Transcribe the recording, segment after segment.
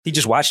He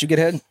just watched you get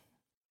head?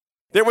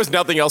 There was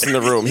nothing else in the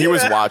room. He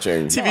was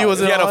watching. TV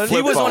wasn't on.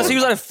 He was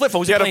on a flip phone.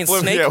 Was he playing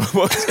Snake?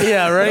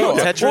 Yeah, right. No.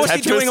 What was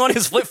he doing on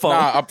his flip phone?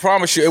 Nah, I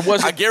promise you, it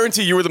wasn't. I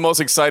guarantee you were the most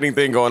exciting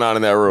thing going on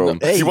in that room.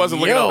 Hey, he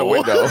wasn't looking out the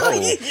window.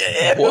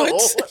 Yeah,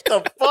 what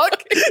the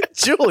fuck?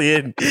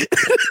 Julian.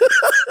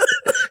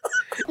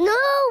 No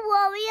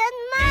worry,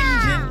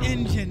 Ma.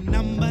 Engine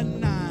number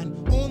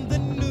 9 on the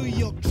New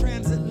York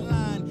Transit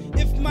line.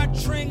 If my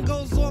train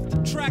goes off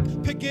the track,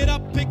 pick it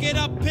up, pick it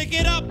up, pick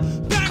it up.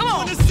 Back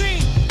on the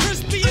scene,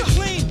 crispy and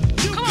clean.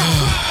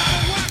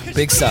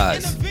 Big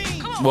size.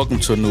 Welcome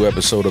to a new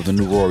episode of the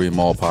New Rory and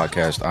Maul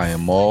podcast. I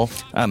am Maul.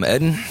 I'm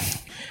Eden.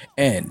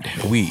 And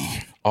we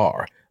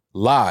are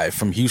live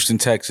from Houston,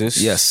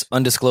 Texas. Yes,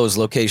 undisclosed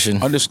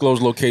location.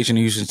 Undisclosed location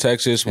in Houston,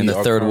 Texas. In the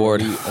third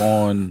ward.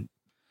 On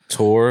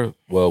tour.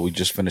 Well, we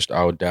just finished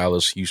our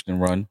Dallas-Houston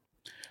run.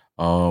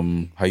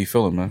 How you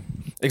feeling, man?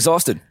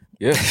 Exhausted.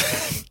 Yeah.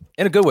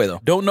 In a good way, though.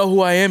 Don't know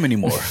who I am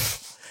anymore.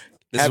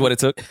 This is what it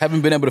took.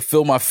 Haven't been able to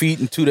feel my feet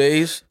in 2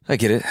 days. I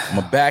get it.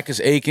 My back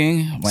is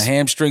aching. My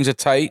hamstrings are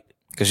tight.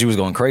 Because she was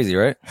going crazy,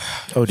 right?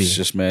 Oh, It's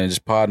just, man,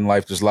 just podding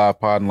life, just live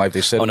podding life.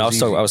 They said Oh, it no, I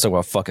was was talking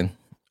about fucking.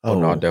 Oh,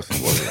 no, I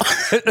definitely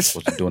wasn't.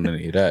 Wasn't doing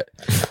any of that.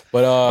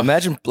 But,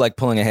 Imagine, like,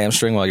 pulling a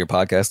hamstring while you're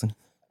podcasting.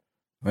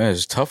 man,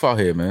 it's tough out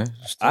here, man.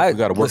 It's tough. You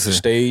got to work the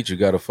stage. You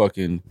got to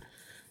fucking,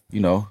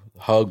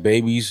 hug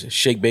babies,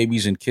 shake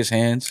babies, and kiss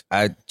hands.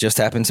 I just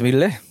happened to me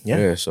today.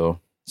 Yeah. So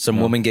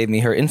Some woman gave me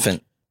her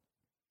infant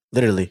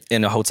Literally.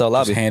 in a hotel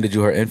just lobby. handed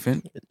you her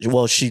infant.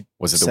 Well, she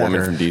Was it the sat woman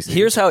her- from DC?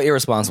 Here's how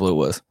irresponsible it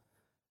was.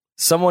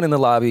 Someone in the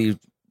lobby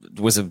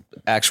was an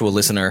actual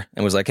listener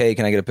and was like, hey,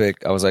 can I get a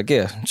pic? I was like,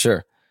 yeah,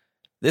 sure.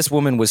 This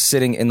woman was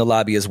sitting in the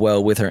lobby as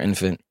well with her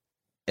infant.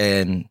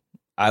 And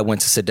I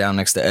went to sit down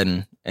next to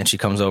Eden and she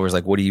comes over and is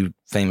like, what are you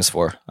famous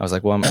for? I was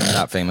like, well, I'm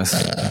not famous.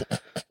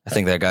 I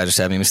think that guy just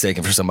had me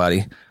mistaken for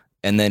somebody.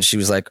 And then she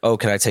was like, oh,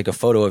 can I take a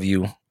photo of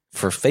you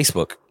for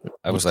Facebook?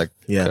 I was like,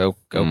 Yeah.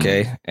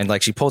 Okay. And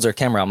like she pulls her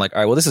camera. I'm like, all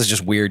right, well, this is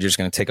just weird. You're just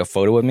going to take a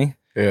photo of me?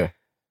 Yeah.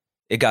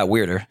 It got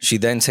weirder. She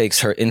then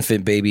takes her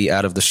infant baby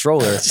out of the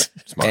stroller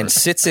and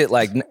sits it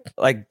like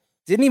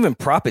didn't even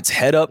prop its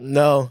head up.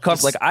 No.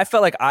 Like I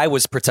felt like I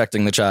was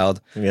protecting the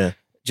child. Yeah.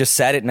 Just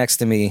sat it next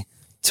to me,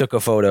 took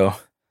a photo,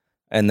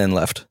 and then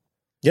left.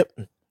 Yep.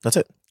 That's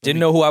it. Didn't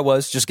know who I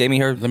was. Just gave me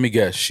her. Let me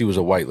guess. She was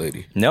a white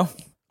lady. No,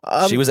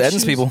 she was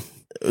Eden's people.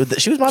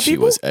 She was my She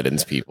people? was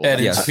Eden's people.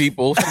 Eden's Yes.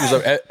 people. She was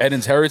of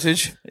Eden's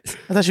heritage.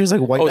 I thought she was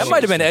like white. That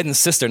might have been Eden's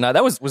sister. Now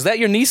that was that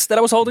your niece that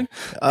I was holding?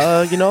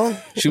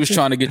 She was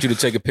trying to get you to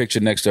take a picture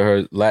next to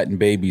her Latin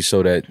baby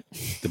so that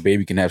the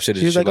baby can have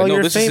citizenship. She was like, no,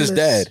 you're this is his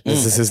famous. dad.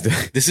 This is his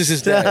dad. This is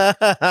his dad.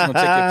 She's gonna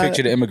take a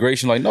picture to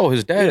immigration. Like, no,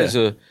 his dad is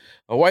a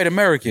white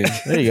American.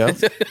 There you go.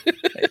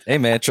 Hey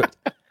man,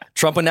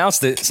 Trump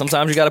announced it.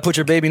 Sometimes you got to put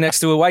your baby next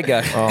to a white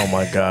guy. Oh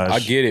my gosh. I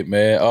get it,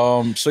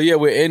 man. So yeah,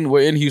 we're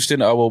in Houston.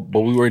 But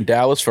we were in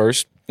Dallas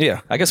first. Yeah,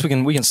 I guess we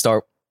can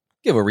start.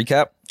 Give a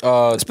recap.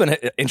 It's been an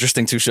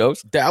interesting 2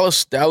 shows.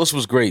 Dallas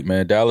was great,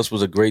 man. Dallas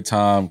was a great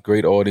time,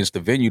 great audience. The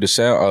venue, the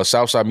sound,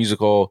 Southside Music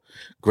Hall,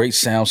 great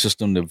sound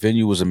system. The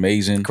venue was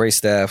amazing. Great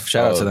staff.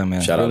 Shout out to them,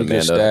 man. Shout out Really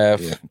good Amanda.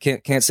 staff. Yeah.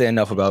 Can't say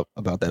enough about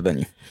that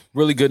venue.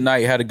 Really good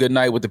night. Had a good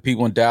night with the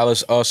people in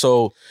Dallas.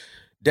 So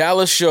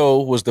Dallas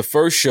show was the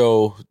first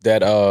show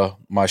that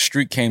my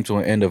streak came to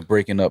an end of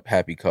breaking up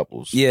happy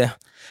couples. Yeah,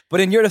 but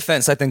in your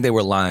defense, I think they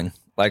were lying.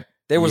 Like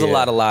there was a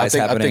lot of lies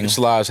happening. I think it's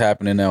lies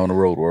happening now on the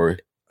road, Rory.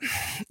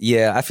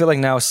 Yeah, I feel like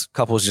now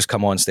couples just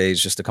come on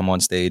stage just to come on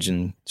stage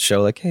and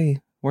show like,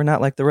 hey, we're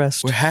not like the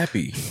rest. We're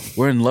happy.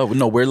 We're in love.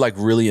 No, we're like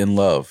really in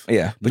love.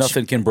 Yeah, but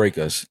Nothing can break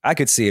us. I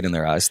could see it in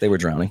their eyes. They were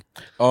drowning.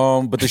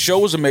 But the show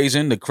was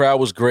amazing. The crowd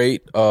was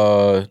great.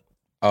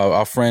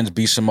 Our friends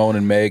B. Simone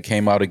and Meg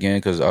came out again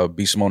because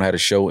B. Simone had a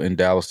show in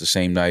Dallas the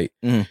same night.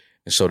 Mhm.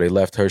 And so they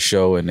left her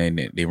show and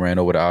then they ran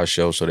over to our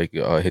show so they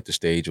could hit the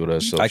stage with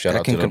us. So I shout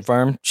out can to them.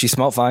 confirm she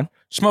smelled fine.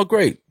 Smelled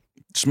great.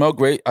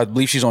 I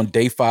believe she's on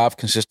day 5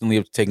 consistently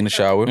of taking a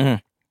shower. Mhm.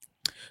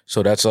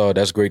 So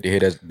that's great to hear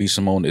that B.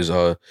 Simone is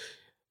on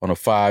a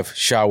 5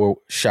 shower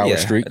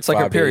streak. It's like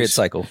her 5 period days.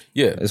 cycle.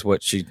 Yeah. Is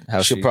what she'll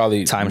She'll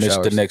probably time miss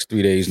showers. the next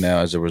 3 days now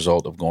as a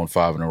result of going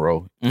 5 in a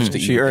row. Just to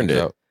She even earned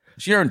things it. out.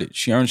 She earned it.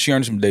 She earned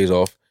some days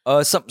off.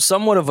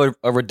 Somewhat of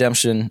a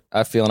redemption,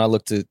 I feel, and I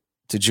looked to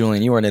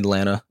Julian. You were in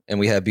Atlanta, and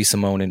we had B.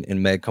 Simone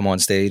and Meg come on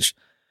stage,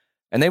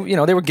 and they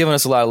were giving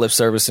us a lot of lip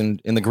service in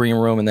the green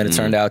room, and then it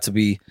turned out to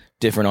be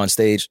different on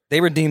stage.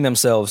 They redeemed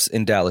themselves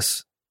in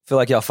Dallas. Feel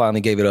like y'all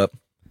finally gave it up.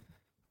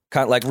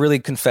 Kind of like really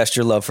confessed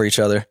your love for each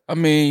other. I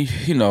mean,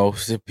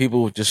 the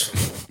people just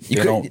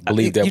don't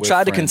believe that you we're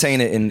tried to friends. contain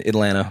it in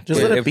Atlanta.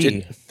 Just let it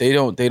be. They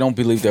don't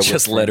believe that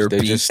Just we're let her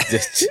friends. be. They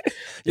just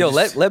Yo,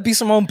 let B.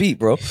 Simone beat,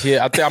 bro.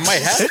 yeah, I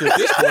might have to at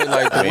this point.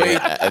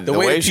 Like the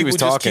way she was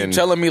people just talking, keep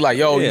telling me like,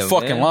 "Yo, Yeah, you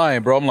fucking man.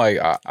 lying, bro." I'm like,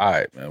 all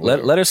right, man.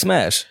 Let her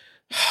smash.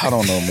 I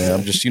don't know, man.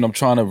 I'm just I'm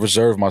trying to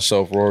reserve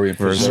myself, Rory, and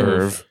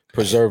preserve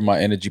my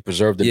energy,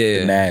 preserve the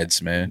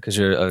nads, man. Because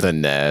you're a the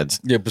Nads.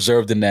 Yeah,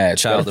 preserve the nads.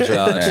 child of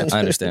God. I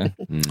understand.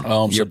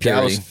 So Your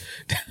purity.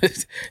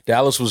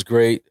 Dallas was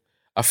great.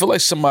 I feel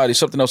like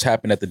something else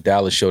happened at the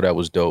Dallas show that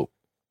was dope.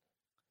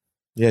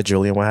 Yeah,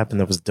 Julian, what happened?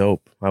 That was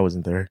dope. I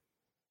wasn't there.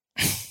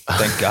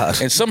 Thank God.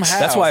 And somehow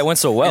That's why it went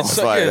so well. and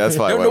so- That's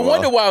why it no went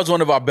wonder well. why it was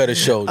one of our better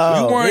shows.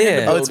 Oh, we weren't in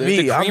the yeah. Oh, it's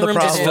building. me. I'm green the room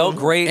problem. just felt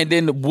great. And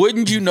then,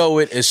 wouldn't you know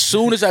it, as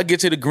soon as I get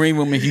to the green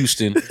room in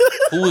Houston,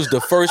 who was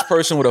the first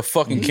person with a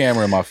fucking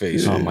camera in my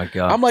face? Oh my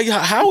God. I'm like,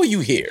 how are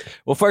you here?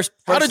 Well, first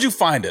How did you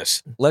find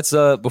us? let's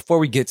before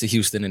we get to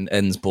Houston and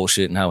Ed's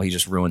bullshit and how he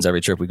just ruins every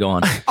trip we go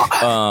on.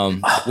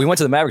 We went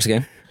to the Mavericks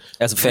game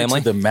as a family.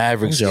 To the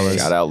Mavericks. jealous.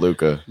 Shout out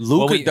Luka.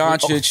 Luka we-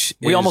 Doncic.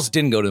 we is- almost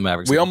didn't go to the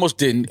Mavericks. We game. almost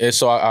didn't, and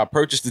so I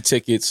purchased the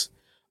tickets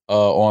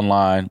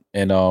online,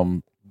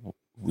 and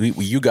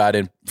you got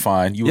in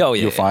fine. You Oh,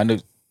 yeah, you're yeah.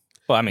 fine.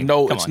 Well, I mean,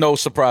 No, come it's on. no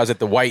surprise that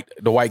the white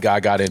guy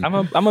got in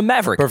I'm a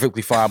Maverick.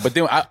 perfectly fine. But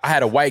then I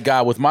had a white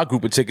guy with my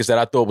group of tickets that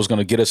I thought was going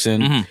to get us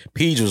in. Mm-hmm.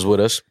 Peach was with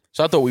us,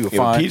 so I thought we were Yeah,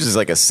 fine. Peach is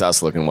like a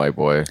sus looking white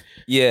boy.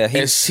 Yeah,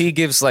 It's- he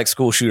gives like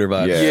school shooter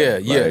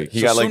vibes. Yeah. Like, he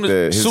So got like soon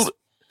as- his soon-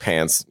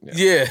 pants.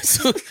 Yeah.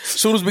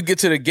 Soon as we get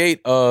to the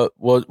gate,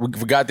 we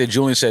forgot that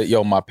Julian said,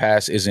 "Yo, my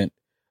pass isn't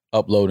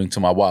uploading to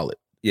my wallet."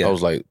 Yeah. I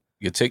was like,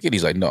 "Your ticket?"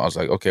 He's like, "No." I was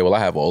like, "Okay, well, I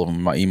have all of them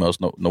in my emails.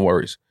 No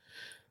worries."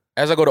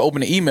 As I go to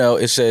open the email,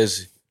 it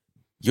says,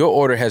 "Your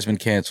order has been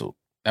canceled."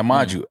 Now,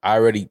 mind you, I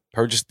already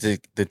purchased the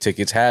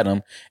tickets, had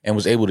them, and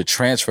was able to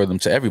transfer them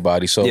to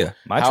everybody. So, Yeah,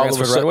 mine how all of a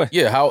transferred right sudden- away.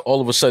 Yeah, how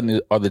all of a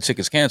sudden are the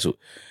tickets canceled?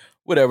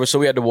 Whatever. So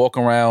we had to walk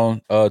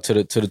around to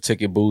the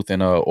ticket booth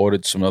and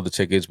ordered some other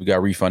tickets. We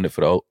got refunded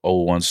for the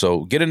old ones.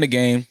 So get in the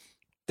game.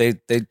 They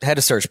had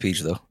to search Peach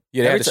though.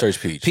 Yeah, they Every had to ti-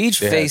 search Peach. Peach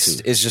They had face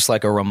to. is just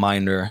like a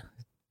reminder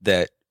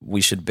that we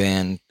should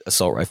ban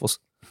assault rifles.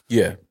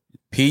 Yeah,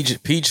 Peach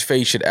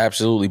face should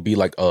absolutely be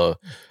like a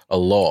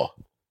law,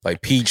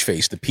 like Peach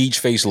face, the Peach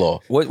face law,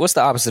 What's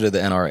the opposite of the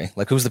NRA?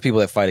 Like, who's the people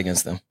that fight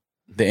against them?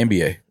 the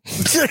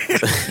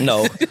NBA.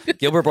 No,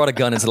 Gilbert brought a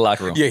gun into the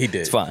locker room. Yeah, he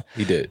did. It's fine.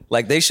 He did.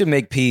 Like, they should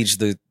make Peach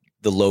the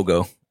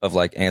logo of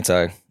like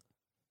anti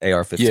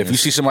AR-15. Yeah, if you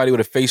see somebody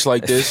with a face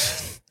like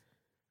this,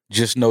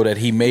 just know that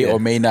he may Yeah. or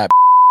may not.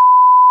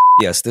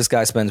 yes, this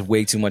guy spends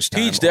way too much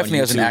time. Peach definitely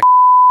on has an YouTube. act.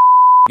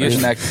 He has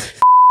an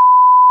act.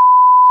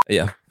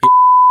 Yeah,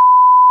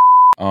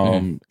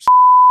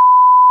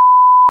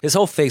 his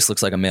whole face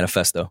looks like a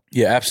manifesto.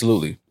 Yeah,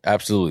 absolutely,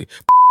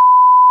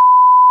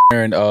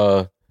 And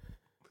There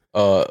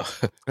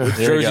you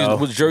jerseys go.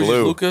 with jerseys,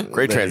 Blue. Luka.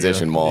 Great There you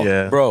transition, go. Maul.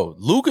 Yeah. Bro,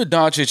 Luka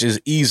Doncic is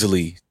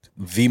easily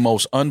the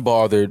most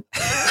unbothered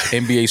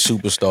NBA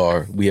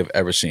superstar we have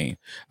ever seen.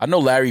 I know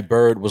Larry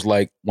Bird was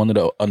like one of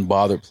the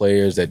unbothered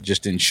players that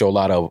just didn't show a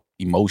lot of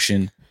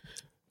emotion.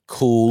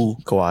 Cool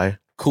Kawhi.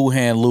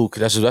 hand Luke.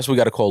 That's what we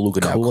got to call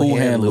Luka now. Cool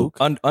hand Luke.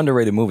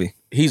 Underrated movie.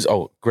 He's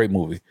great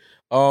movie.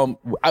 I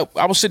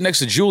was sitting next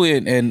to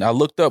Julian and I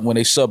looked up when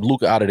they subbed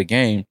Luka out of the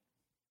game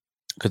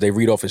because they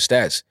read off his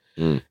stats.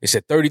 It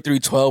said 33,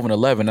 12, and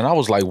 11, and I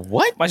was like,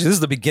 "What?" Mind you, this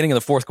is the beginning of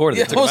the fourth quarter.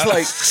 Yeah, They I took was him out.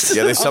 like,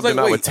 Yeah, they was subbed like, him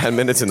out wait. with 10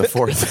 minutes in the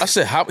fourth. I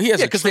said, "How?" He has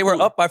yeah, a because they were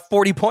triple- up by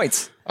 40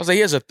 points. I was like,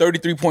 he has a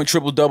 33-point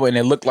triple double, and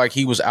it looked like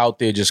he was out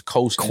there just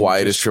coasting.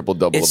 Quietest triple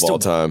double It's of all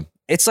still- time.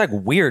 It's like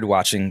weird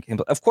watching him.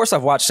 Of course,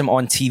 I've watched him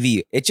on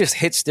TV. It just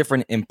hits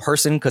different in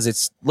person because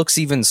it looks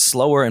even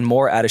slower and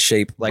more out of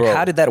shape. Like, Bro.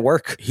 how did that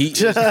work?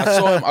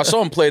 I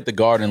saw him play at the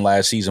Garden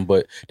last season,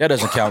 but that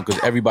doesn't count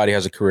because everybody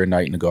has a career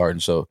night in the Garden,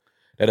 so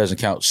that doesn't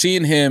count.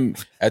 Seeing him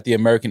at the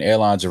American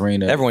Airlines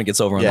Arena, Everyone gets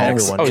over on Yeah, the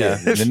Knicks. everyone. oh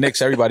yeah, the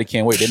Knicks, everybody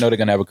can't wait. They know they're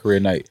gonna have a career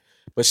night.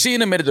 But seeing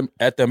him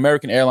at the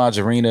American Airlines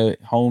Arena,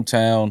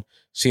 hometown,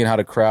 seeing how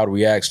the crowd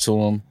reacts to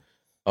him,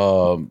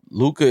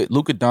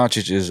 Luka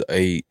Doncic is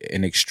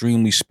an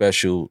extremely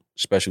special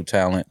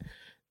talent.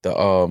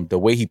 The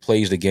way he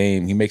plays the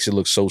game, he makes it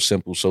look so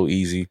simple, so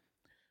easy.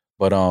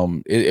 But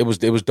it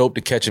was dope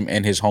to catch him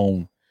in his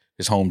home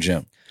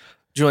gym.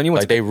 Julian, you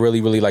went Like they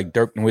really like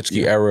Dirk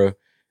Nowitzki era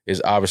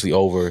is obviously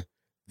over.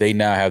 They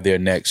now have their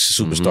next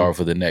superstar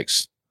for the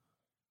next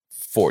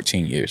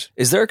 14 years.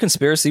 Is there a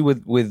conspiracy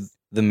with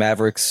the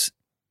Mavericks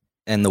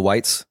and the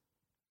Whites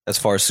as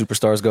far as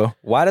superstars go?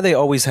 Why do they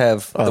always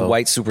have the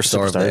white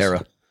superstar of the superstars.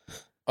 era?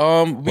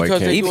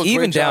 Because they do a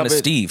Even great down job to at-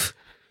 Steve.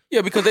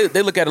 Yeah, because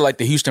they look at it like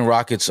the Houston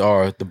Rockets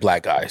are the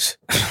black guys.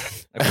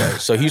 Okay,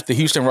 so the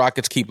Houston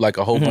Rockets keep like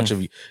a whole bunch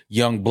of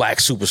young black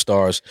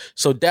superstars.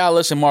 So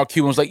Dallas and Mark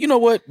Cuban's like, you know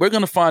what? We're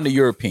gonna find the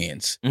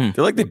Europeans. They're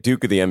like the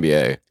Duke of the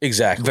NBA.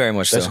 Exactly, Very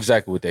much That's so.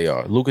 exactly what they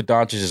are. Luka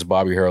Doncic is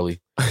Bobby Hurley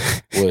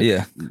with,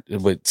 Yeah.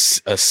 with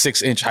a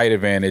 6-inch height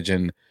advantage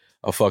and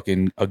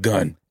a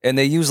gun. And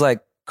they use like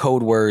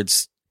code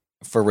words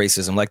for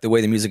racism, like the way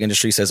the music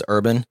industry says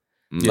urban.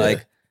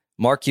 Like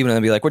Mark Cuban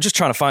and be like, we're just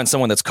trying to find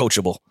someone that's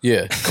coachable.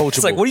 Yeah, coachable.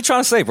 It's like, what are you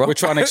trying to say, bro? We're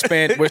trying to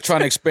expand. We're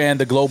trying to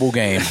expand the global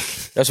game.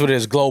 That's what it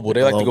is. Global.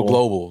 They like to go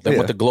global. They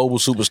want the global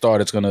superstar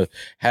that's going to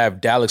have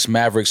Dallas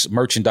Mavericks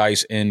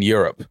merchandise in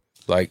Europe.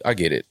 Like, I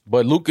get it.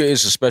 But Luka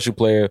is a special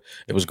player.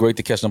 It was great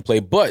to catch him play.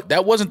 But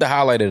that wasn't the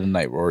highlight of the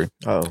night, Rory.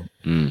 Oh,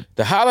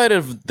 The highlight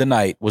of the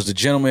night was the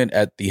gentleman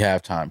at the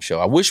halftime show.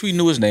 I wish we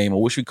knew his name. I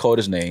wish we called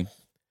his name,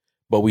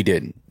 but we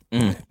didn't.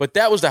 But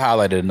that was the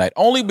highlight of the night,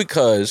 only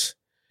because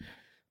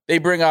they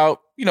bring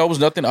out, You know, it was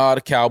nothing odd.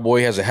 A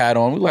cowboy has a hat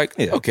on. We're like,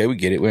 Yeah. okay, we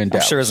get it. We're in I'm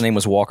Dallas. sure his name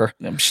was Walker.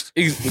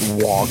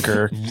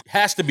 Walker.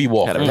 Has to be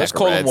Walker. Had a Let's pack of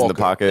call him Reds in the Walker.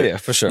 pocket. Yeah,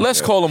 for sure.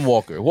 Let's call him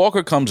Walker.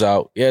 Walker comes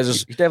out. He has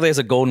this, He definitely has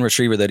a golden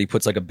retriever that he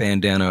puts like a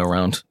bandana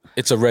around.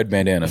 it's a red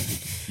bandana.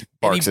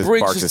 Barks And he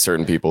brings at his-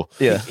 certain people.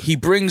 Yeah. he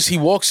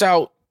walks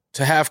out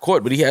to half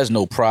court, but he has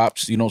no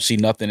props. You don't see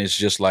nothing. It's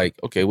just like,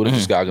 okay, what is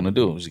this guy gonna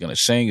do? Is he gonna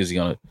sing? Is he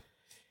gonna?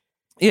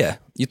 Yeah.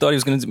 You thought he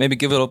was going to maybe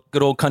give it a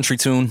good old country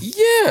tune.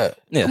 Yeah.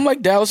 Yeah. I'm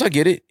like, Dallas, I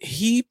get it.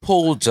 He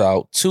pulls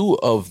out two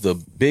of the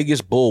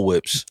biggest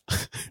bullwhips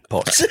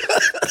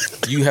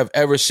you have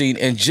ever seen,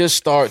 and just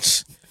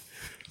starts.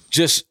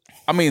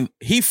 I mean,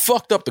 he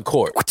fucked up the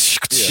court.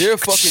 They're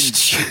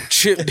fucking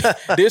chipped.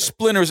 There's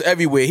splinters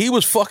everywhere. He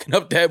was fucking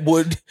up that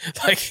wood.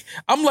 Like,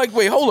 I'm like,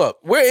 wait, hold up.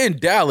 We're in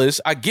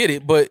Dallas. I get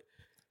it, but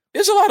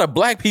there's a lot of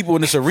black people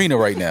in this arena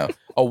right now.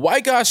 A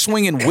white guy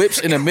swinging whips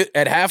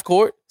at half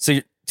court. So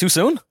too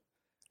soon?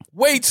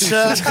 Way too soon.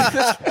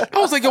 I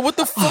was like, yo, what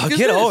the fuck is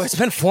Get this? over. It's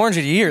been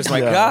 400 years. My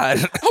God.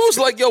 I was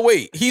like, yo,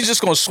 wait. He's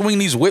just gonna swing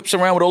these whips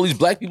around with all these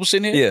black people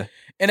sitting here? Yeah.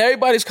 And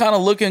everybody's kind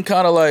of looking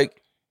kind of like,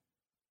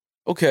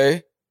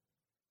 okay,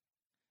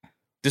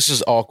 this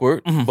is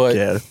awkward, but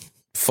Yeah.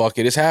 fuck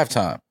it, it's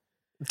halftime.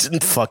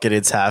 Fuck it,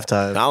 it's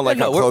halftime. And I don't like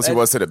Yeah, how no, close he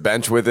we're- was to the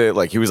bench with it.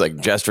 Like he was like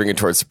gesturing it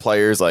towards the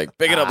players, like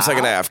big it up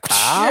second half.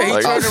 Yeah, he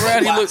Like, turned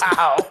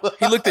around,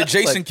 he looked at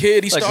Jason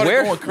Kidd, he Like, started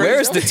going crazy.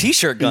 where's I the was-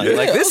 t-shirt gun?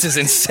 Like, this is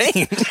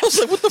insane. I was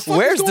like, what the fuck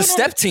Where's is the going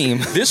step on? team?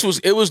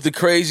 It was the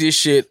craziest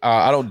shit.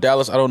 I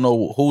don't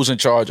know who's in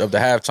charge of the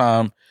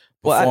halftime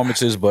Well,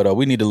 performances, but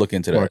we need to look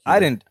into that. I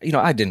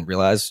didn't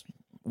realize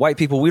white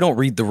people, we don't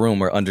read the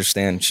room or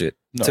understand shit.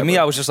 No, to me,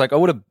 but- I was just like, oh,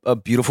 what a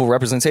beautiful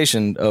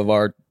representation of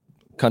our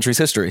country's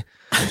history.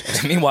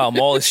 Meanwhile,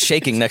 Maul is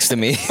shaking next to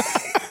me.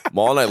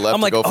 Maul and I left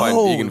I'm like, to go find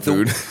oh, vegan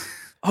food.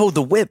 Oh,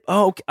 the whip.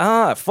 Oh,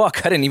 okay.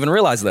 Fuck. I didn't even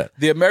realize that.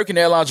 The American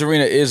Airlines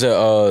Arena is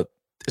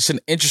it's an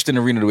interesting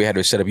arena that we had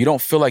to set up. You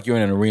don't feel like you're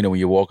in an arena when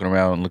you're walking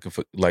around looking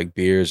for like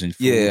beers and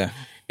food. Yeah.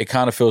 It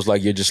kind of feels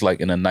like you're just like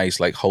in a nice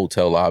like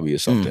hotel lobby or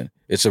something.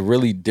 It's a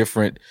really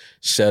different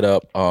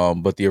setup.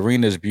 But the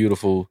arena is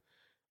beautiful.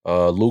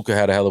 Luka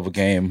had a hell of a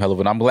game,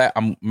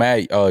 I'm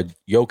mad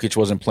Jokic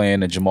wasn't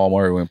playing and Jamal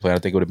Murray wasn't playing. I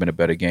think it would have been a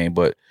better game,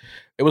 but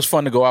it was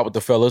fun to go out with the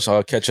fellas,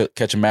 catch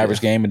a Mavericks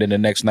game, and then the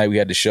next night we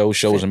had the show.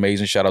 Show was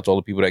amazing. Shout out to all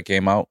the people that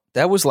came out.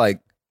 That was like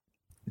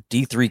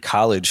D3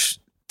 college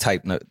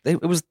type.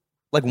 It was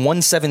like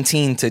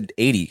 117 to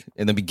 80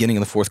 in the beginning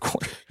of the fourth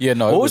quarter. Yeah,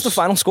 no. What was the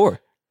final score?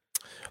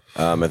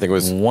 I think it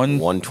was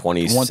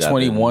 127.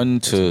 121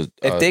 to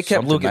If they kept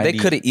something, looking, they 90,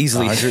 could have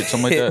easily 100,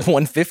 something like hit that.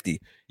 150.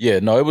 Yeah,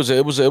 no, it was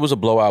a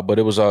blowout, but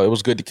it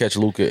was good to catch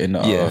Luka in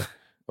Yeah.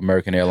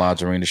 American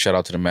Airlines Arena. Shout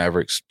out to the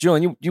Mavericks.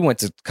 Julian, you went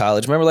to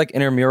college. Remember like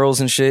intramurals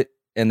and shit?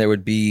 And there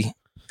would be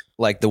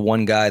like the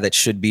one guy that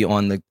should be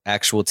on the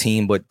actual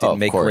team but Oh, didn't of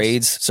make course.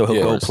 grades. So he'll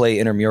Yeah. go play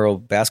intramural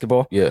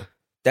basketball. Yeah,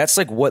 That's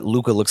like what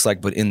Luka looks like,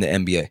 but in the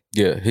NBA.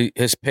 yeah.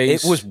 His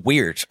pace. It was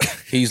weird.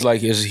 He's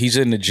like he's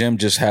in the gym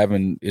just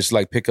having it's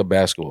like pickup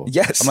basketball.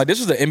 Yes. I'm like,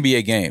 this is the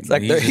NBA game.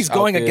 Like just he's out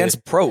going there.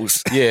 against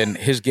pros. Yeah, and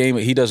his game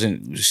he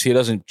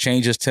doesn't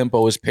change his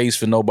tempo, his pace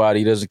for nobody.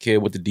 He doesn't care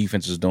what the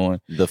defense is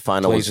doing. The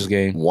final Plays was his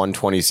game.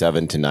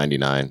 127 to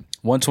 99.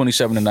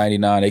 127 to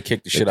 99. They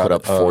kicked the They shit put out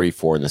up of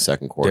 44 in the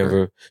second quarter.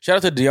 Denver. Shout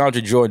out to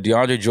DeAndre Jordan.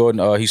 DeAndre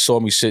Jordan, he saw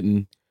me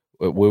sitting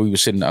where we were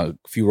sitting a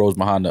few rows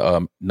behind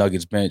the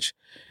Nuggets bench,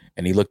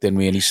 and he looked at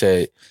me and he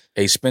said,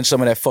 "Hey, spend some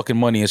of that fucking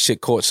money and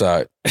sit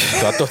courtside."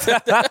 So I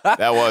thought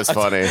That was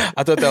funny.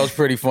 I thought that was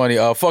pretty funny.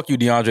 Fuck you,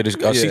 DeAndre.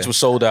 The seats were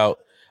sold out.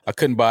 I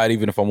couldn't buy it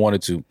even if I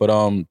wanted to. But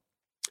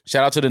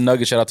shout out to the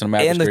Nuggets. Shout out to the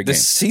Mavericks. And the Great game.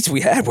 seats we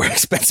had were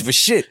expensive as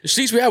shit. The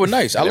seats we had were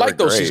nice. I They like were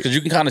those great. seats because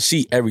you can kind of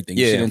see everything.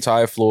 You Yeah. see the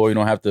entire floor. You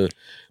don't have to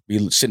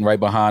be sitting right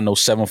behind no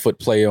 7-foot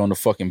player on the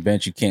fucking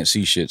bench. You can't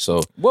see shit.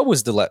 So What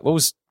was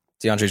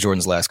DeAndre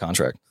Jordan's last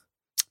contract?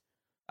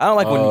 I don't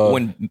like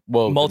when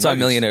well, the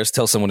multimillionaires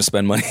tell someone to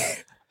spend money.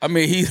 I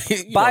mean, he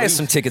you Buy know, us he-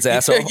 some tickets,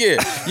 asshole. Yeah,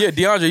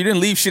 DeAndre, you didn't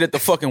leave shit at the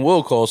fucking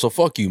will call, so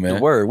fuck you,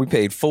 man. Word, we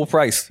paid full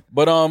price.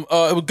 But it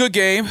was a good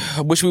game.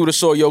 I wish we would have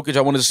saw Jokic.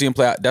 I wanted to see him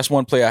play. That's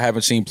one player I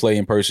haven't seen play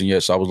in person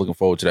yet, so I was looking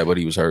forward to that. But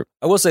he was hurt.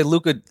 I will say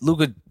Luka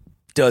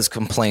does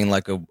complain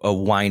like a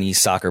whiny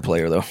soccer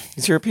player though.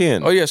 He's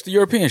European. Oh yeah, it's the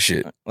European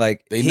shit.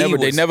 Like They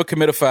never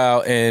commit a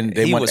foul, and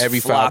they he want was every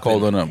foul flopping.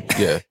 called on them.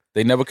 Yeah,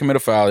 they never commit a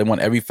foul. They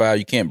want every foul.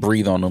 You can't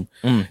breathe on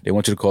them. They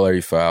want you to call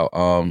every foul.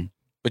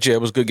 But yeah,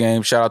 it was a good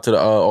game. Shout out to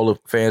all the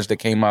fans that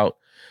came out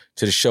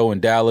to the show in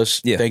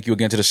Dallas. Yeah. Thank you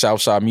again to the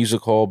Southside Music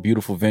Hall.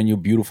 Beautiful venue,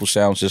 beautiful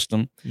sound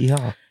system.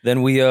 Yeah.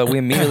 Then we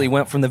immediately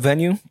went from the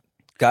venue,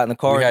 got in the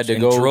car, We had to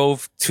and go-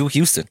 drove to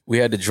Houston. We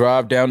had to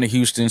drive down to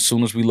Houston as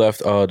soon as we left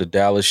the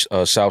Dallas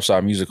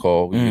Southside Music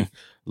Hall. We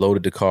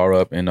loaded the car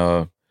up and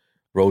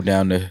rode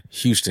down to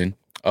Houston.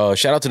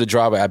 Shout out to the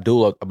driver,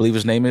 Abdul, I believe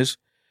his name is.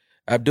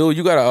 Abdul,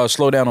 you gotta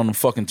slow down on them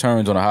fucking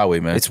turns on the highway,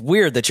 man. It's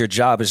weird that your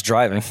job is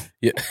driving.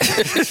 Yeah.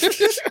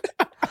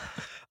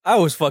 I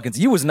was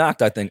you was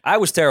knocked, I think. I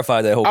was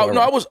terrified that whole car I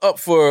ride. was up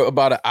for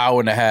about an hour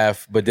and a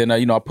half, but then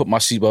I put my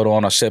seatbelt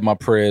on, I said my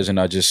prayers, and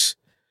I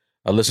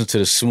I listened to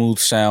the smooth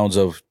sounds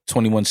of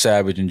 21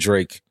 Savage and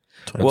Drake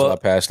until I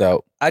passed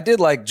out. I did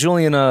like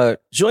Julian.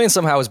 Julian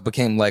somehow has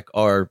became like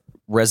our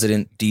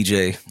resident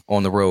DJ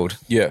on the road.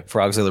 Yeah.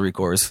 For Auxiliary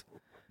Chorus,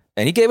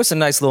 and he gave us a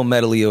nice little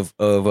medley of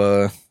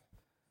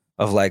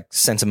like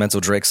sentimental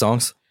Drake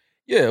songs.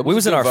 Yeah, We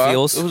was in our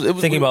feels, It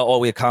was thinking about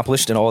all we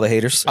accomplished and all the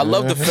haters. I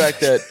love the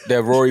fact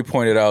that Rory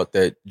pointed out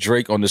that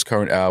Drake on this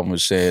current album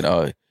is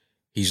saying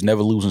he's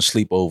never losing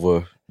sleep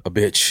over a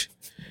bitch.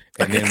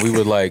 And then we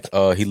were like,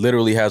 he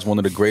literally has one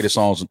of the greatest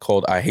songs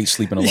called I Hate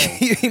Sleeping Alone.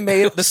 He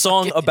made the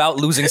song about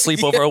losing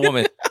sleep over a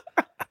woman.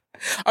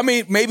 I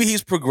mean, maybe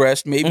he's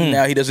progressed. Maybe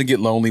now he doesn't get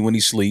lonely when he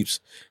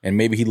sleeps. And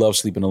maybe he loves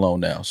sleeping alone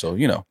now. So,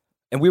 you know.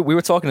 And we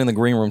were talking in the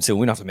green room too.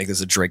 We don't have to make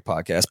this a Drake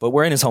podcast, but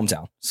we're in his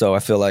hometown. So I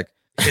feel like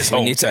His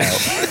we need to-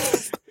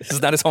 hometown. This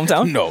is not his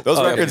hometown? No. Those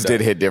Oh, records yeah.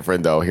 did hit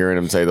different though. Hearing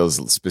him say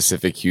those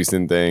specific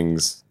Houston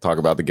things, talk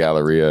about the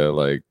Galleria,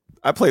 like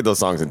I played those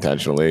songs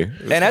intentionally. It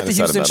was And at kinda the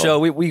Houston sentimental.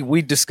 show,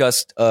 we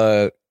discussed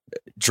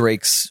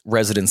Drake's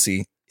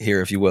residency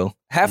here, if you will.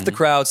 Half the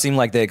crowd seemed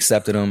like they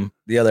accepted him.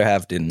 The other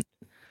half didn't.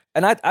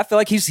 And I feel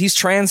like he's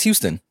trans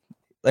Houston.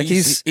 Like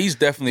he's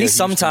definitely he a Houston-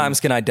 sometimes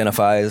can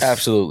identify as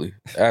Absolutely.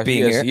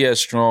 Being here. He has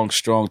strong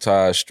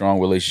ties, strong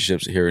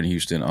relationships here in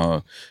Houston.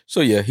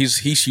 So yeah, he's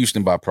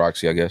Houston by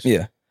proxy, I guess.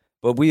 Yeah.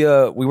 But we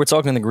were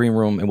talking in the green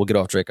room, and we'll get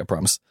off Drake, I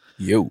promise.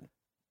 Yo.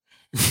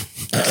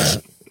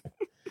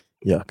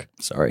 Yuck.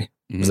 Sorry.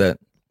 Mhm. Was that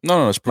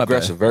No, it's my bad?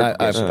 progressive. Very I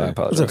progressive.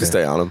 apologize. It's okay.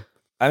 Stay on him.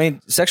 I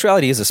mean,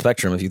 sexuality is a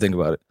spectrum if you think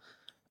about it.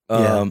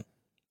 Yeah.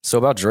 So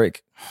about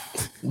Drake.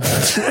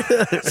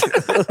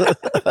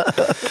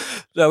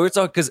 No, we're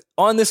talking because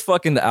on this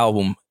fucking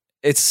album,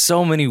 it's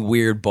so many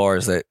weird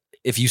bars that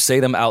if you say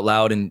them out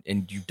loud and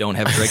you don't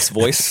have Drake's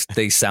voice,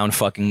 they sound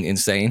fucking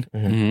insane.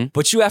 Mm-hmm.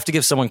 But you have to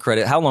give someone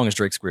credit. How long is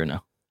Drake's career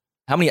now?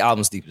 How many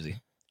albums deep is he?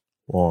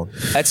 Well,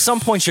 At some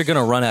point, you're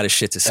gonna run out of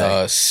shit to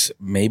say.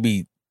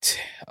 Maybe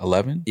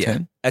 11, Yeah.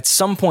 10? At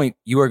some point,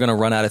 you are gonna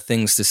run out of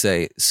things to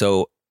say.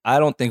 So I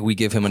don't think we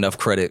give him enough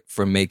credit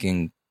for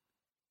making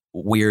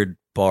weird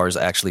bars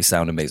actually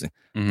sound amazing.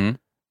 Mm-hmm.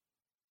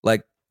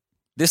 Like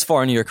this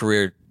far into your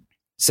career,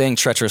 saying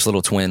treacherous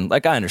little twin,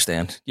 like I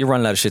understand. You're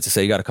running out of shit to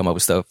say, you gotta come up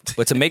with stuff.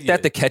 But to make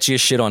that the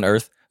catchiest shit on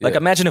earth, like Yeah.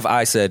 imagine if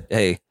I said,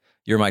 hey,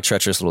 you're my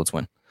treacherous little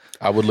twin.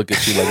 I would look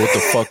at you like, what the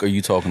fuck are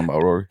you talking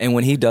about, Rory? And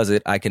when he does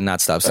it, I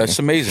cannot stop saying. That's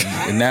amazing.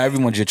 And now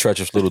everyone's your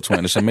treacherous little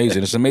twin. It's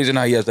amazing. It's amazing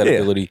how he has that Yeah.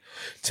 ability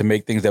to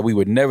make things that we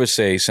would never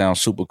say sound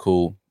super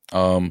cool.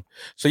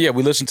 So yeah,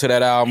 we listened to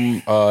that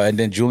album, and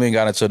then Julian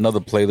got into another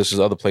playlist, his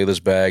other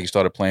playlist bag. He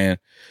started playing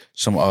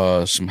some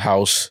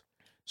house,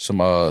 some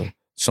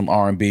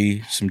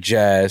R&B, some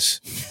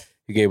jazz.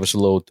 He gave us a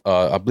little.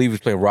 I believe he was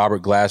playing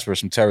Robert Glasper,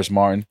 some Terrace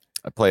Martin.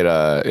 I played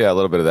a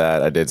little bit of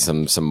that. I did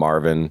some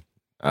Marvin,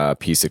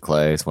 Piece of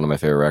Clay. It's one of my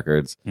favorite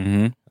records.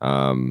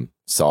 Mm-hmm.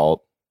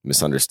 Salt,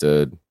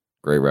 Misunderstood,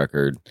 great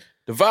record.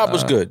 The vibe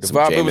was good. The some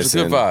vibe, it was a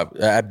good Jameson.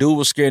 vibe. Abdul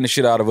was scaring the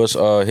shit out of us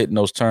hitting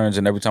those turns,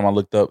 and every time I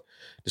looked up,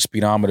 the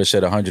speedometer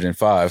said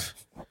 105.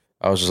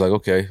 I was just like,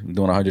 okay, I'm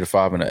doing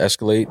 105 in an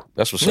Escalade.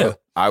 That's what's up.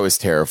 I was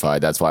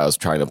terrified. That's why I was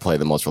trying to play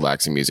the most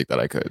relaxing music that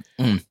I could.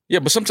 Yeah,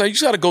 but sometimes you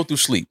just got to go through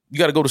sleep. You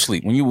got to go to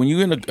sleep when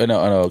you in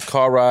a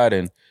car ride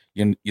and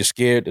you're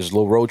scared. There's a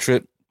little road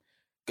trip.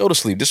 Go to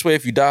sleep. This way,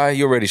 if you die,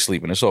 you're already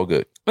sleeping. It's all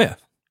good. Yeah.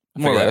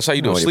 More like, that's how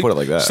you do it. when you Sleep, put it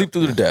like that. sleep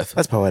through the death.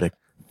 that's poetic.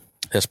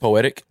 That's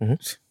poetic.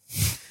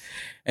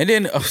 And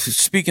then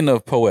speaking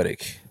of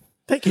poetic,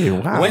 Thank you.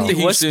 Wow. When he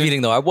was Houston-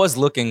 speeding, though, I was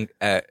looking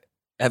at.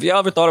 Have you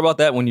ever thought about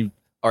that when you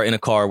are in a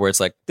car where it's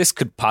like this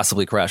could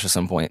possibly crash at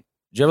some point?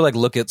 Did you ever like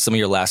look at some of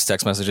your last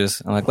text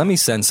messages and like let me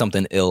send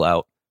something ill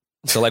out?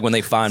 So like when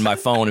they find my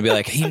phone and be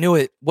like, he knew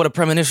it. What a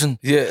premonition!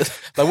 yeah,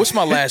 like what's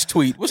my last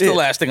tweet? What's the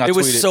last thing I tweeted? It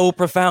was so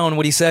profound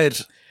what he said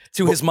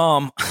to his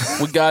mom.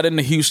 We got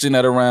into Houston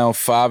at around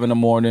 5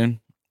 a.m.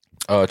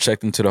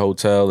 Checked into the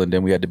hotel, and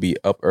then we had to be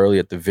up early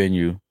at the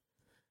venue.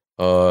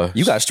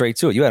 You got straight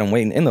to it. You had him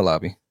waiting in the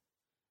lobby.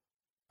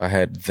 I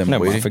had them Never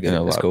mind, waiting forget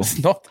in it. the It's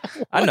lobby.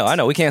 cool. No, I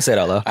know. We can't say it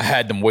out loud. I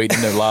had them waiting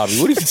in the lobby.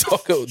 What are you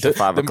talking about?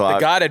 5 The o'clock.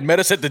 guy that met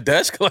us at the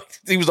desk, like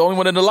he was the only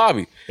one in the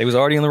lobby. They was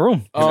already in the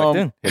room.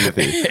 Checked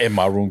in. In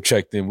my room,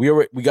 checked in.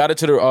 We got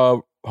into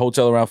the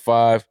hotel around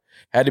 5.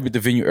 Had to be at the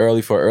venue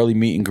early for an early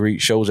meet and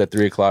greet. Show was at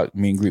 3 o'clock.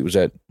 Meet and greet was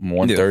at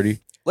 1:30.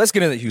 Let's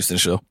get into the Houston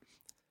show.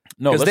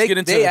 No, Because let's they, get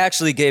into they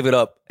actually gave it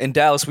up. In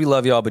Dallas, we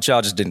love y'all, but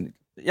y'all just didn't.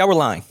 Y'all were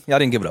lying. Y'all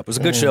didn't give it up. It was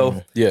a good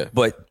show. yeah.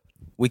 But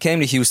we came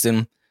to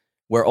Houston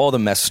where all the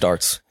mess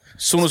starts,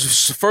 Soon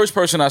as the first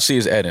person I see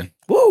is Eden.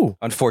 Woo.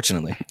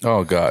 unfortunately,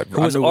 Oh God,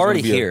 who was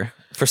already here.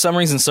 For some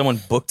reason, someone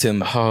booked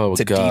him Oh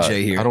to God,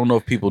 DJ here. I don't know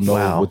if people know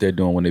Wow. what they're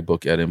doing when they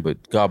book Eden,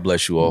 but God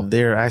bless you all.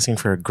 They're asking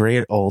for a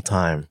great old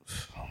time.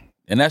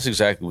 And that's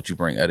exactly what you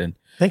bring, Eden.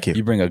 Thank you.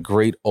 You bring a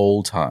great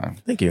old time.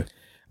 Thank you.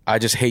 I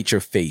just hate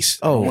your face.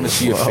 I Oh, want to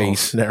see your oh,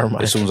 face never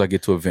mind. as soon as I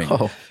get to a venue.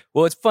 Oh,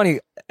 Well, it's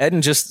funny.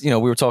 Eden just, we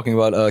were talking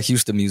about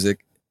Houston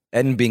music,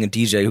 Eden being a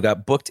DJ who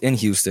got booked in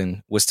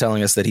Houston was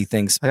telling us that he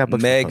thinks I got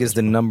booked Meg for is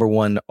the number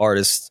one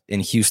artist in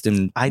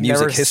Houston I music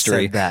never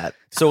history. said that.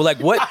 So like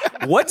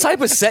what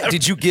type of set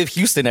did you give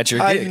Houston at your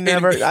gig?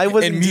 I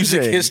wasn't in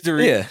music DJing.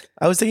 history. Yeah.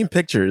 I was taking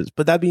pictures.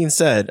 But that being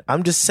said,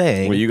 I'm just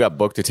saying. Well, you got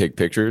booked to take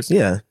pictures?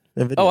 yeah.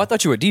 a video. Oh, I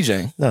thought you were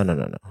DJing. No.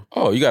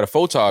 Oh, you got a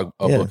photog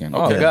Yeah. booking.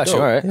 Oh Okay, gosh, dope.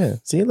 all right. Yeah.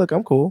 See, look,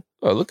 I'm cool.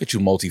 Oh, look at you,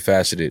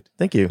 multifaceted.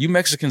 Thank you. You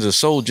Mexicans are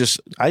so just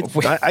I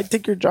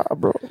take your job,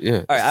 bro.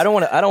 yeah. All right, I don't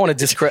want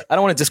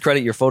to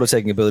discredit your photo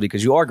taking ability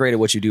because you are great at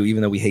what you do,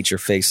 even though we hate your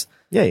face.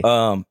 Yay.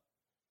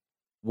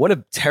 What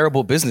a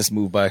terrible business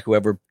move by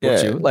whoever booked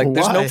Yeah. you. Like,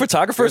 there's no Why?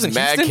 photographers There's in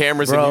mad Houston.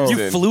 cameras Bro. in You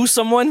Houston. flew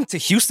someone to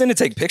Houston to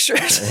take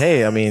pictures.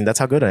 Hey, I mean, that's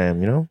how good I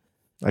am, you know?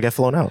 I get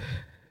flown out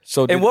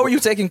So And what were you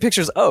taking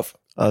pictures of?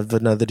 of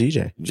another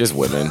DJ. Just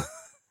women.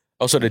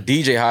 Oh, so the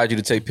DJ hired you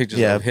to take pictures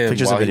Yeah, of him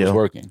pictures while and he was video.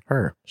 working.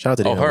 Her. Shout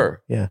out to Oh, Dana.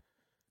 her. Yeah.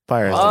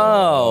 Fire. Oh,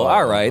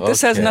 all right.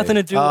 This has okay. nothing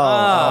to do. Oh,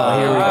 Oh,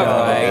 here we all go.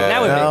 right.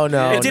 Now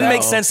No, it didn't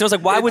make sense. It was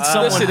like, why would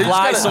someone Listen, you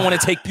fly just gotta- someone to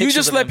take pictures? You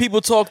just of let them? people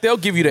talk; they'll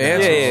give you the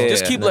answers. yeah,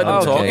 Just yeah. keep letting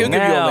them talk; Okay, he'll give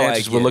you all now the I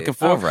answers get we're it. looking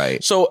for. All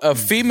right. So a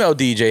female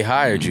DJ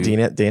hired you.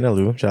 Dana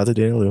Lou. Shout out to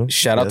Dana Lou.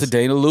 Shout out Yes. to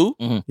Dana Lou.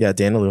 Yeah,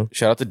 Dana Lou.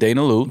 Shout out to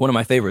Dana Lou. One of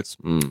my favorites.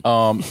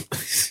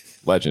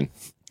 Legend.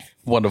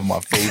 One of my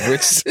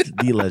favorites.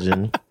 The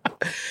legend.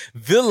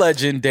 The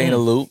legend Dana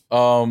Lou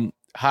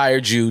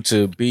hired you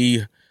to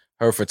be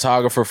her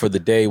photographer for the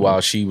day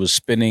while she was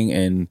spinning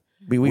and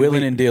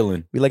wheeling and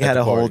dealing. We like at had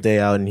the a whole party. day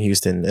out in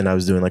Houston, and I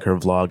was doing like her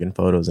vlog and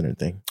photos and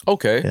everything.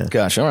 Okay, Yeah.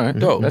 Gosh, all right.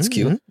 Dope. That's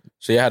cute.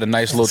 so you had a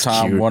nice little That's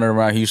time cute. running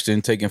around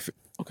Houston taking.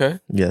 Okay,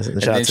 Yes,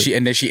 and shout out to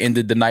and then she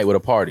ended the night with a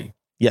party.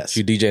 yes,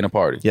 She DJing a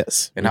party.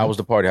 yes. And how was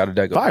the party? How did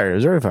that go? fire? It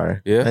was very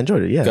fire. Yeah? I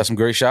enjoyed it. Yeah, Got some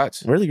great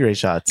shots. really great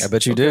shots. I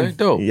bet you Okay, did.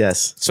 dope.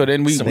 Yes, So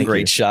then we Some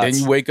great shots.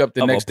 Then you wake up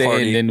the of a next day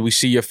party. and then we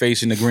see your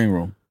face in the green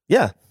room.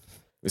 yeah.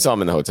 We saw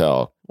him in the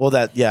hotel. Well,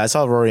 I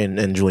saw Rory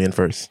and Julian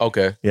first.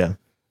 Okay. Yeah,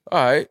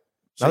 All right.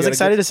 So I was you had a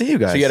excited to see you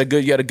good- guys. So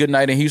you had a good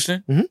night in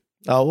Houston.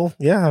 Oh well,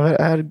 yeah.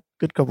 I had a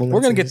good couple. We're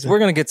gonna nights in get we're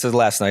gonna get to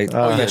last night.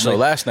 Oh, Yeah. eventually. So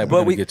last night But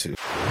we're we- gonna get to.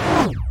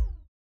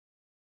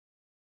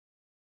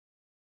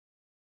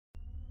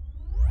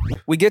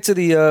 we get to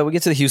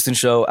the Houston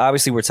show.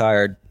 Obviously, we're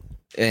tired,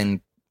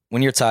 and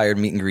when you're tired,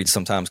 meet and greets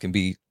sometimes can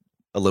be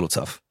a little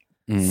tough.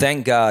 Mhm.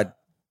 Thank God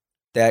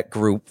that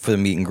group for the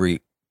meet and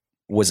greet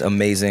was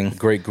amazing,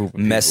 Great group. Of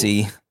people.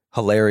 messy,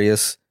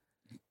 hilarious.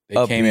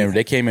 They came in. upbeat.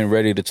 They came in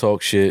ready to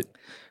talk shit.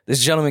 This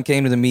gentleman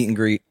came to the meet and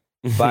greet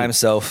by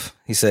himself.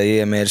 He said,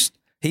 "Yeah, man."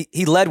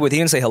 He led with. He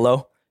didn't say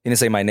hello. He didn't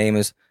say my name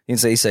is. He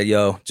didn't say. He said,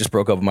 "Yo, just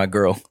broke up with my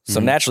girl." So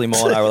naturally,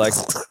 Mo and I were like,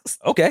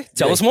 "Okay,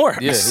 tell us more."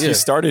 Yeah, He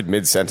started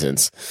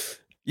mid-sentence.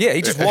 Yeah,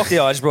 he just walked in.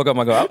 I just broke up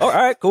with my girl. Oh, all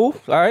right, cool.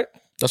 All right.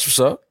 That's what's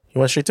up. He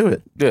went straight to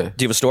it. Yeah.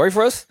 Do you have a story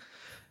for us?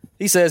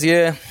 He says,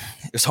 yeah,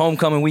 it's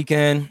homecoming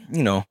weekend,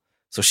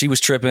 so she was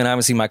tripping. I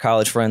haven't seen my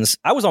college friends.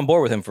 I was on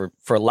board with him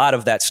for a lot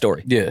of that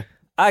story. Yeah.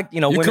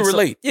 You can women-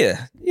 relate.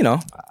 Yeah.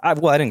 I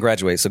didn't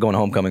graduate, so going to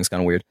homecoming is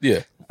kind of weird.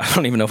 Yeah. I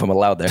don't even know if I'm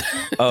allowed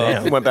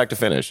there. He went back to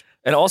finish.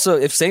 And also,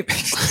 if St.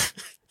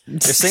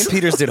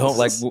 Peter's did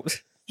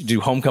do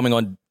homecoming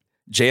on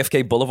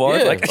JFK Boulevard,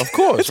 Yeah, like of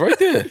course, right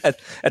there.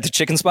 at the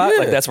chicken spot, Yeah.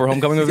 like that's where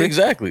homecoming would be.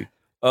 Exactly.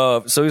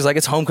 So he's like,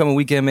 it's homecoming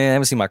weekend, man. I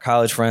haven't seen my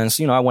college friends.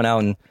 I went out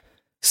and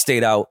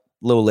stayed out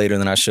a little later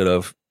than I should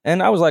have.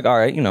 And I was like, all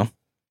right,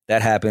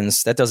 that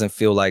happens. That doesn't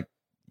feel like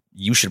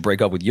you should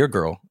break up with your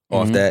girl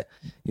off that.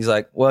 He's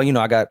like, well,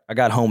 I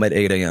got home at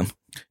 8 a.m.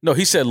 No,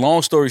 he said.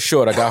 Long story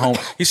short, I got home.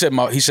 He said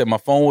my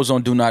phone was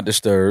on Do Not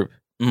Disturb.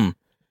 Mm.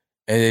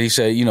 And then he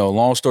said,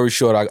 long story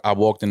short, I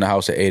walked in the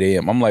house at 8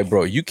 a.m. I'm like,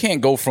 bro, you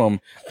can't go from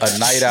a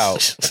night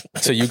out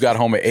till you got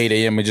home at 8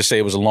 a.m. and just say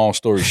it was a long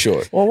story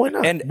short. Well, why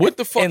not? And What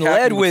the fuck and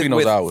happened led with, between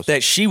those hours?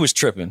 that she was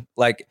tripping.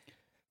 Like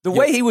the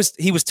way he was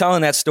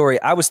telling that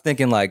story, I was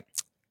thinking like,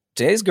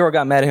 today's girl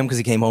got mad at him because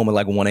he came home at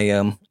like 1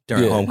 a.m.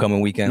 during Yeah.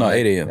 homecoming weekend. No, Like,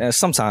 8 a.m.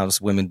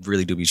 Sometimes women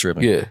really do be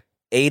tripping. Yeah,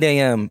 8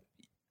 a.m.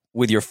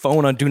 with your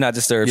phone on Do Not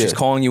Disturb. Yeah. She's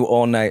calling you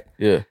all night.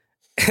 yeah.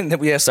 And then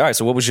we asked, all right,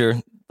 so what was your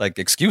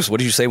excuse? What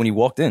did you say when you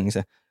walked in? He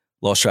said,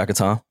 lost track of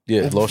time.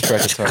 Yeah, lost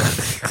track of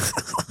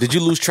time. Did you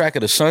lose track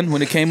of the sun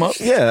when it came up?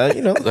 yeah,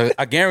 Like,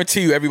 I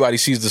guarantee you, everybody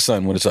sees the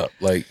sun when it's up.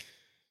 Like,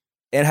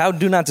 And how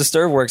Do Not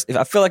Disturb works,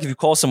 I feel like if you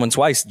call someone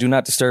twice, Do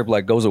Not Disturb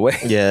goes away.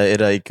 yeah. It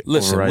like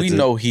listen, we overrides it.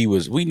 know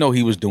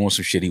he was doing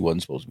some shit he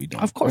wasn't supposed to be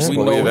doing. Of course Well, he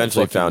we was.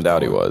 eventually what the fuck found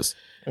out he doing. was.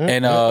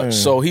 And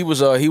so he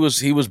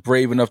was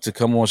brave enough to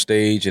come on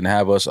stage and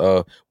have us.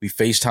 We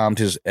FaceTimed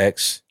his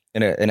ex.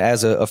 And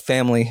as a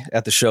family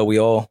at the show, we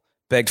all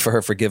begged for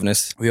her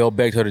forgiveness. We all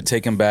begged her to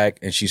take him back,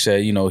 and she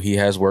said, he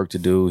has work to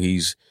do.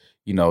 He's,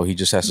 he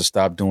just has to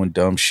stop doing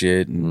dumb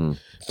shit. And,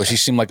 But she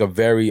seemed like a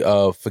very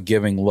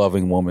forgiving,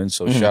 loving woman.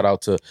 So shout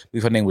out to, I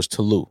believe her name was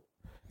Tulu.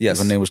 Yes.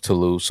 Her name was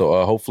Tulu.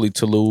 So hopefully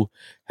Tulu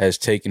has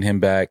taken him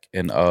back,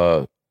 and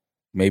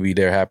maybe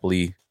they're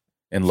happily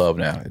in love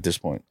now at this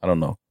point. I don't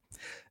know.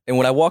 And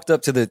when I walked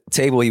up to the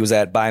table he was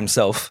at by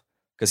himself,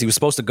 because he was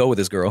supposed to go with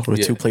his girl. with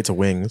Yeah. 2 plates of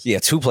wings. Yeah,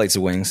 2 plates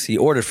of wings. He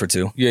ordered for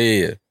 2. Yeah.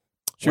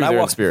 She When was I there in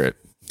walked- spirit.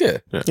 Yeah.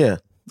 Yeah,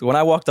 when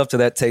I walked up to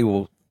that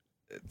table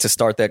to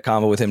start that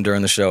convo with him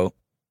during the show,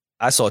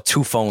 I saw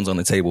 2 phones on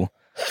the table.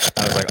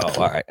 I was like,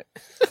 oh, all right.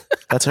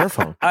 That's her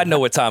phone. I know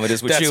what time it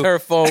is with That's you. her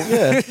phone.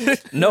 Yeah.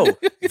 No,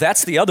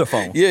 that's the other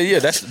phone. Yeah.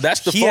 That's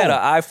the He phone. had an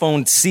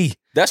iPhone C.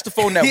 That's the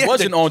phone that He had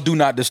wasn't on Do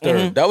Not Disturb.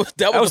 Mhm. That was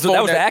the phone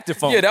that was the active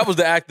phone. Yeah, that was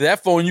the active.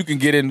 That phone you can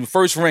get in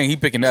first ring. He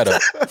picking that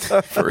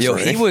up. First Yo,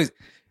 ring.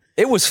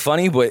 it was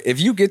funny, but if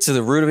you get to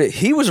the root of it,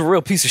 he was a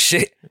real piece of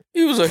shit.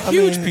 He was a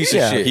huge piece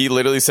yeah. of shit. He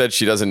literally said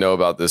she doesn't know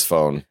about this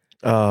phone.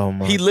 Oh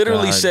my He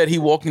literally God. said he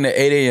walked in at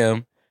 8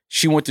 a.m.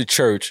 She went to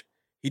church.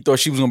 He thought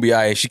she was gonna be all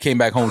right. She came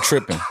back home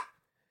tripping.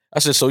 I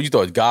said, so you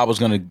thought God was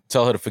gonna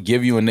tell her to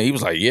forgive you? And he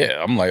was like,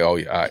 yeah. I'm like, oh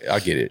yeah, I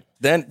get it.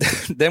 Then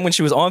when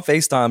she was on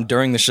FaceTime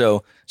during the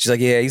show, she's like,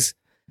 yeah, he's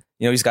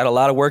got a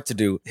lot of work to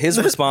do. His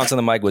response on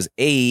the mic was,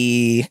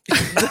 "Ay."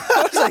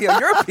 I was like, yo,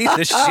 you're a piece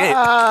of shit.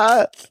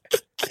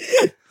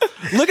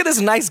 Look at this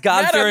nice Now that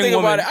I God-fearing think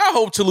woman. about it, I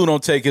hope Toulouse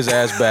don't take his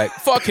ass back.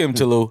 Fuck him,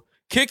 Toulouse.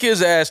 Kick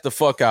his ass the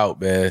fuck out,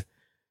 man.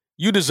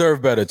 You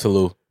deserve better,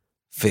 Toulouse.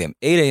 Fam,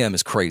 8 a.m.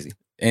 is crazy.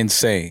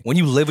 Insane. When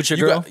you live with your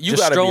girl, You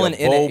just gotta strolling be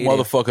a in bold at 8 a.m.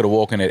 motherfucker to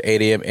walk in at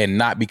 8 a.m. and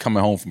not be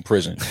coming home from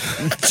prison.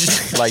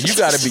 Like you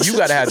gotta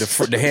have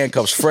the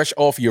handcuffs fresh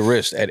off your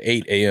wrist at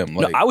 8 a.m.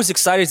 No, Like, I was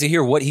excited to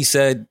hear what he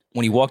said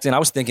when he walked in. I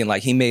was thinking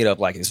like he made up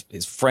like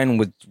his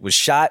friend was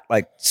shot,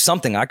 like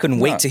something. I couldn't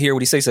wait to hear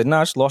what he said. He said,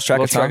 nah, just lost track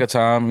lost of time. track of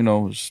time. You know,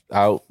 was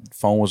out.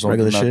 Phone was on.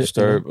 Regular Do Not shit,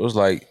 Disturb. It was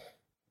like,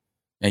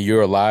 and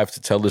you're alive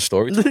to tell this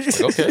story.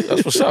 Like, okay,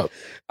 that's what's up.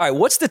 All right,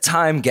 what's the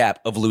time gap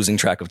of losing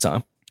track of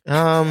time?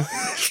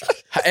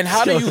 And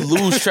how do you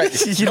lose track?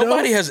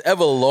 Nobody has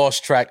ever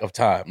lost track of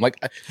time. Like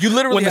you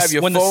literally have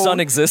your when phone. the sun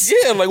exists.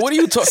 Yeah, like what are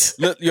you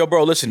talking? Yo,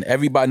 bro, listen.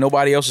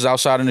 Nobody else is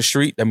outside in the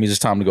street. That means it's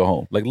time to go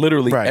home. Like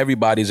literally, Right.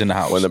 everybody's in the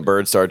house. When the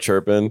birds start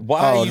chirping.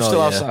 Why Oh, are you no, still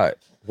yeah. outside?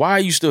 Why are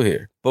you still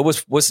here? But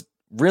what's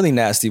really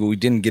nasty, but we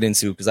didn't get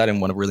into because I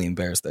didn't want to really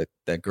embarrass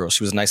that girl.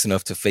 She was nice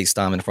enough to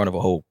FaceTime in front of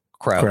a whole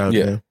crowd. Crowd,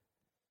 Yeah.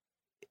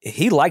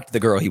 He liked the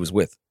girl he was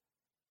with.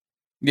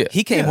 Yeah,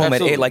 He came Yeah, home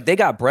absolutely. at 8. Like they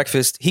got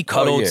breakfast. He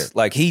cuddled. yeah.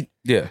 Like he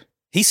Yeah.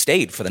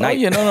 stayed for the Oh night.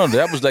 yeah, no.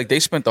 That was like they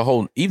spent the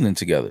whole evening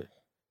together.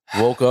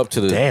 Woke up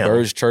to the Damn.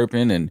 birds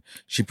chirping, and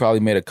she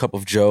probably made a cup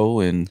of Joe.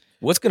 And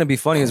What's going to be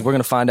funny is we're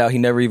going to find out he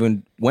never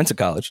even went to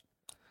college.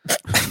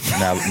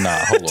 nah,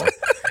 hold on.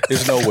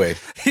 There's no way.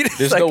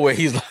 There's no way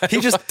he's like. He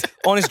just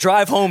on his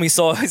drive home, he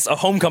saw a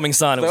homecoming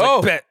sign. It was Like, like,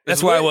 oh, bet. That's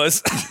it's where I lit.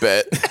 was.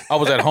 Bet. I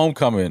was at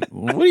homecoming.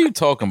 What are you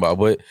talking about?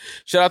 But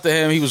shout out to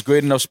him. He was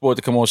great enough sport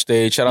to come on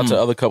stage. Shout out to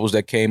other couples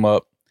that came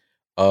up.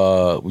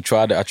 I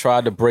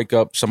tried to break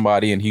up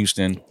somebody in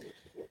Houston.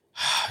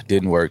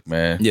 Didn't work,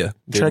 man. Yeah.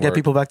 Try to get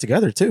people back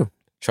together too.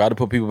 Tried to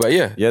put people back.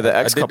 Yeah. Yeah, the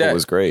I ex did couple that.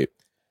 was great.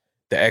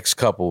 The ex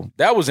couple.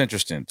 That was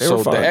interesting. They So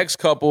were fun. the ex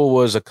couple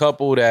was a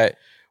couple that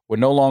were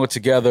no longer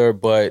together,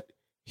 but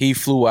he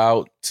flew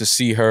out to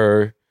see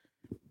her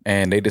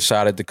and they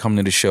decided to come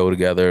to the show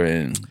together.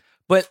 And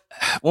But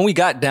when we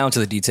got down to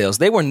the details,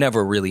 they were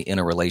never really in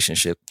a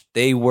relationship.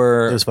 They It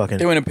were, was fucking.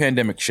 they were in a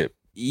pandemic ship.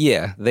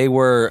 yeah, they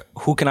were.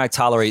 Who can I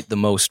tolerate the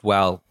most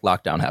while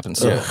lockdown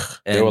happens? Yeah.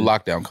 And- They were a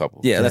lockdown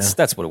couple. Yeah,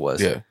 that's what it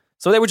was. Yeah.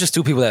 So they were just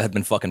two people that had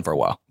been fucking for a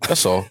while.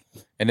 That's all.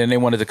 And then they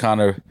wanted to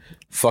kind of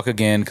fuck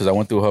again because I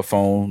went through her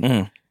phone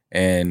Mhm.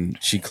 and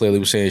she clearly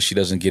was saying she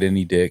doesn't get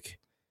any dick.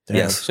 Damn.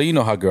 Yes. So you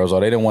know how girls are.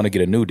 They didn't want to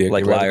get a new dick.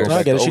 Like They rather liars. go I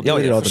back get to it. She old-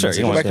 deleted yeah, all for the sure.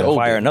 You don't messages. want to Back to old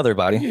acquire dick. another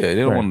body. Yeah, they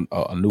don't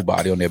want a new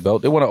body on their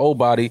belt. They want an old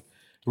body.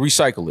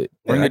 Recycle it.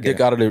 Bring Yeah, I the get dick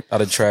it. out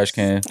of the trash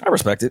can. I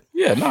respect it.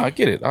 Yeah, no, I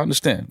get it. I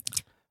understand.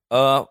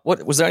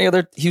 What was there any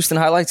other Houston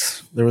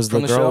highlights? There was the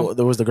From the girl. show?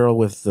 There was the girl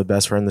with the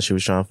best friend that she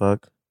was trying to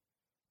fuck.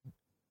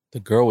 The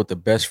girl with the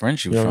best friend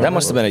she was Yeah, from. That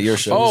must have been at your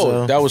show.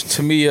 Oh, that was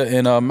Tamia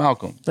and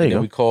Malcolm. There you and then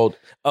go. we called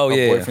Oh her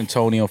yeah. boyfriend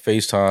Tony on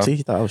FaceTime. See,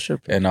 he thought I was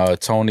tripping. And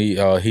Tony,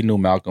 he knew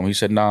Malcolm. He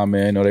said, nah,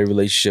 man, no, their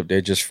relationship,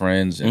 they're just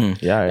friends. And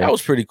Mhm. Yeah, all right. that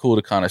was pretty cool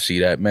to kind of see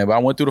that, man. But I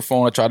went through the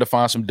phone. I tried to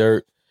find some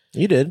dirt.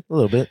 You did a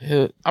little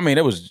bit. I mean,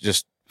 it was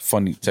just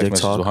funny text Dick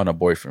messages talk. with her and her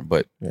boyfriend.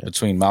 But Yeah.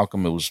 between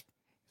Malcolm, it was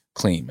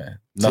clean, man.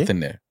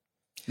 Nothing there.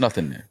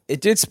 Nothing there.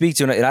 It did speak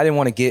to, and I didn't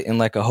want to get in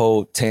like a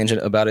whole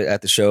tangent about it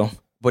at the show,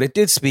 but it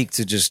did speak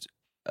to just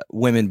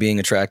women being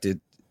attracted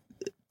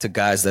to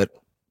guys that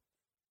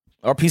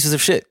are pieces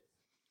of shit.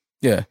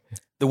 Yeah.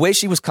 The way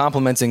she was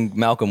complimenting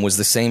Malcolm was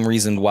the same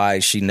reason why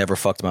she never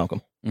fucked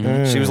Malcolm.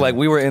 Mhm. She was like,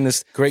 we were in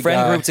this Great friend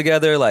guy. group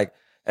together, like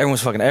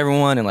everyone's fucking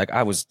everyone, and like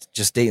I was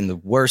just dating the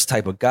worst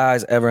type of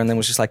guys ever, and then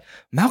was just like,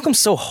 Malcolm's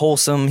so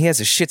wholesome, he has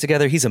his shit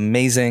together, he's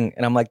amazing,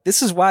 and I'm like,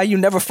 this is why you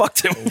never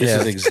fucked him. This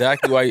is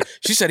exactly why.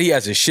 She said he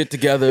has his shit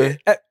together.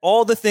 At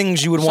all the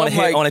things you would So want to I'm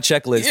hit like- on a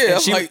checklist. Yeah,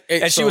 and she, I'm like,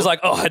 hey, and she so- was like,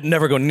 oh, I'd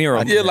never go near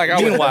him. Yeah, like I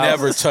would Meanwhile-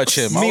 never touch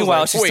him. I was Meanwhile,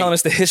 like, she's wait. telling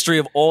us the history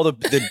of all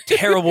the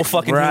terrible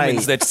fucking Right.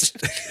 humans that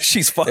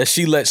she's fucked. that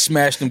she let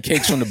smash them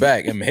cakes from the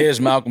back. And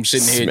here's Malcolm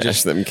sitting here Smash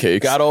just them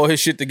cakes. got all his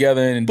shit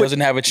together and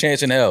doesn't have a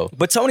chance in hell.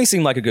 But Tony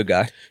seemed like a good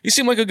guy. He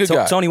seemed like a good So-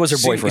 guy. Tony was her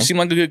boyfriend. He seemed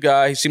like a good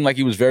guy. He seemed like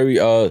he was very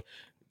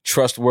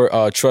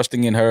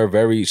trusting in her,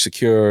 very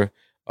secure.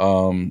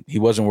 He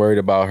wasn't worried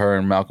about her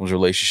and Malcolm's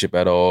relationship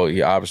at all.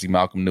 Obviously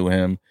Malcolm knew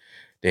him.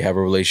 They have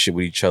a relationship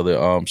with each other.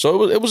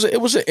 So it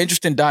was an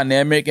interesting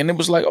dynamic, and it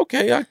was like,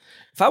 okay, I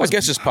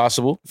guess it's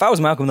possible. If I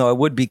was Malcolm, though, I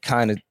would be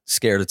kind of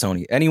scared of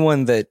Tony.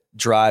 Anyone that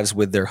drives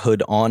with their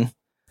hood on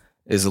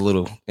is a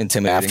little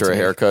intimidating. After to a me.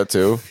 haircut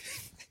too.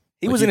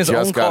 He Like was he in his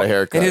just own got car. a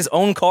haircut. In his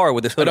own car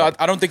with his hood. But on.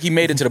 I don't think he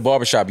made it to the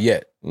barbershop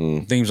yet. I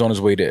think he was on his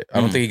way there.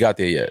 I don't think he got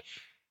there yet.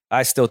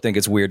 I still think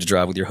it's weird to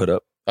drive with your hood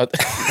up. I- I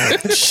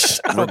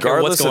don't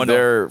care what's Regardless going of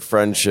their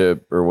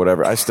friendship or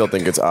whatever, I still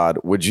think it's odd.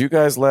 Would you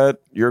guys let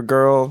your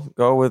girl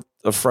go with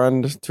a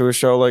friend to a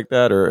show like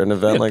that or an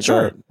event like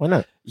Sure. that? Why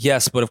not?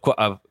 Yes, but of course,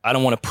 I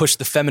don't want to push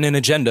the feminine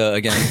agenda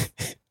again.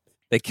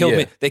 They killed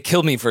me. They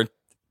killed me for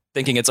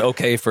thinking it's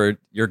okay for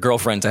your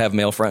girlfriend to have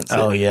male friends.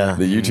 Oh yeah.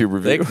 The YouTube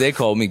review. They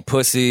called me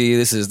pussy.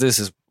 This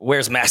is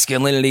where's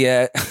masculinity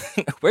at?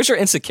 Where's your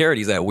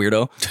insecurities at,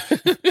 weirdo?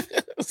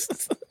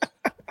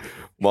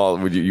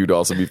 Well, you'd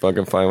also be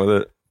fucking fine with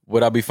it?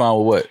 Would I be fine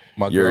with what?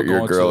 My Your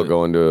girl to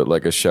going to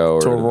like a show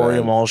or To a an Rory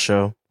event Mall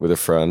show. with a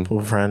friend. To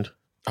a friend.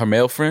 her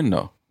male friend?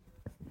 No.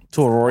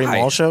 To a Rory Hi.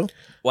 Mall show?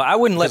 Well, I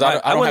wouldn't let 'Cause my,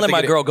 I I don't wouldn't have let to my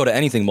get it- girl go to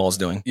anything Maul's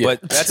doing. Yeah.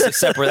 But that's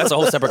a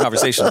whole separate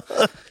conversation.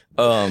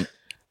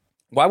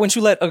 Why wouldn't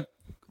you let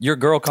your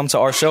girl come to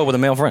our show with a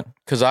male friend?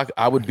 Because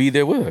I would be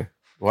there with her.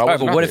 Why All right,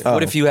 wasn't but I what if there?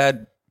 what if you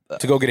had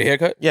to go get a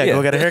haircut? Yeah, Yeah.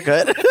 go get a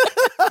haircut.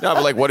 No,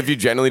 but like, what if you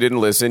genuinely didn't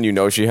listen? You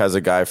know, she has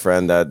a guy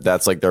friend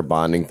that's like their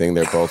bonding thing.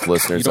 They're both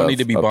listeners. You don't of, need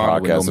to be of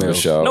bonded with no podcasts of the males.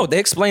 show. No, they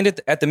explained it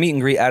at the meet and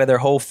greet. Out of their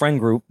whole friend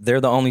group,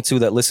 they're the only two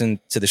that listen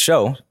to the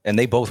show, and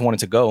they both wanted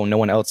to go. No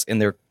one else in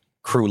their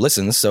crew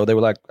listens, so they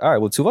were like, "All right,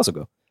 well, two of us will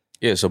go."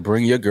 Yeah, so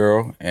bring your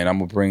girl, and I'm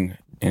gonna bring,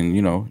 and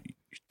you know,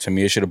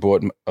 Tamia should have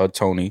brought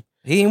Tony.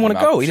 He didn't want to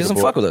Malcolm go. He should've doesn't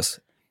brought- fuck with us.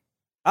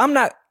 I'm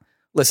not.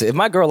 Listen, if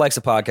my girl likes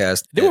a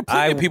podcast, There were that I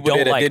plenty of people don't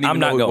there that like, didn't even I'm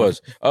know not who going.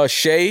 it was.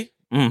 Shay,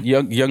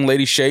 young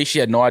lady Shay, she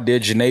had no idea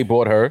Janae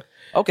brought her.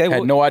 Okay, Had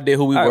well, no idea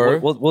who we all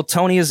right, were. well,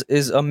 Tony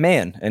is a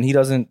man, and he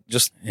doesn't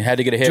just Had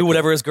to get a haircut. do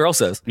whatever his girl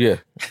says. Yeah.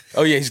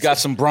 Oh yeah, he's got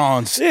some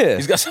bronze. Yeah.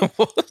 He's got some.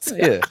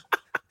 Yeah,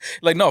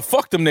 Like no,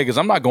 fuck them niggas.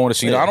 I'm not going to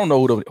see them. I don't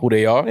know who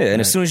they are. yeah.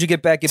 And as soon as you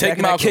get back Take in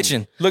that Malcolm.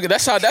 kitchen. Look,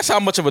 that's how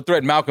much of a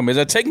threat Malcolm is.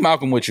 And take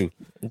Malcolm with you.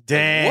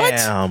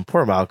 Damn.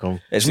 Poor Malcolm.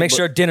 Just make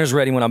sure dinner's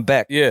ready when I'm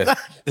back, Yeah.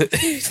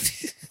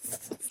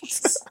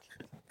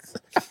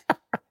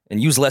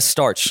 and use less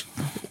starch.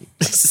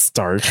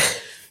 Starch.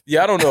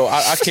 Yeah, I don't know.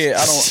 I can't.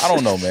 I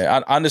don't know,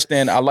 man. I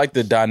understand. I like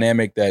the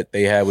dynamic that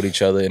they have with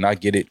each other, and I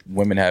get it.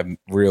 Women have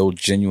real,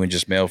 genuine,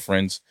 just male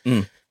friends.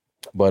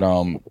 But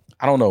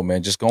I don't know,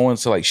 man. Just going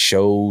to like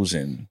shows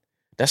and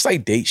that's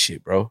like date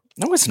shit, bro.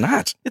 No, it's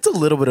not. It's a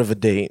little bit of a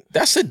date.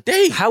 That's a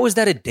date. How is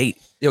that a date?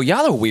 Yo,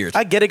 y'all are weird.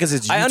 I get it because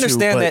it's YouTube, I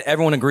understand but that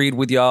everyone agreed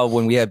with y'all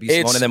when we had B.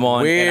 Simone It's and them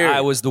on, weird. and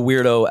I was the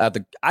weirdo at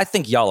the. I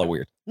think y'all are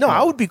weird. No,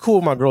 I would be cool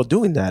with my girl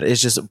doing that.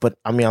 It's just, but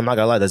I mean, I'm not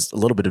gonna lie. That's a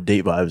little bit of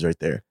date vibes right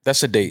there.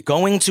 That's a date.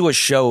 Going to a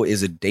show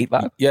is a date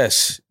vibe.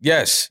 Yes.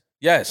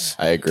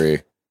 I agree.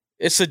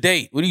 It's a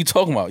date. What are you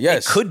talking about?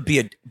 Yes. It could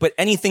be but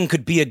anything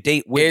could be a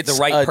date with It's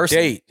the right a person.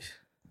 date.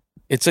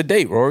 It's a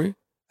date, Rory.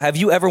 Have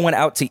you ever went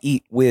out to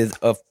eat with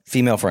a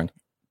female friend?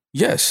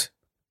 Yes.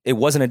 It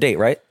wasn't a date,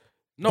 right?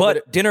 No,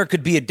 but dinner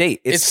could be a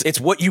date. It's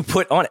what you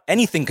put on.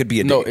 Anything could be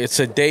a date. No, it's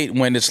a date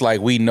when it's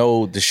like we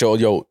know the show.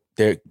 Yo,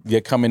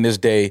 they're coming this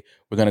day.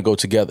 We're gonna go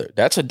together.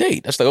 That's a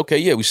date. That's like okay,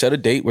 yeah, we set a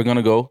date. We're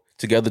gonna go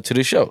together to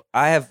the show.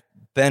 I have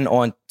been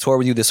on tour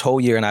with you this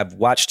whole year, and I've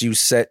watched you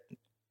set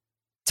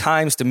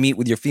times to meet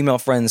with your female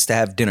friends to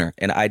have dinner,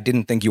 and I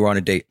didn't think you were on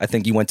a date. I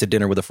think you went to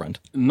dinner with a friend.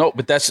 No,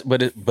 but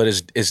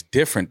it's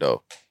different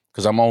though,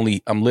 because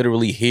I'm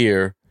literally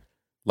here,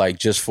 like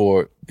just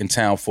in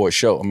town for a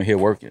show. I'm here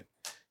working,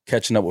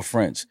 catching up with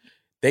friends.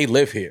 They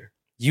live here.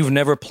 You've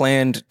never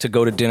planned to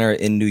go to dinner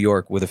in New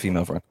York with a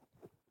female friend.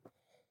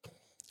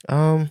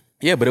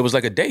 Yeah, but it was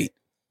like a date,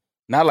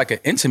 not like an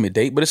intimate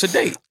date, but it's a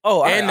date.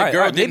 Oh, and the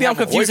girl didn't maybe I'm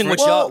have a confusing what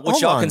boyfriend. y'all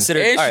Hold on. consider.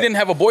 And she all right. didn't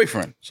have a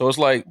boyfriend, so it's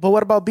like But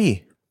what about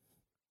B?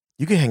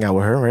 You can hang out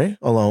with her, right?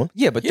 Alone.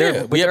 Yeah, but Yeah,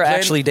 they're we had planned-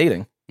 actually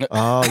dating.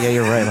 Oh yeah,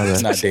 you're right. My bad.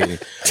 it's not dating.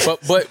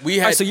 But we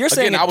had. Alright, so you're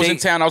saying again, a I was in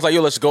date- town. I was like,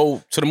 yo, let's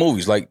go to the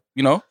movies. Like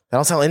you know, That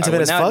don't sound intimate All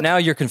right, as well, fuck. now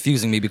you're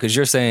confusing me because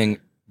you're saying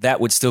that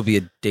would still be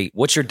a date.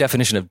 What's your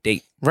definition of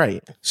date?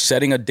 Right.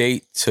 setting a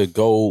date to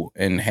go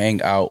and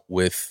hang out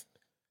with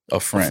a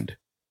friend.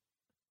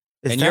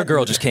 Is and that- your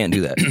girl just can't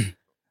do that.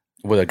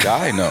 With a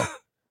guy, no.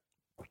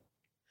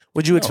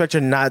 Would you expect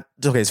her not?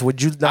 Okay, so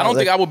would you not? I don't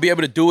think I would be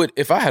able to do it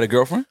if I had a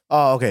girlfriend.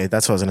 Oh, okay.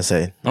 That's what I was gonna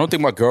say. I don't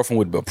think my girlfriend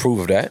would approve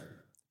of that.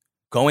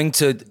 Going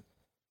to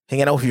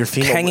Hanging out with your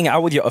female. hanging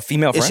out with a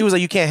female If friend. she was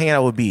like, you can't hang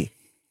out with B,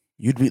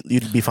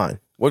 you'd be fine.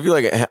 What if you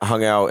like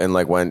hung out and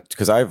like went?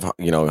 Because I've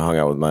hung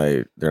out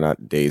with they're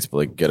not dates, but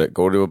like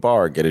go to a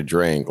bar, get a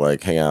drink,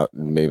 like hang out,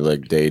 maybe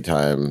like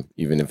daytime,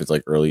 even if it's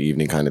like early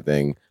evening kind of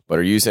thing. But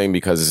are you saying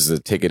because this is a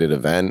ticketed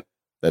event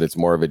that it's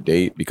more of a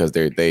date because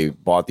they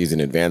bought these in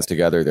advance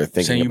together? They're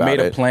thinking Saying you about made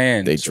it. a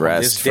plan. They So on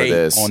dressed this for date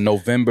this on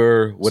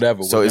November,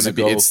 whatever. So we're is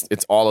gonna it, go.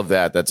 it's all of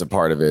that that's a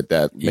part of it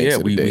that makes Yeah, it a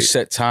we date.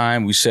 set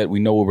time. We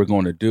know what we're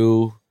going to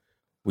do.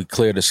 We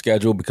clear the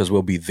schedule because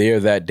we'll be there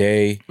that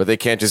day. But they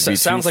can't just be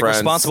Sounds two like friends.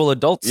 responsible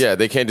adults. Yeah,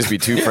 they can't just be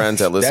two friends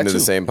that listen That to the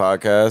too. same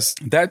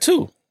podcast. That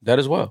too. That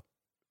as well.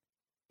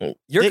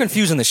 You're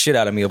confusing the shit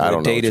out of me of I what a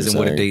don't know date what is and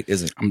you're what a saying. date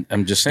isn't.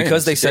 I'm just saying.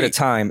 Because they it's a set a date.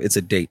 time, it's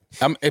a date.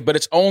 But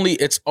it's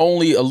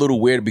only a little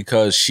weird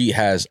because she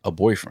has a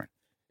boyfriend.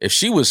 If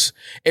she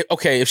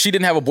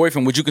didn't have a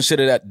boyfriend, would you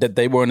consider that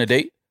they were on a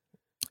date?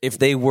 If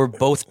they were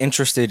both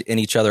interested in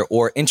each other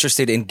or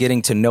interested in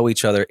getting to know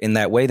each other in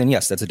that way, then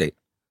yes, that's a date.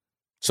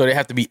 So they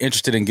have to be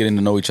interested in getting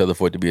to know each other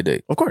for it to be a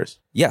date. Of course.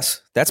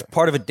 Yes, that's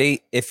part of a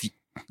date. If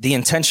the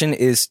intention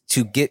is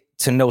to get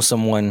to know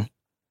someone,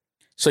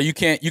 So you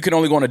can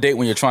only go on a date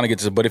when you're trying to get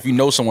to. But if you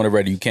know someone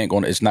already, you can't go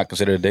on. It's not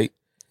considered a date.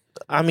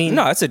 I mean,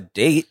 no, it's a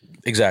date.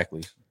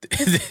 Exactly.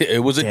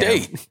 It was a Damn.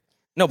 date.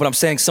 No, but I'm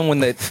saying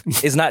someone that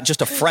is not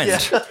just a friend.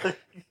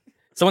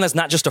 Someone that's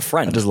not just a I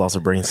friend. just lost a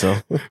brain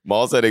cell.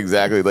 Maul said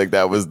exactly like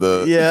that was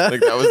the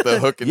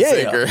hook and Yeah.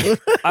 sinker.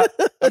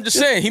 I'm just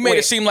saying. He made it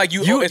Wait, seem like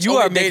you you only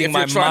are a date making if my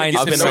you're trying mind to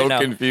I'm get to spin know. so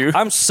right now. confused.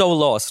 I'm so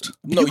lost.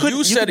 No,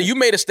 you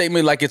made a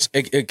statement like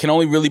it can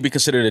only really be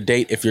considered a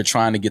date if you're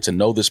trying to get to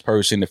know this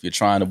person, if you're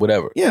trying to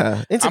whatever.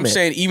 Yeah, intimate. I'm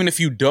saying even if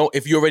you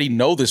already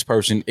know this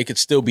person, it could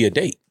still be a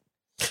date.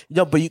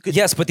 No, but you could.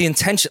 Yes, but the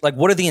intention, like,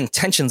 what are the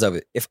intentions of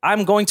it? If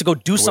I'm going to go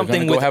do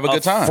something go with have a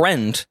good time.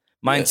 friend,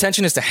 my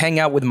intention is to hang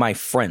out with my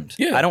friend.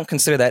 Yeah. I don't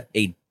consider that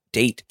a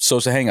date. So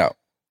it's a hangout.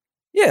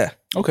 Yeah.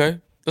 Okay.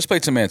 Let's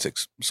play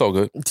semantics. It's all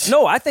good.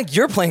 No, I think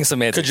you're playing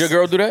semantics. Could your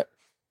girl do that?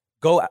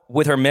 Go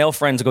with her male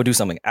friend to go do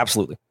something?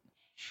 Absolutely.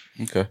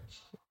 Okay.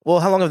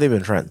 Well, how long have they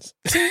been friends?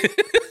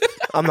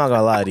 I'm not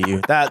gonna lie to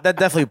you. That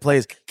definitely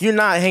plays. You're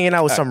not hanging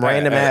out with some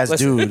random ass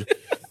listen. dude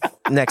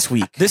next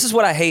week. This is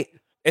what I hate.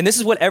 And this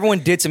is what everyone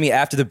did to me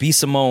after the B.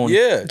 Simone.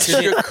 Yeah.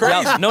 'Cause you're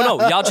crazy.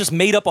 Y'all just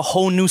made up a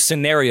whole new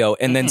scenario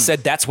and then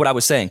said that's what I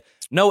was saying.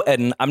 No,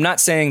 Eden, I'm not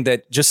saying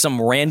that just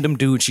some random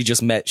dude she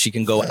just met she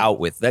can go out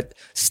with. That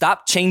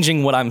stop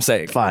changing what I'm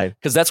saying. Fine.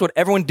 Because that's what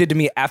everyone did to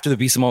me after the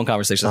B. Simone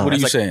conversation. What are It's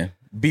you like, saying?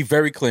 Be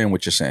very clear in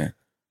what you're saying.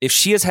 if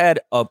she has had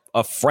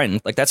a friend,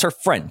 like that's her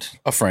friend.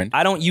 A friend.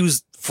 I don't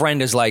use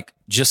friend as like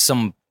just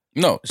some.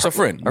 No, it's a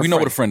friend. Her We know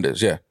friend. what a friend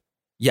is. Yeah.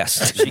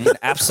 Yes, she can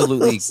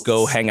absolutely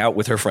go hang out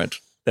with her friend.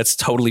 That's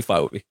totally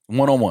fine with me.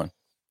 One-on-one.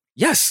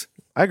 Yes.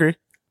 I agree.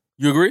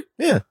 You agree?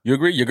 Yeah. You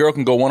agree? Your girl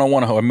can go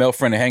one-on-one with her male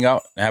friend and hang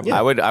out and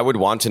have I would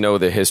want to know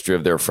the history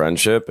of their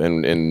friendship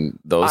and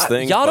those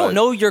things. Y'all but- don't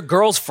know your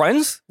girl's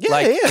friends? Yeah,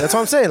 Like, yeah. That's what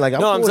I'm saying. Like, No,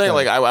 I'm cool with saying that.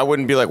 like I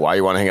wouldn't be like, why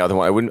you want to hang out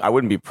with him? I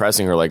wouldn't be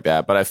pressing her like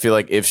that. But I feel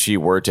like if she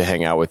were to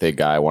hang out with a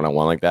guy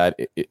one-on-one like that,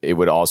 it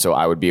would also,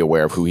 I would be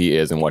aware of who he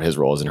is and what his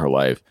role is in her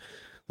life.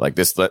 Like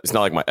this, it's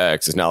not like my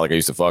ex. It's not like I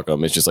used to fuck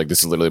him. It's just like this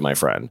is literally my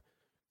friend.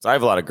 So I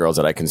have a lot of girls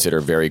that I consider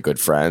very good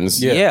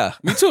friends. yeah.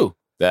 Me too.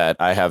 That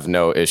I have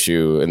no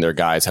issue, and their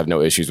guys have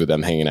no issues with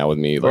them hanging out with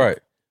me. Like, Right.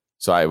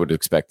 So I would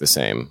expect the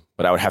same,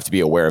 but I would have to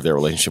be aware of their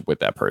relationship with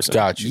that person.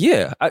 Got you.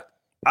 Yeah.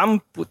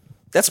 I'm.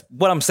 That's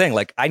what I'm saying.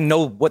 Like, I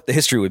know what the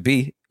history would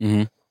be.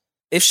 Mhm.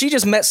 If she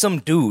just met some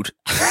dude,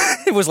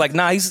 it was like,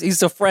 nah,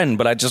 he's a friend,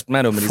 but I just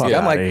met him. And he's Fuck here.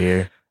 I'm outta like,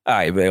 here. all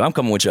right, babe, I'm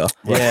coming with y'all.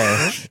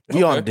 Yeah.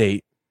 We on a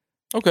date.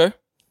 Okay.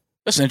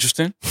 That's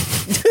interesting.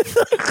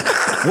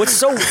 What's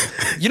so,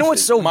 you know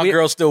what's so My weird?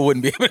 girl still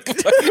wouldn't be able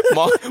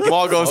to.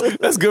 Maul goes,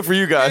 that's good for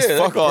you guys. Yeah,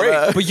 Fuck that's all great.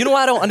 that. But you know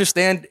what I don't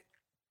understand?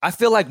 I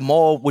feel like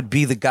Maul would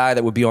be the guy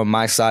that would be on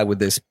my side with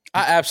this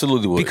I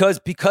absolutely would.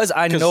 because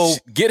I know.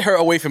 Get her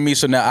away from me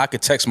so now I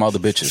could text my other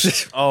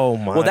bitches. Oh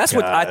my. Well, that's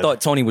what I God.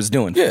 thought Tony was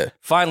doing. Yeah.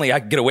 Finally,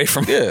 I can get away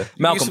from Yeah. Malcolm,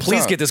 Give me some please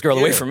time. get this girl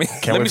away Yeah. from me.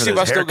 Can't Let wait me for see if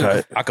this I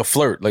haircut. could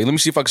flirt. Like, let me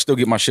see if I can still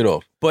get my shit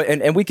off. But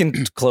and we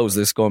can close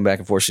this going back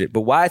and forth shit.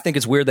 But why I think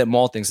it's weird that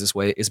Maul thinks this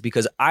way is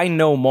because I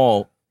know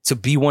Maul to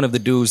be one of the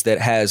dudes that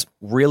has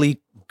really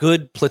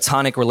good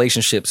platonic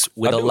relationships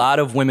with I a do. lot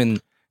of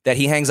women that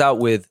he hangs out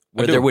with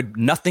where do. there would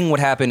nothing would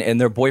happen and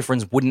their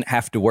boyfriends wouldn't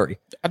have to worry.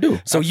 I do.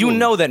 So you Absolutely.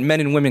 know that men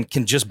and women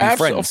can just be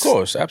friends. Of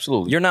course.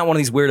 Absolutely. You're not one of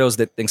these weirdos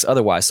that thinks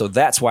otherwise. So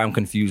that's why I'm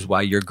confused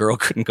why your girl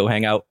couldn't go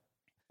hang out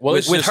well,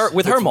 with it's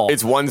just- her Maul.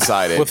 It's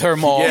one-sided. With her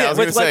Maul. Yeah, I was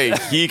with, going to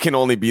like- say, he can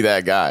only be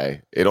that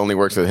guy. It only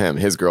works with him.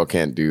 His girl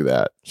can't do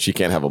that. She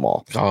can't have them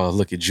all. Oh,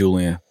 look at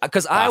Julian.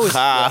 Because I was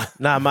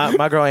Nah,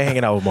 my girl ain't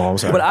hanging out with mom.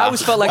 Sorry. But I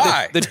always felt Why?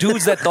 like the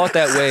dudes that thought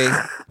that way,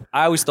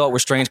 I always thought were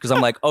strange because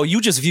I'm like, oh,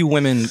 you just view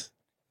women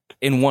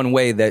in one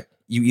way that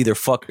you either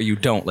fuck or you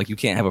don't. Like you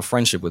can't have a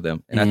friendship with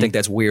them. And I think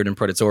that's weird and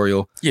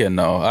predatorial. Yeah,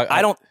 no.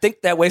 I don't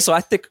think that way. So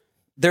I think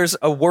there's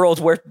a world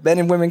where men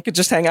and women could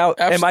just hang out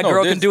and my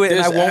girl can do it and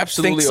I there's won't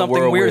absolutely think a something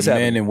world weird where is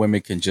happening. men and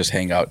women can just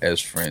hang out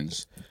as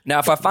friends. Now,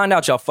 if I find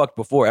out y'all fucked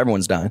before,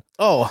 everyone's dying.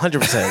 Oh,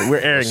 100%. We're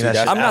airing that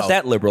shit I'm not out.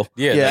 that liberal.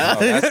 Yeah,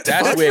 Yeah.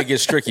 that's where it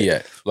gets tricky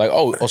at. Like,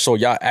 oh, so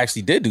y'all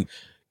actually did do.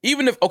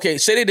 Even if, okay,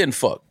 say they didn't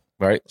fuck,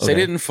 right? Say Okay. they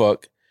didn't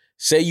fuck.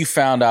 Say you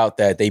found out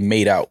that they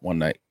made out one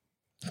night.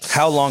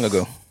 How long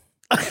ago?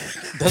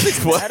 Does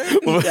it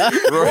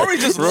matter? Rory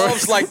just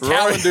loves like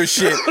calendar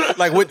shit.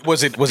 Like, what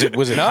was it? Was it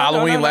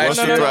Halloween last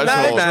no, year? no, no,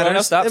 no. It matters.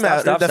 No, stop. It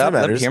definitely Let me-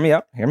 matters. Hear me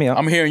out. Hear me out.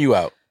 I'm hearing you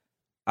out.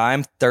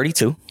 I'm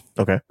 32.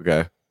 Okay.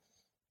 Okay.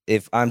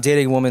 If I'm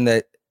dating a woman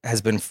that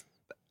has been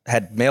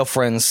had male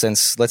friends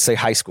since, let's say,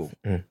 high school.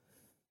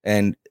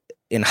 And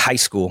in high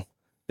school,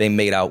 they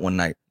made out one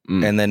night.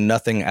 And then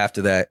nothing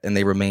after that, and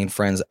they remained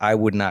friends. I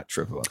would not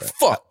trip about that.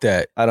 Fuck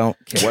that. I don't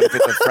care. What if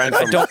it's a friend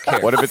from? don't care.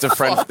 What if it's a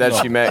friend that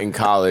she met in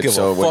college? Give a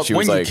So when fuck she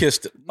was when like you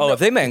kissed. Oh, if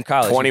they met in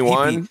college,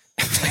 21,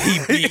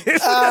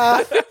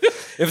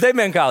 if they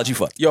met in college, you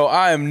fuck. Yo,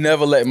 I am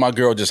never letting my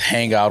girl just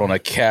hang out on a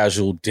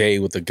casual day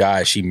with a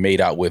guy she made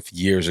out with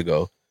years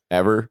ago.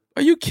 ever?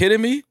 Are you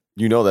kidding me?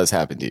 You know that's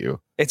happened to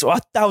you. It's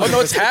 1,000. Oh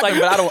no, it's happened,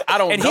 but I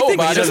don't and he know thinks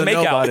about he it. doesn't make know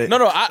out. about it.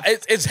 No,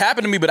 it's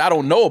happened to me, but I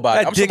don't know about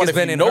That it. I'm dick talking has if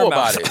been you in know her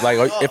about mouth. it.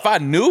 Like if I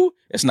knew,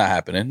 it's not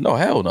happening. No,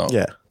 hell no.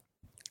 Yeah.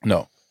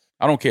 No,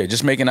 I don't care.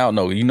 Just making out,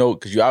 no. You know,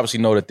 because you obviously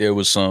know that there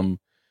was some.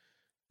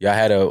 Y'all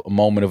had a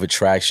moment of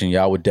attraction.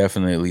 Y'all would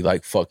definitely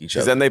like fuck each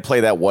Because other. then they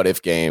play that what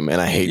if game, and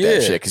I hate Yeah.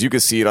 that shit. Because you can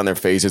see it on their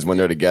faces when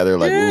they're together.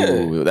 Like,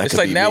 ooh, that it's could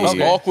like be now me.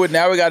 it's awkward.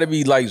 Now we got to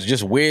be like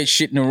just weird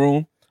shit in the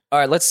room. All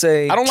right, let's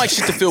say I don't like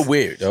shit to feel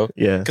weird though.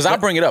 Yeah. Because I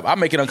bring it up. I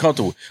make it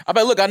uncomfortable. I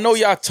bet, look, I know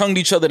y'all tongued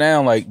each other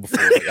down like before.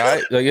 All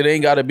right? Like it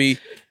ain't got to be.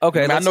 Okay,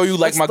 I mean, I let's- know you like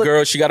let's my look-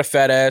 girl. She got a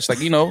fat ass. Like,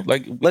 you know,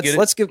 like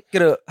let's get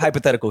a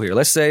hypothetical here.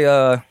 Let's say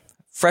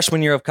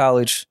freshman year of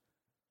college,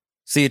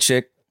 see a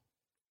chick.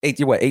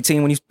 You're what,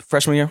 18 when you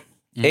freshman year?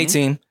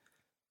 18.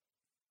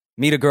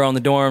 Meet a girl in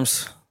the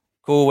dorms.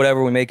 Cool,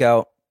 whatever. We make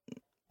out.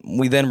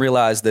 We then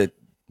realize that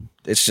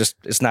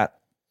it's not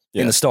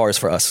in the stars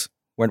for us.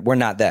 We're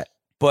not that.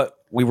 But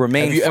we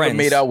remain Have you friends. ever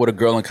made out with a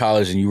girl in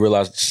college and you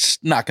realize it's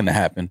not going to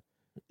happen?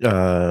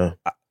 Uh,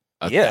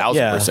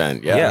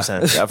 1,000%. Yeah, Yeah.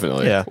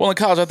 definitely. yeah. Well, in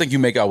college, I think you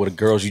make out with the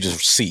girls you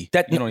just see.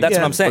 That, You don't that's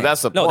even- what I'm saying. But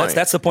that's the No, point.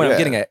 that's the point Yeah. I'm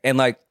getting at. And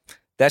like,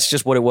 that's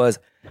just what it was.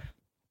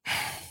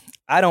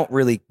 I don't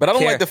really But I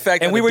don't care. like the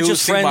fact and that we the were dude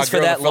just seen my friends for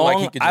girl that and felt long.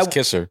 like he could just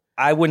kiss her.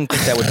 I wouldn't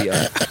think that would be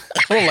a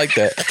I don't like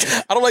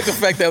that. I don't like the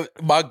fact that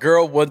my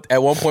girl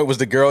at one point was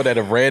the girl that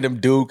a random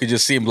dude could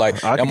just see him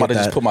like, I I'm could about to get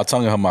just that. put my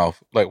tongue in her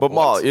mouth. Like, But what?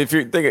 Maul, if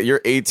you're thinking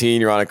you're 18,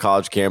 you're on a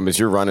college campus,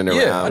 you're running around.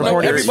 Yeah, I know.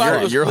 like,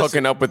 Everybody was- you're listen,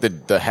 hooking up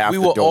with the half we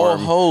the were all dorm.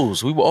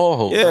 hoes. We were all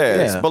hoes.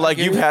 Yes, Yeah. but like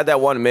you've had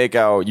that one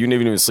makeout, you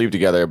didn't even sleep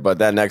together, but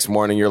that next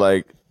morning you're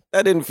like,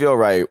 that didn't feel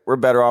right. We're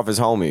better off as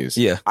homies.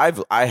 Yeah.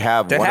 I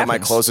have That one of my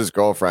happens. closest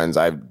girlfriends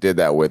I did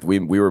that with. We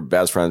were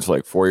best friends for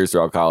like 4 years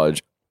throughout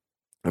college.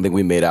 I think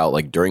we made out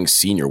like during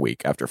senior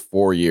week after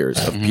 4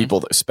 years of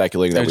people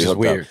speculating that That's we just hooked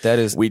weird. up. that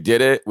is We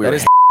did it. We that were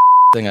is the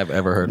thing I've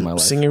ever heard in my life.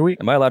 Senior week?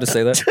 Am I allowed to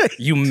say that?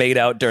 You made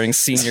out during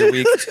senior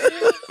week.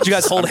 Did you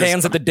guys hold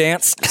hands at the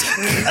dance?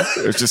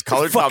 it was just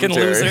colored Fucking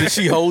commentary. loser. Did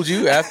she hold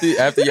you after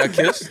y'all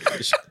kissed?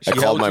 I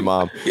called my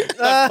mom.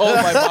 I called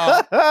my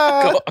mom.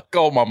 I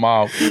called my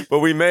mom. But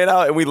we made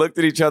out and we looked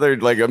at each other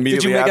like immediately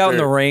Did you make after. out in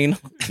the rain?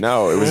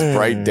 No, it was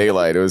bright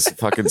daylight. It was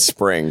fucking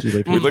spring.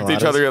 like We looked at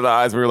each other in the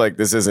eyes. We were like,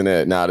 "This isn't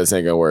it. Nah, this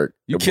ain't gonna work."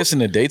 You kiss in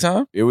the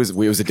daytime? It was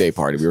a day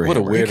party. We were What a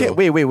hammered.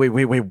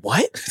 weirdo. Wait,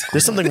 what?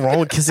 There's something wrong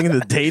with kissing in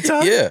the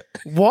daytime? Yeah.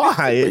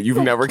 Why? You've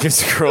never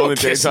kissed a girl in the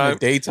Kiss in daytime. the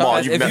daytime? Maul,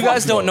 If you've you never-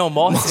 guys don't know,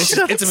 Maul has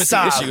intimacy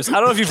Stop. issues. I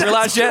don't know if you've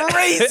realized yet.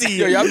 Crazy.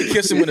 Yo, y'all be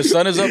kissing when the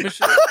sun is up and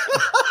shit?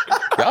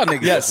 Y'all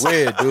niggas Yes. is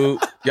weird, dude.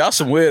 Y'all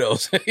some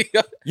weirdos.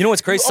 You know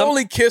what's crazy? You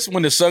only kiss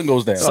when the sun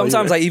goes down.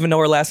 Sometimes I even know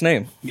her last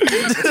name.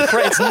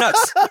 It's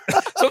nuts.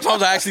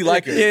 Sometimes I actually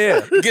like her.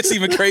 Yeah. It gets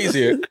even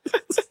crazier.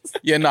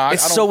 Yeah, nah. I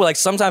It's don't, so like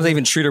sometimes I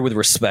even treat her with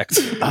respect.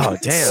 Oh,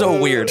 damn. So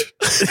weird.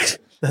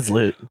 That's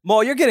lit.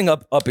 Maul, you're getting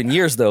up in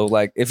years though.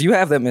 Like if you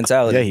have that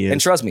mentality, Yeah, he is.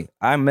 and trust me,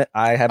 I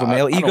have a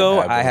male I don't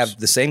ego. have I those. have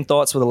the same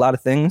thoughts with a lot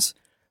of things,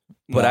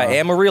 but I Nah.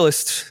 am a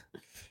realist.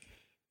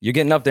 You're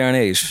getting up there in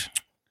age,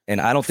 and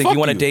I don't think Fuck you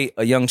want to you. date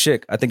a young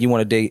chick. I think you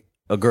want to date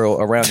a girl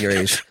around your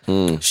age.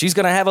 She's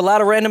gonna have a lot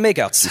of random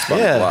makeouts.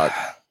 Yeah. Block.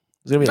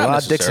 There's gonna be a Not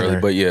lot of dicks in necessarily,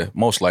 there. but yeah,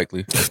 most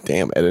likely.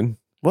 Damn, Eden.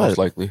 Most What?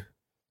 likely.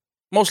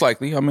 Most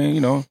likely. I mean,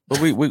 you know, but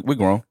we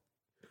grown.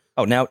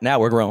 Oh, now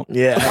we're grown.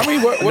 Yeah. I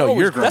mean, we're No, always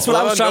you're grown. That's what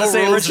I was trying to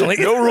say originally.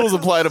 No rules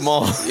apply to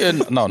Maul. Yeah,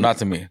 no, not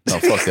to me. No,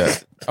 fuck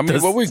that. I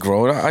mean, well, we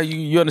grown.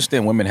 You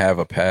understand women have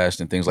a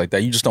past and things like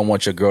that. You just don't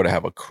want your girl to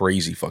have a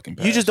crazy fucking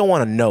past. You just don't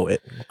want to know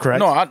it, correct?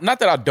 No, not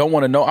that I don't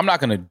want to know. I'm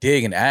not going to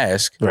dig and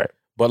ask. Right.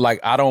 But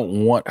like, I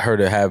don't want her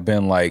to have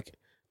been like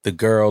the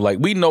girl. Like,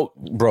 we know,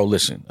 bro,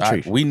 listen,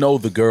 Treat. we know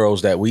the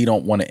girls that we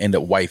don't want to end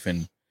up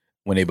wifing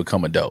when they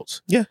become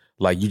adults. Yeah.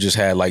 Like, you just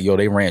had like, yo,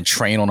 they ran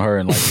train on her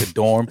in like the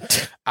dorm.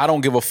 I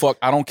don't give a fuck.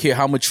 I don't care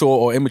how mature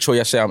or immature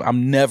y'all say.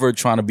 I'm never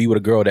trying to be with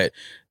a girl that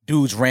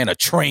dudes ran a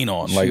train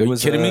on. Like, are you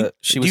kidding me?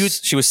 She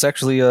was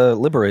sexually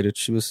liberated.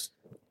 She was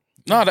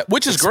No,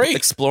 which is great.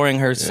 exploring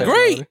her.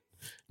 sexuality. Great.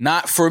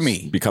 Not for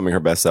me. Becoming her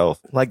best self.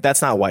 Like,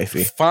 that's not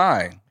wifey.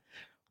 Fine.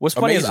 What's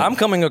funny is Amazing. I'm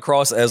coming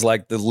across as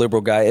like the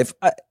liberal guy. If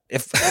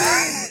if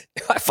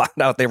I find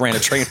out they ran a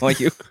train on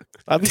you,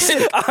 I'd be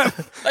sick. Like I'd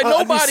be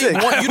nobody sick.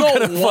 want. You I'm don't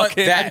gonna want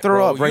fucking that. throw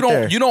bro. up right you don't.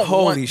 there. You don't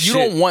Holy want. You shit.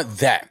 don't want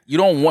that. You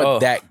don't want Oh,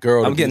 that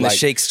girl. I'm to getting be the like,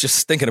 shakes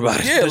just thinking about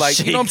it. Yeah, The like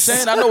you know what I'm shakes.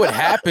 saying. I know it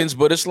happens,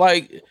 but it's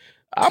like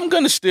I'm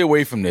gonna stay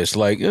away from this.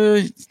 Like,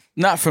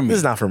 not for me. This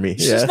is not for me.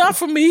 It's Yeah. just not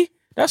for me.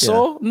 That's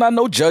all. Not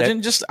no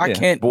judging. Just I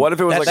can't. But what if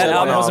it was like that a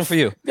album one-off? wasn't for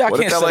you. Yeah, I What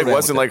can't if that settle like down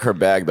wasn't with like her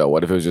bag though?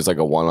 What if it was just like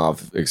a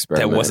one-off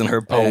experiment? That wasn't her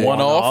that. bag. A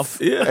one-off.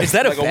 Yeah, Is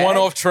that Like a bag?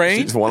 one-off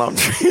train. just one-off.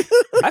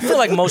 I feel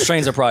like most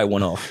trains are probably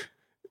one off.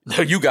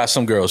 You got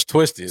some girls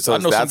twisted. So I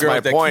know some that's girls my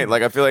that point. Keep,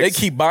 Like I feel like they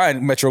keep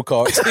buying Metro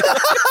cards.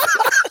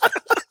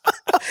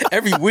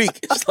 Every week,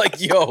 it's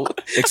like, yo,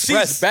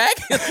 Express. she's back.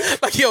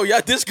 Like, yo,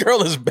 this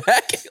girl is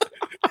back.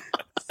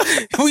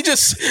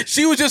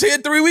 She was just here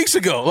 3 weeks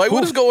ago. Like,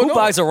 what is going Who on?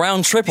 buys a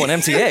round trip on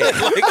MTA?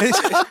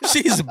 Like,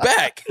 she's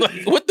back.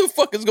 Like, what the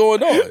fuck is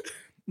going on?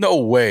 No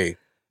way.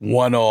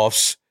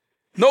 One-offs.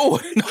 No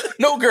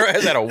girl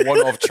has had a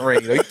one-off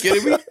train. Are you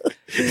kidding me?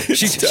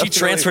 she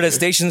transferred at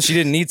stations she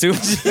didn't need to.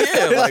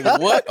 Yeah, like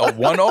what? A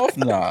one-off?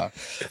 Nah.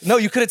 No,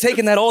 you could have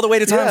taken that all the way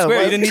to Times Yeah, Square.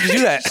 but- You didn't need to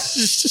do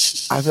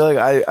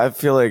that. I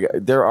feel like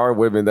there are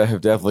women that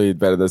have definitely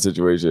been in that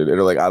situation and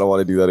are like, I don't want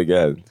to do that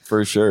again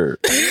for sure.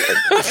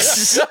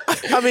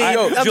 I mean,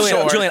 Yo, I'm Julian,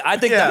 sure. Julian, I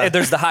think Yeah. that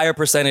there's the higher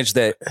percentage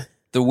that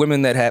the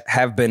women that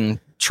have been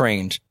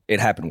trained, it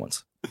happened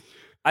once.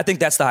 I think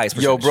that's the highest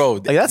percentage. Yo, bro.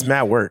 Like, that's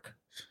mad work.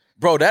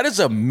 Bro, that is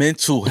a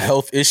mental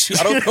health issue.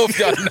 I don't know if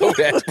y'all know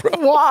that, bro.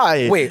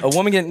 Why? Wait, a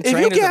woman getting if you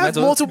trained is can a have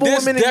mental... multiple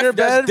This women in your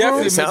that's bedroom,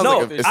 definitely sounds No,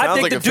 like it I sounds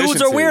think like the dudes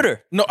are efficiency.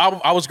 weirder. No,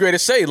 I was great to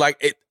say.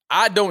 Like,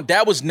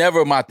 that was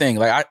never my thing.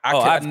 Like,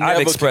 I've never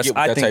could expressed. get with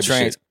I that think type of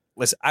trains. shit.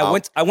 Listen, I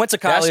went to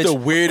college. That's the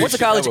weirdest went to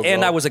college shit ever,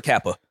 and bro. I was a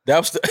Kappa. That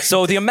was the,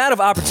 So the amount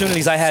of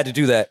opportunities I had to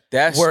do that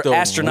That's were the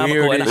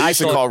astronomical. And weirdest- They I used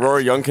to thought, call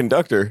Rory Young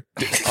conductor.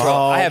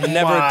 I have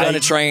never my done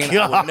a train.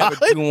 I would never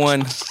do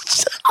one.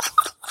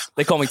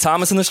 They call me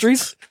Thomas in the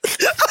streets.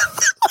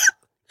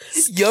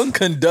 young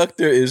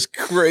conductor is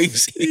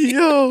crazy.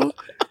 yo,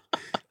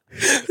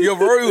 Yo,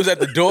 Rory was at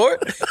the door.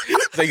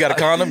 So you got a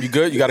condom? You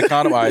good? You got a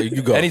condom? All right,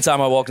 you go.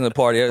 Anytime I walked in the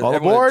party, All everyone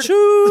aboard?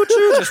 choo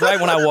choo. Just right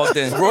when I walked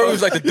in. Rory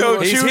was like the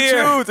dude. He's choo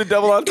here. choo, it's a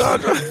double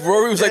entendre.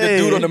 Rory was like the Hey.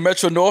 dude on the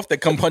Metro North that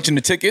come punching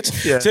the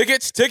tickets. Yeah.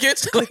 Tickets.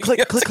 click,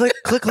 click, click, click,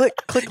 click, click,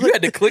 click, You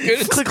had the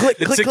clicker. click, click,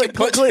 the click, ticket click,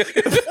 punch. click.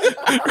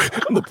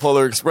 The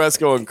Polar Express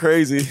going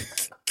crazy.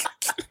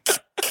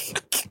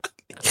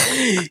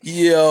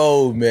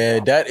 Yo,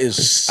 man, that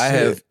is. I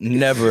have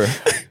never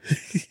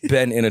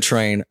been in a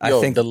train. I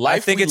Yo, think the life I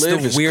think we it's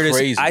live the is weirdest.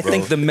 crazy, I bro.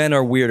 think the men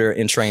are weirder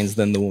in trains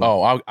than the women.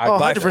 Oh, I Oh,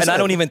 By- 100%. and I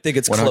don't even think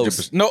it's 100%.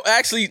 close. No,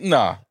 actually,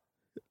 nah.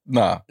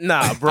 Nah,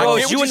 Oh, bro.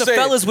 get you what and the you're saying.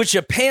 fellas with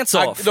your pants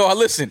off, No,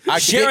 listen. I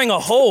sharing get, a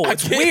hole. I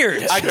It's get-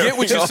 weird. I get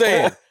what you're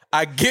saying.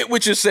 I get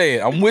what you're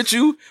saying. I'm with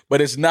you, but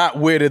it's not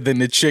weirder than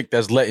the chick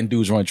that's letting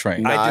dudes run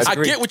trains. Nah, I I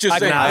disagree. get what you're I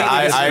saying. completely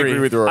I disagree. agree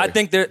with Rory. I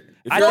think there.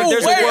 I No think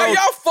there's way, a are world.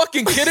 y'all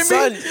fucking kidding me?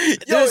 Son,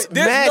 there's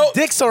mad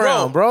dicks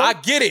around, bro. I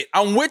get it.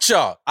 I'm with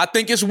y'all. I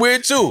think it's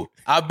weird too.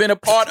 I've been a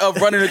part of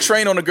running a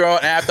train on a girl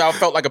after I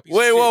felt like a piece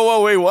Wait, of shit.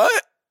 whoa, wait,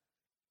 what?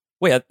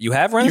 Wait, you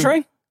have run a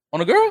train?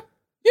 On a girl?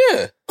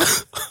 Yeah.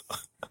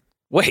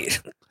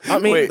 Wait, I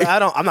mean, Wait.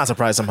 I'm not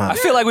surprised somehow. I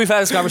feel like we've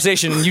had this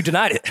conversation and you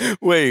denied it.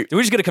 Wait, Did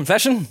we just get a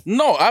confession?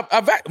 No,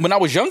 when I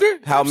was younger.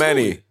 how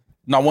many? absolutely.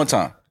 No, one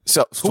time.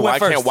 So Who went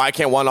first? why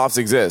can't one-offs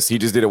exist? He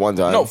just did it one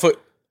time. No,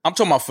 I'm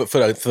talking about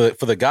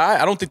for the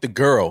guy. I don't think the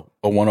girl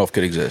or one off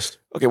could exist.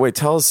 Okay, wait,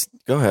 tell us.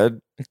 Go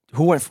ahead.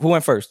 Who went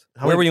first?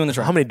 How Where many- were you in the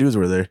train? How many dudes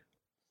were there?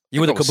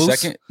 You were the I was caboose.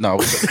 Second? No, I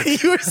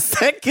was- You were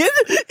second?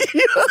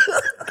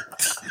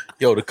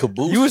 yo, the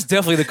caboose. You was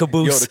definitely the Yo,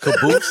 caboose. the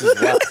caboose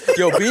is wild.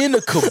 Yo, being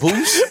the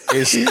caboose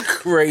is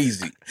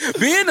crazy.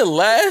 Being the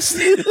last,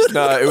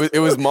 Nah, it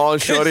was Maul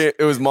and Shorty.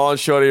 It was Maul and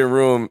Shorty in a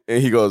room,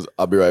 and he goes,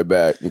 "I'll be right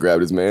back," and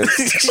grabbed his man.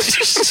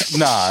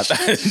 nah.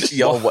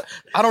 Yo, what?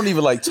 I don't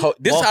even like talk.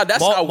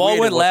 That's how Maul weird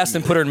went it was last to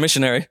me. and put her in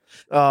missionary.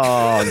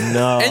 Oh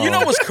no! And you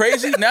know what's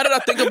crazy? Now that I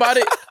think about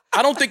it,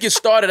 I don't think it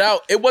started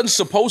out. It wasn't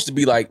supposed to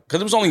be like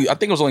because it was only. I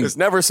think it was only. It's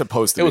never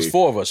supposed to It be. was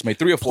 4 of us, maybe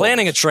 3 or 4.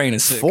 Planning a train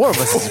is sick. four of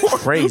us is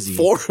crazy.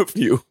 4 of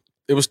you.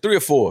 It was 3 or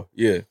 4.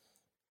 Yeah,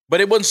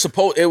 but it wasn't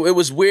supposed. It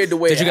was weird the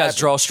way. Did you it guys happened.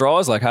 draw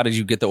straws? Like, how did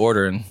you get the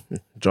order? And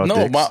Draw No,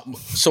 dicks.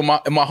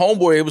 my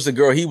homeboy. It was the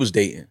girl he was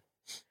dating,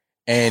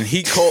 and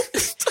he called.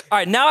 all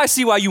right, now I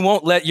see why you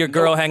won't let your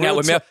girl hang out real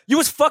with me. talk. You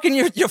was fucking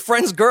your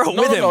friend's girl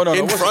with him.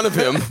 In front of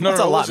him. No, That's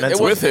a lot, man. It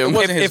wasn't, With him. It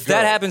wasn't his If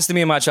that girl. happens to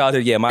me in my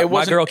childhood, yeah, my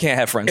wasn't- girl can't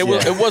have friends. It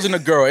wasn't a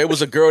girl. It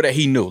was a girl that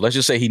he knew. Let's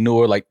just say he knew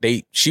her. Like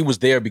she was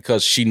there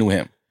because she knew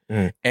him.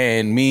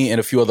 And me and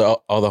a few other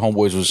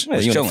homeboys was Yeah, you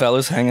and the chilling.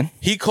 fellas hanging.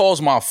 He calls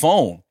my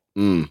phone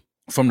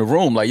from the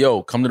room, like,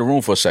 "Yo, come to the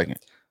room for a second."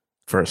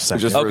 For a second.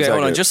 Just for a Okay, hold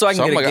on, second. just so I can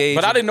So I'm get a like, gauge.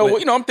 but I didn't know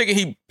Wait, what. I'm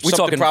thinking something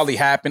talking- probably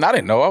happened. I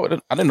didn't know. I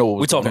didn't know what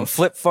was we going talking on.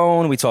 flip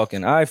phone? We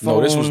talking iPhone?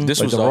 No, this was Like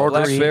the the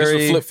Rotary. This BlackBerry.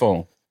 was flip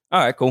phone.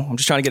 All right, cool. I'm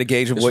just trying to get a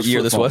gauge of what year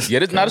flip this phone. was. Yeah,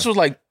 this was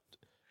like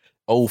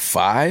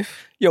 05.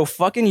 Yo,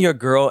 fucking your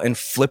girl and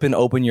flipping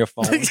open your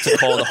phone to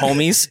call the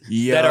homies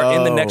that are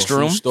in the next True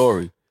room.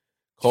 story.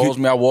 Calls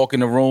me. I walk in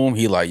the room.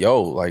 He like,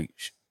 "Yo, like,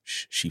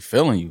 she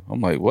feeling you." I'm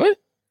like, "What?"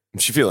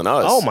 She feeling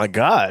us. Oh my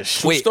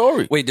gosh! True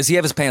story. Wait, does he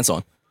have his pants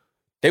on?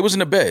 They was in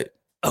the bed.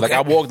 Like Okay.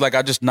 I walked, like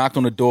I just knocked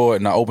on the door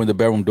and I opened the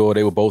bedroom door.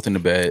 They were both in the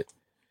bed,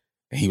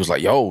 and he was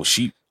like, "Yo,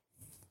 she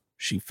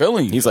she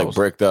feeling you. He's I like was,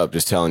 bricked up,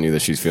 just telling you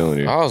that she's feeling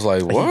you. I was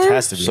like, He what?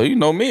 has to be. So you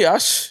know me? All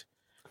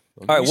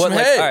right, what?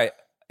 Like, all right,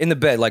 in the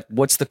bed, like,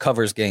 what's the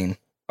covers gain?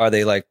 Are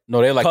they like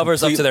No, they're like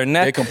covers up to their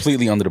neck? They're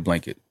completely under the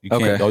blanket. You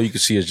can't. Okay. All you can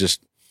see is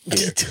just.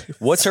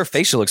 What's her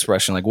facial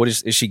expression? Like, what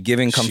is she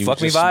giving? Come she fuck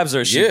was me just- vibes,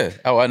 or is she? Yeah.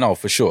 Oh, I know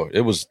for sure.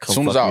 It was as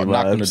soon as fuck I me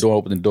knocked on the vibes. door,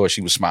 opened the door,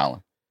 she was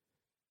smiling.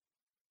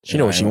 She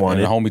know what she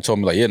wanted. And the homie told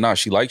me like, yeah, nah,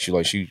 she likes you.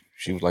 Like she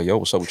was like, yo,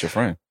 what's up with your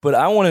friend? But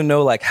I want to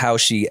know like how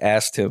she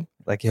asked him.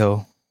 Like,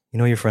 yo, you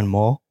know your friend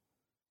Maul?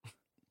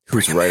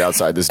 Who's right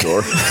outside this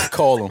door?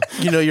 Call him.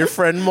 You know your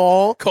friend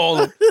Maul? Call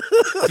him.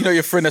 You know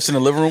your friend that's in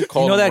the living room?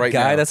 Call You know him that right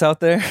guy now. that's out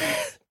there?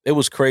 It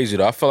was crazy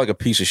though. I felt like a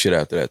piece of shit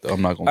after that though.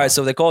 I'm not gonna All right,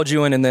 so they called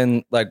you in, and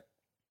then like,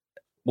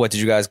 what did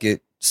you guys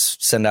get?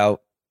 Send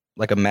out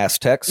like a mass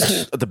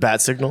text? The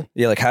bat signal?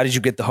 Yeah, like how did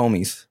you get the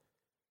homies?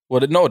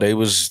 Well, no, they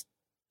was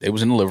in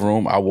the living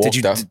room. I walked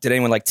Did you? out. Did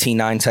anyone like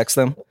T9 text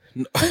them?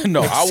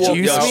 No, I walked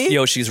Excuse out. me?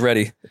 Yo, she's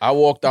ready. I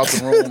walked out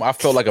the room. I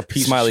felt like a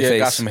piece Smiley of shit.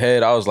 face. Got some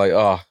head. I was like,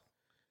 oh,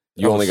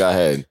 You only got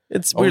head.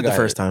 It's Oh, weird the got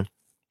first it. time.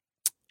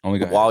 only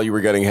got. While you were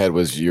getting head,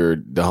 was the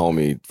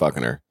homie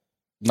fucking her?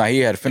 Nah, he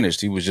had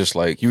finished. He was just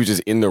like, He was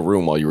just in the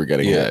room while you were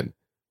getting Yeah. head.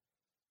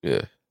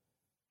 yeah,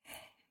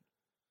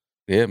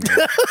 yeah,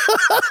 man.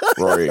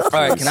 Rory, All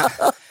right, can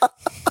I?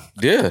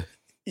 yeah.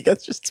 You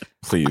guys just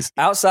please.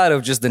 Outside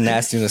of just the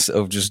nastiness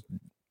of just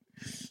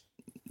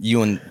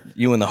you and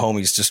the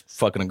homies just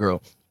fucking a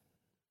girl,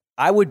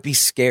 I would be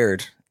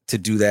scared to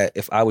do that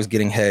if I was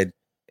getting head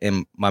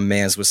and my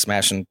man's was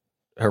smashing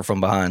her from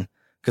behind.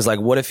 Because like,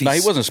 what if he's Nah,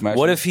 he wasn't smashing.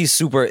 What if he's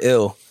super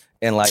ill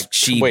and like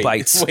she Wait,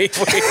 bites? Wait.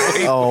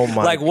 oh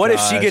my Like, what if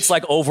she gosh. gets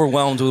like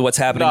overwhelmed with what's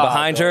happening Nah,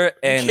 behind no. her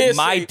and can't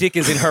my say- dick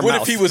is in her What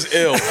mouth? if he was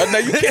ill? No,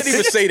 you can't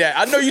even say that.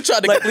 I know you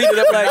tried to Like- clean it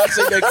up and like- not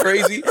say that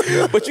crazy,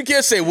 but you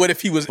can't say what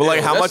if he was But like,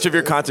 ill. how That's- much of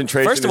your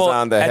concentration First of is all,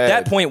 on the at head?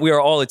 that point, we are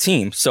all a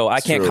team, so I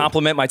can't True.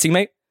 compliment my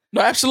teammate.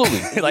 No, absolutely.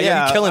 Like,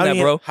 yo, you killing that,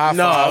 bro. High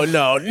No, five.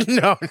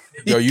 no.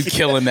 Yo, you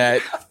killing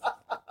that.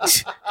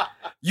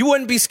 You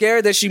wouldn't be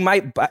scared that she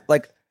might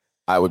like.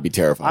 I would be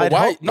terrified. I'd Why?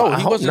 hope- No, I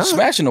he hope wasn't not.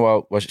 smashing her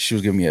while she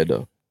was giving me head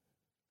though.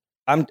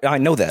 I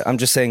know that. I'm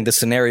just saying the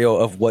scenario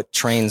of what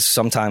trains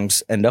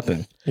sometimes end up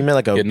in. You meant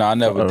like a Yeah, no, I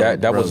never. That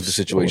wasn't roast the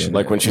situation.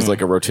 Like when she's like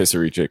a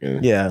rotisserie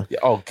chicken. Yeah. Yeah,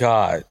 oh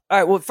God, All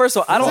right. Well, first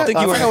of all, I don't think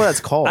you I forgot what were. that's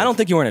called. I don't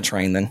think you were in a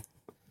train then.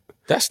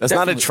 that's That's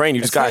not a definitely- train.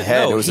 You just got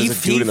head. No, it was he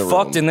just a dude in the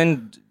fucked room. and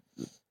then.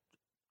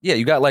 Yeah,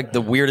 you got like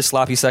the weirdest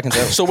sloppy seconds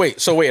ever. So wait,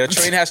 a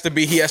train has to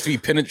be. He has to be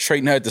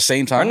penetrating her at the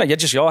same I time. don't know,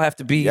 just y'all have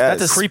to be Yes.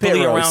 That's a creepily spit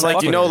roast. around. It's like,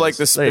 fucking you know, her. like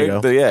the There you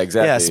spit. go. Yeah,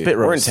 exactly. Yeah, spit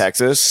We're in roast.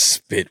 Texas.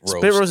 Spit roast.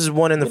 Spit roast is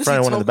one in the What is front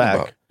and he one in the talking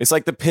back. about? It's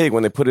like the pig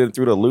when they put it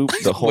through the loop.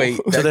 The whole. Wait,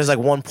 So there's like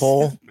one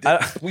pole.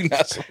 we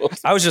not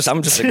supposed. To.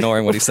 I'm just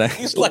ignoring what he's saying.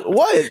 He's like,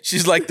 What?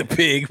 she's like the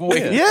pig.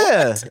 Wait,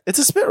 Yeah, it's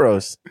a spit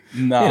roast.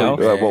 no. You know.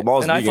 man. well,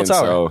 Maul's An Eiffel vegan,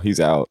 Tower. so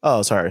he's out.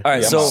 Oh, sorry. All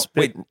right, Yeah, so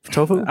Spit wait,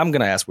 tofu. I'm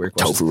gonna ask weird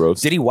questions. Tofu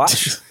roast. Did he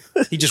watch?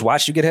 He just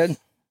watched you get head.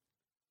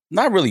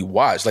 Not really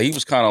watched. Like he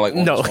was kind of like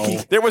on No. his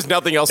own. There was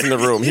nothing else in the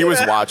room. He was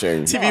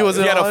watching. TV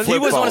wasn't He had a on. flip He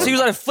was phone.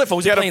 on a flip phone.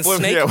 Was He he had a playing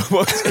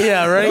flip. Snake? Yeah.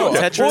 Yeah, right. No.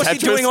 What was he Tetris.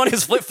 doing on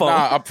his flip phone?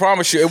 Nah, I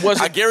promise you, it I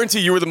wasn't.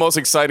 guarantee you were the most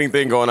exciting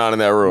thing going on in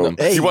that room.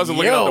 Hey, he wasn't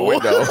looking out the yo.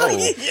 window.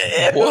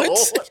 Yeah. What?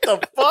 What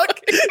the fuck,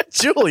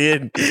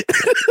 Julian?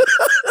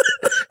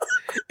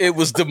 It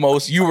was the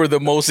most. You were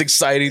the most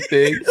exciting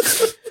thing.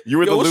 You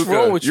were Yo, the what's Luca.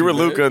 wrong with You you, were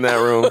man? Luca in that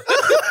room.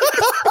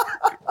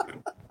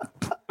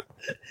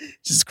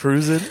 Just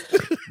cruising.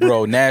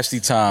 Bro, nasty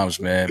times,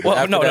 man. But Well,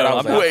 after no, that, I no,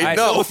 was no. like, Wait, I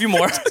no. know a few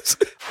more.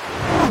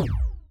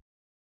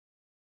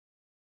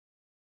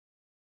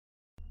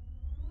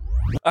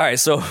 All right,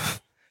 so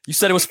you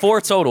said it was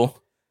 4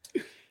 total.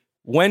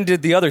 When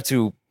did the other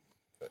 2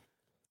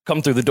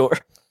 come through the door?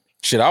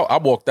 Shit, I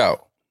walked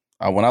out.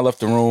 When I left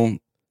the room,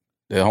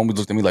 the homie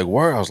looked at me like,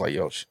 "Word." I was like,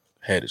 "Yo,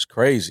 head is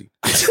crazy."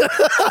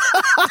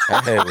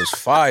 That head was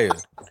fire.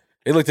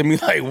 They looked at me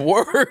like,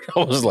 "Word." I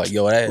was like,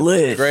 "Yo, that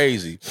Lit. is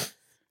crazy."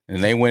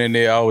 And they went in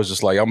there. I was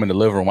just like, "I'm in the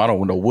living room. I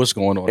don't know what's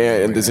going on."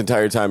 And this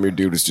entire time, your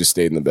dude has just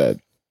stayed in the bed.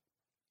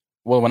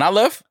 well, when I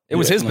left, It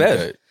was his in the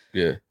bed.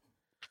 Yeah,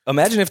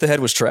 Imagine if the head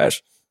was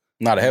trash.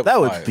 not a head. That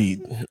was would fire. be.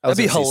 That'd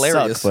be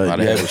hilarious. But Nah,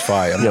 the yeah. head was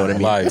fire. I'm You know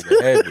not what I gonna mean? lie.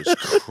 The head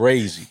was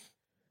crazy.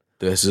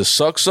 The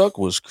suck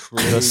was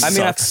crazy. I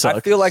mean, I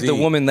Suck. feel like the See.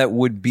 woman that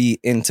would be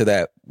into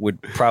that would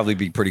probably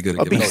be pretty good at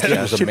I'll be- giving No,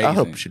 those she was I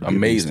hope amazing. she'd be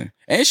Amazing.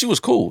 And she was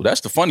cool.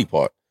 That's the funny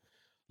part.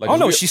 Like, Oh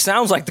no, we- she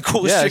sounds like the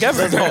coolest Yeah, chick she ever.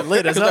 sounds like-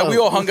 lit as Because like, we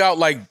hell. all hung out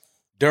like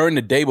during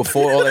the day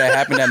before all of that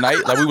happened that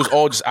night. Like we was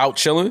all just out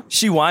chilling.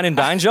 She wine and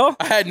dined y'all.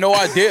 I had no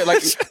idea.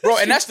 Like, bro,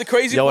 and that's the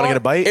crazy Y'all part. wanna get a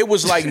bite? It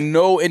was like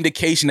no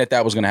indication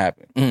that was gonna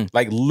happen.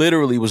 Like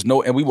literally was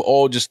no, and we were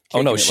all just.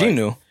 Oh no, kicking it, she like-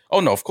 knew.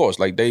 Oh no, of course.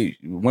 Like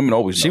women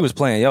always. She know. was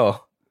playing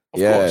y'all. Of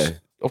Yeah. course.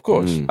 Of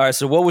course. Mm. All right,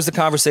 so what was the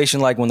conversation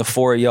like when the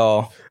 4 of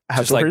y'all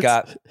just like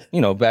Afterwards?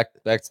 got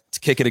back to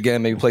kick it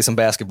again, maybe play some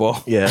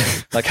basketball, Yeah.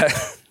 like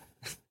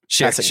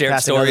share Passing other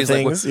stories. Like,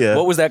 things, what, yeah.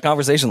 what was that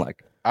conversation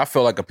like? I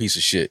felt like a piece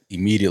of shit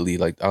immediately.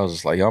 Like I was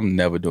just like, I'm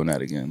never doing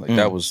that again. Like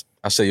that was.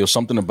 I said, yo,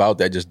 something about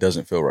that just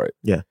doesn't feel right.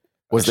 Yeah.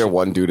 Was there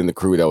one dude in the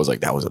crew that was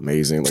like, that was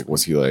amazing? Like,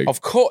 was he like,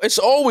 Of course, it's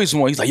always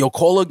one. He's like, yo,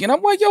 call her again.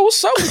 I'm like, yo,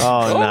 what's up? with you,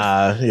 Oh bro?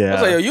 nah, yeah. I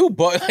was like, yo, you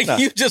but like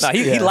you just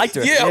He liked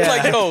her. yeah. I'm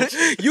like,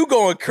 yo, you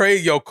going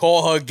crazy? Yo,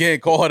 call her again.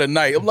 Call her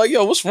tonight. I'm like,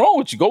 yo, what's wrong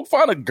with you? Go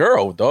find a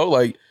girl, dog.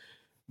 Like,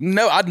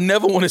 no, I'd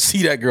never want to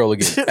see that girl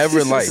again ever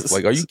in life.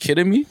 Like, are you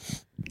kidding me?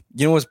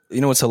 You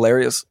know what's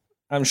hilarious?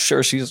 I'm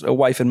sure she's a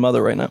wife and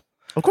mother right now.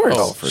 Of course.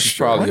 Oh, for she's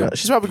sure. probably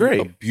She's probably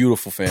great. a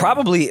beautiful family.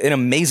 Probably an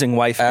amazing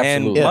wife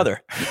Absolutely. and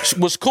mother. She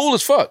was cool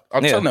as fuck.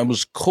 I'm telling you, it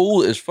was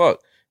cool as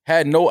fuck.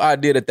 Had no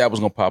idea that was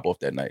gonna pop off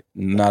that night.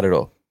 Not at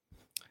all.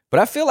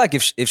 But I feel like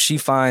if she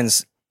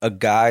finds a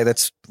guy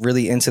that's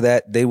really into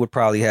that, they would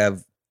probably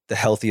have the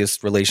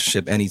healthiest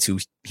relationship any two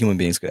human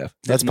beings could have.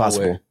 That's No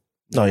possible. way.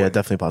 No, yeah,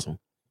 definitely possible.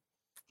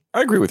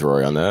 I agree with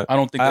Rory on that. I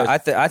don't think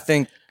that I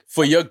think.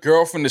 for your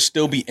girlfriend to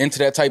still be into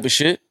that type of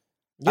shit.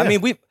 I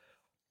mean,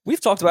 we've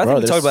talked about. I Bro,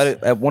 think we talked about there's-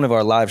 it at one of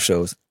our live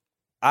shows.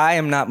 I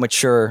am not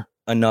mature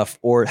enough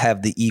or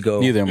have the ego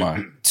Neither am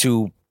I.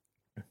 to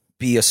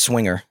be a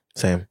swinger,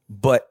 Same.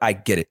 but I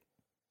get it.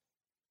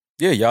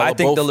 Yeah, y'all. I are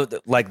think both,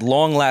 the like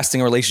long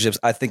lasting relationships.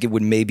 I think it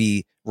would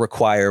maybe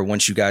require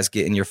once you guys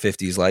get in your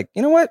 50s, like,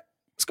 you know what?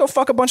 Let's go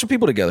fuck a bunch of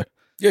people together.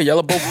 yeah, y'all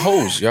are both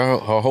hoes. Y'all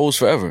are hoes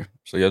forever.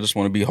 So y'all just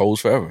want to be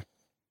hoes forever.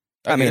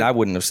 I mean, I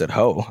wouldn't have said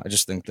hoe. I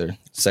just think they're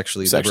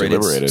sexually liberated.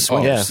 liberated.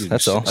 swingers. Yeah.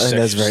 That's all. I think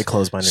that's very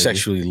close minded.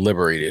 Sexually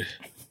liberated.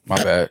 My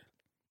bad.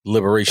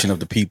 Liberation of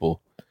the people.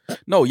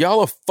 No, y'all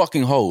are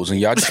fucking hoes, and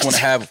y'all just want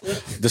to have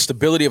the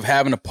stability of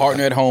having a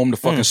partner at home to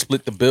fucking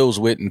split the bills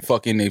with, and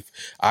fucking if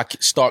I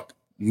start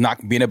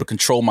not being able to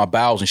control my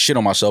bowels and shit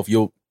on myself,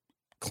 you'll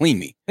clean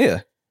me.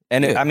 Yeah.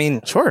 And Yeah. I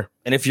mean, Sure.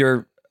 and if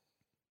you're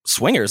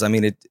swingers, I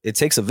mean, it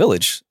takes a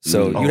village.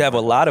 So Mm. you'd have a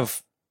lot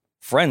of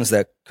friends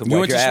that could You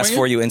wipe into your ass swinging?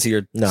 for you into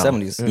your No.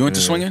 70s. You into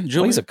swinging, Well,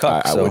 Julie? he's a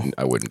cuck, I so wouldn't.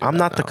 Do I'm that,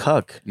 not the no.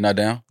 cuck. Not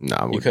down? No,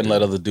 I You wouldn't couldn't do let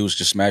that. other dudes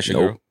just smash your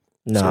Nope. girl?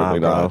 Nah, Certainly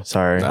bro. not.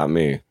 Sorry. Not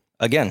me.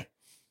 again,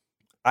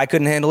 I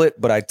couldn't handle it,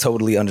 but I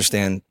totally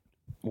understand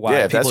why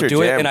Yeah, if that's people your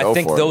do it. jam, And I go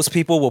think for it. those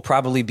people will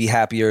probably be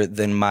happier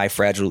than my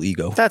fragile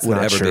ego That's would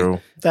not ever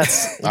true.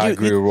 That's I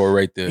agree with Roy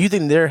right there. You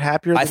think they're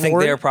happier? be. I than think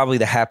Rory? they're probably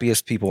the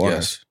happiest people on earth.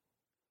 Yes.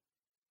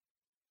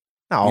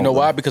 Not all You know of them.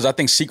 why? Because I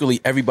think secretly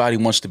everybody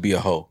wants to be a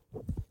hoe.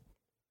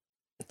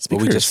 Speak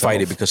But we for just fight it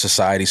yourself. because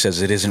society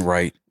says it isn't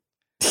right.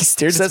 He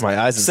stared Says- into my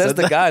eyes and Says said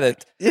the that. guy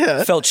that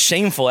Yeah. felt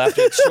shameful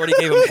after Shorty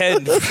gave him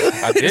head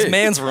I in his did.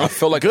 man's I room.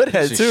 felt like Good a piece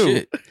head, of too.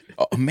 shit.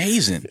 Oh,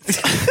 amazing.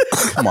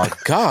 Oh my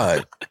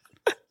God.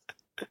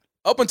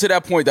 Up until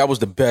that point, that was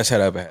the best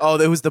head I ever had. Oh,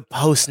 it was the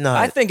post nut.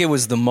 I think it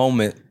was the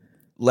moment,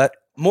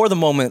 more the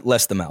moment,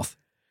 less the mouth.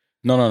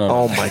 No.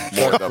 Oh my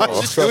god.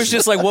 It was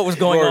just like what was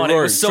going on. It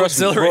was so trust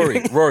me,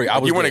 exhilarating. Rory, I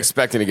was You weren't there.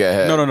 expecting to get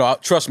head. No.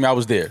 Trust me, I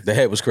was there. The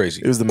head was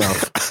crazy. It was the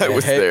mouth. I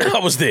was The head- there. I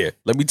was there.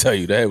 Let me tell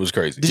you, the head was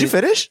crazy. Did you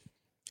finish?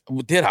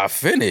 Did I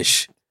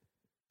finish?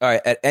 All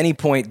right. At any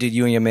point, did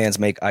you and your man's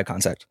make eye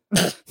contact?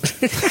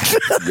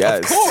 Yes.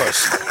 Of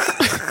course.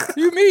 What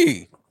do you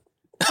mean?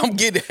 I'm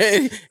getting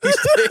head.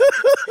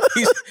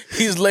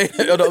 He's laying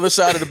on the other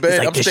side of the bed.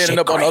 like, I'm "This standing shit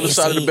up on the other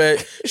side of the crazy."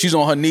 bed. She's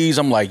on her knees.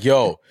 I'm like,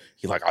 yo.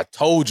 He's like, I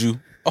told you.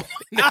 I'm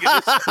like,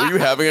 nigga, this- Were you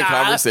having a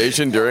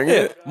conversation during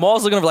it?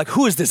 Maul's looking up like,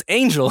 who is this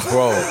angel?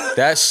 bro,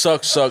 that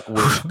suck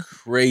was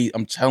crazy.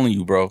 I'm telling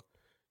you, bro.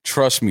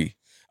 Trust me.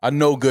 I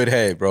know good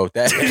head, bro.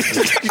 That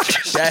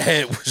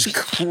head was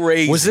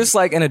crazy. Was this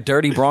like in a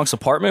dirty Bronx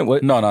apartment?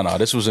 What? No.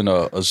 This was in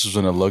a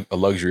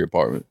luxury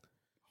apartment.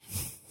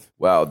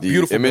 Wow, the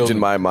Beautiful image building.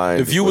 in my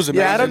mind. The view was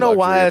amazing. Yeah, I don't know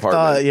why I Luxury thought.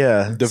 apartment.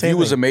 Yeah, The same view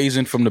was thing.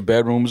 amazing from the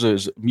bedrooms. It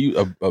was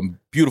a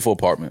beautiful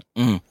apartment.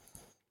 Mhm.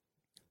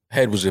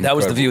 Head was incredible. That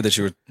was the view that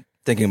you were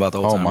thinking about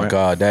the whole Oh time. my right?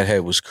 God, that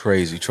head was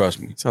crazy. Trust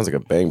me. Sounds like a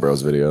Bang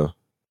Bros video.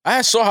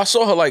 I saw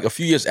her like a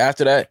few years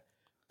after that,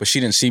 but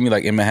she didn't see me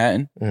like in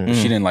Manhattan. Mhm.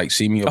 She didn't like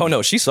see me. Oh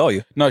no, she saw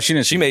you. No, she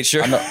didn't. She see made me.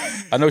 sure.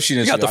 I know she You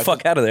didn't. got see the me.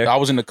 fuck out of there. I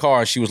was in the car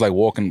and she was like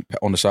walking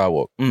on the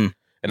sidewalk, Mm.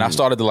 and I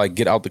started to like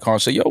get out the car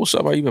and say, "Yo, what's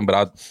up? How you been?" But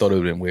I thought it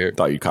would have been weird.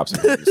 Thought you cops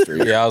in the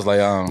street. Yeah, I was like,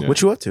 What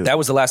you up to? That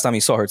was the last time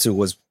you saw her too.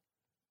 Was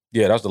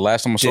yeah, that was the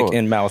last time I saw dick her.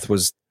 in mouth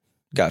was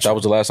gotcha. That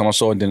was the last time I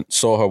saw her, and then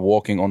saw her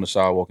walking on the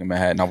sidewalk in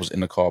Manhattan. I was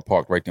in the car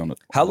parked right there on the.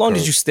 How long did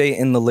curb. you stay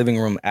in the living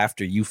room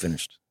after you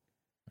finished?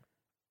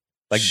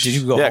 Like, did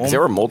you go Yeah, home? because there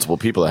were multiple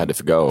people that had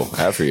to go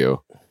after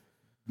you.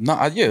 No,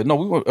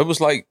 we were. It was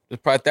like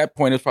probably at that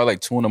point. It was probably like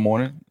 2 a.m.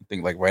 I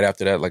think like right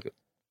after that, like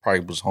probably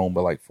was home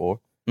by like 4.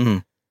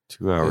 2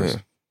 hours.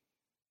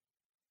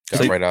 Yeah.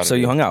 Got right out. so of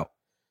you there. hung out.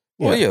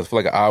 Well, yeah, for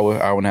like an hour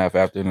and a half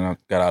after, and then I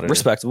got out of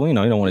Respectable. You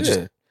know, you don't want there. to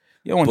Yeah. just.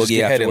 You don't want to just boogie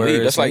get ahead and leave.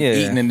 afterwards, That's like yeah.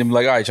 eating and then be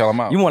like, all right, y'all, I'm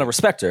out. You want to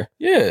respect her.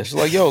 Yeah, it's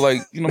like, yo, like,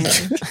 you know what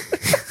I mean?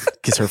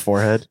 Kiss her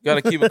forehead. You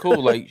gotta keep it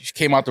cool. Like, she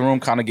came out the room,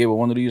 kind of gave it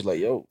one of these,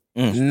 like, yo,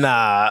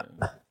 Nah.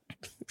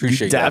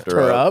 appreciate You that. dapped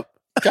her up.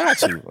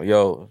 Got you. Like,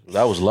 yo,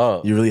 that was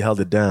love. You really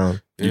held it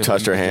down. You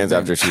touched her hands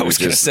after she I was was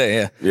gonna just. say,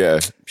 yeah. Yeah.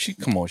 She,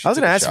 come on. She I was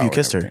took gonna a ask if you shower and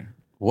kissed her. everything.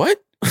 What?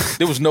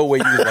 There was no way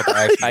you was about to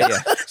ask me.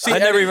 Yeah. See, I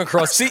never Eddie, even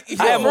crossed. See,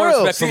 I have more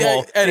respect for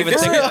Maul. Eddie, Even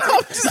thinking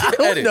I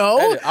don't know.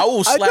 Eddie, I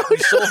will slap you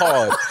so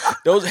hard.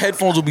 Those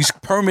headphones will be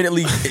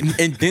permanently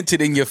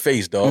indented in your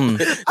face, dog.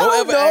 Don't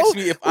ever ask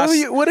me if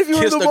what if you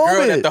were in kissed the a girl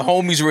moment? that the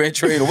homies were in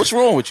trade. What's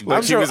wrong with you?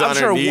 Like she was on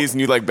her knees and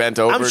you like bent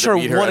over I'm to sure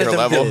meet her one at of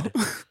her them level. did.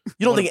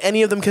 You don't think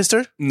any of them kissed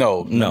her?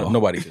 No,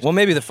 nobody. Well,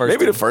 maybe the first.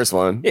 Maybe one. the first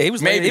one. Yeah, he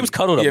was Maybe he was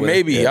cuddled up. Yeah, with her.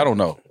 maybe. I don't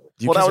know.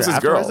 You Well, that kissed was her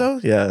his girl.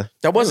 afterwards, though? Yeah.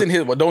 That wasn't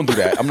his. Well, don't do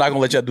that. I'm not gonna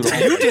let y'all do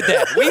that. You did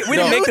that. We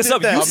didn't make this did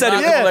up. that. You I'm said I'm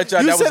it. not gonna let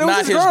y'all. you That said was it was not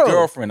his his girl.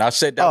 girlfriend. I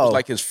said that was Oh.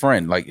 like his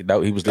friend. Like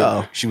that he was there.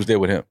 Oh. She was there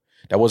with him.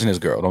 That wasn't his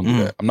girl. Don't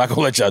do that. I'm not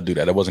gonna let y'all do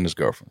that. That wasn't his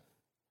girlfriend.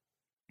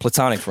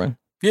 Platonic friend.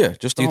 Yeah,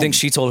 just. Do you think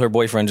she told her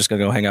boyfriend just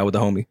gonna go hang out with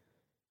the homie?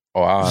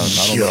 Oh, I don't know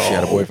if she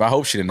had a boyfriend. I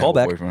hope she didn't Call have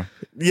back. a boyfriend.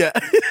 Yeah.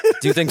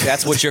 Do you think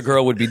that's what your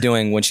girl would be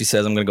doing when she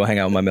says, "I'm gonna go hang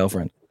out with my male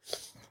friend"?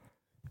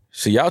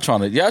 See, y'all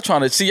trying to turn Just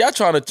trying me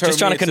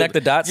to into- connect the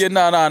dots? Yeah,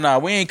 no.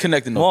 We ain't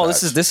connecting no Well,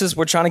 dots. this is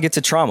we're trying to get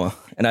to trauma,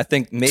 and I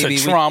think maybe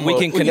trauma. we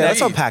can Yeah, connect. Yeah,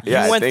 let's unpack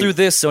Yeah, this. You went I think- through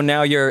this, so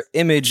now your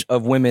image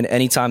of women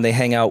anytime they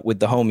hang out with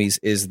the homies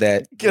is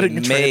that Getting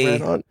they a train may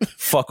ran on.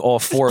 fuck all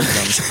four of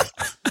them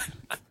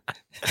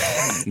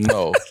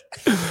No.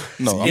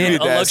 No, in You a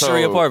did that,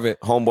 luxury so apartment.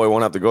 Homeboy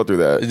won't have to go through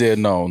that. yeah,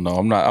 no.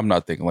 I'm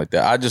not thinking like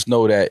that. I just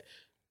know that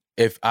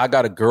if I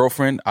got a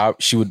girlfriend,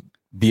 she would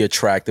be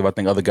attractive. I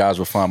think other guys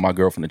would find my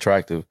girlfriend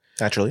attractive.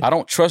 Naturally. I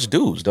don't trust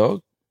dudes,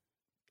 dog.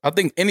 I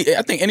think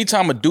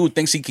anytime a dude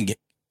thinks he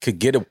could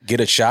get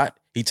a shot,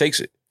 he takes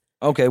it.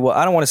 Okay, well,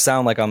 I don't want to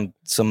sound like I'm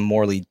some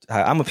morally.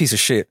 I'm a piece of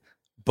shit,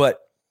 but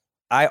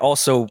I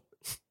also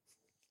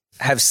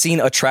have seen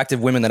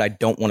attractive women that I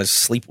don't want to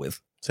sleep with.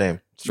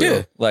 Same.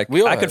 Yeah, Like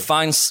We all I could have.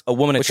 find a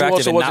woman But you attractive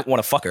also and not wasn't- want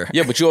to fuck her.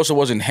 yeah, but you also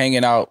wasn't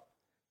hanging out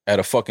at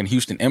a fucking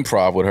Houston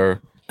Improv with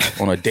her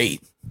on a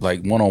date,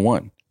 like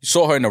 1-on-1. You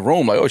saw her in the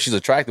room, like, oh, she's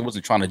attractive.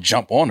 Wasn't trying to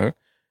jump on her.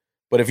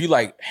 But if you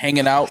like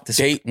hanging out,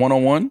 date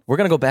 1-on-1, We're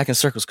gonna go back in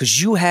circles because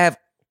you have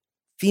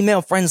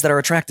female friends that are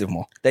attractive,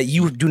 more that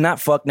you do not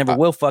fuck, never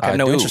will fuck, have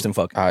no do. interest in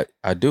fucking.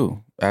 I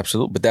do.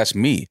 Absolutely. But that's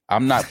me.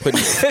 I'm not putting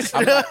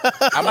I'm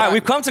All right,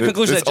 we've come to the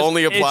conclusion This that just,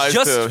 only applies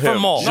it's just to for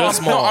him. Maul.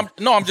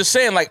 I'm just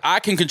saying, like, I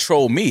can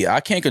control me.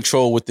 I can't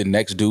control what the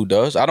next dude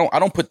does. I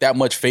don't put that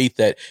much faith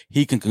that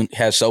he can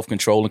has self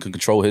control and can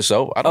control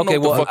himself. I don't Okay,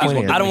 know what well, the fuck he's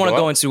gonna do I don't when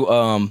want he to go go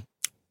out. into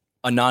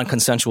a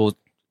non-consensual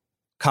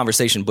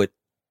conversation, but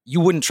you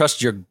wouldn't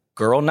trust your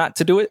girl not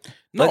to do it.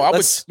 No,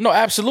 Let's-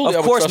 absolutely. I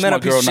Of would course, trust men my are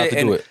pieces girl of not shit, to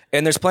and, do it.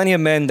 and there's plenty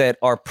of men that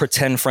are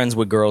pretend friends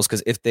with girls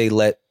because if they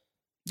let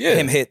Yeah,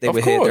 him hit, they of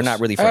would hit. They're course. not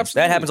really friends.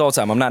 Absolutely. That happens all the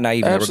time. I'm not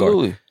naive in that regard.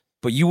 Absolutely.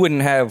 But you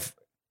wouldn't have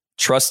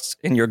trust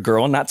in your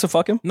girl not to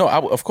fuck him. No,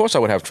 of course I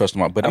would have trust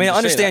in my. But I mean, I I'm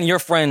just understand saying, your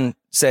friend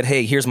said,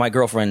 "Hey, here's my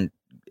girlfriend.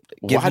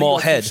 Give why do you Maul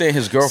wanna keep head." saying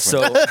his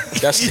girlfriend. So,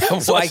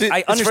 that's so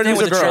I understand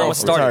where the trauma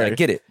started. I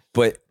get it,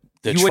 but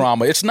the you wouldn't-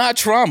 trauma. It's not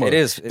trauma. It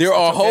is. There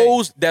are it's okay.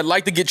 hoes that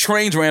like to get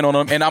trains ran on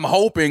them, and I'm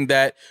hoping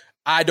that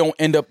I don't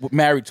end up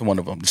married to one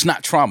of them. It's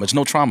not trauma. It's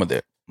no trauma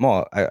there.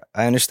 Maul, I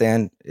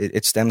understand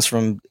it stems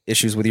from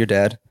issues with your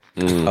dad.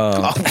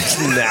 Now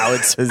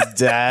it's his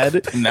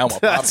dad. Now my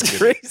That's pops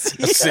crazy.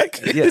 That's sick.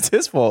 Yeah. It's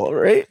his fault,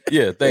 right?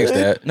 Yeah, thanks,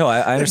 Dad. No,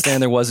 I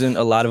understand there wasn't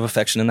a lot of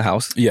affection in the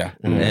house. Yeah,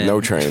 And- No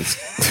trains.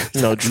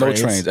 No no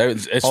trains.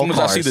 As All soon as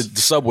I see cars.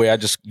 the subway, I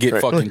just get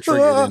fucking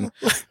triggered, and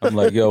I'm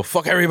like, "Yo,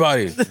 fuck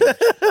everybody."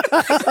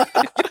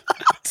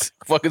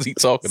 Fuck is he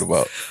talking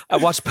about? I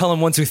watched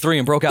Pelham 1, 2, 3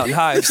 and broke out in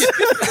hives.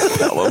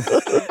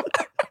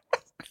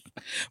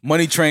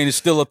 Money Train is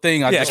still a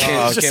thing. I Yeah, just I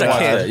can't, can't- can't I watch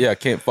can't. that. Yeah, I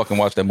can't fucking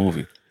watch that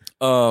movie.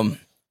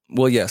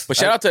 Well, yes. But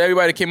shout out to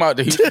everybody that came out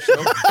to Houston show.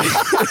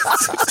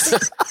 I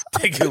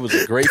think it was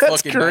a great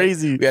That's fucking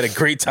crazy. night. We had a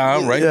great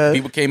time, right? Yeah.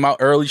 People came out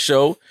early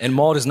show. And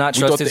Maul does not We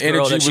trust thought his the girl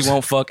energy that she was-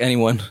 won't fuck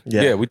anyone.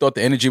 Yeah. We thought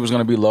the energy was going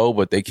to be low,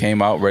 but they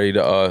came out ready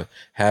to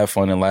have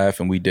fun and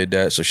laugh, and we did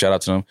that. So shout out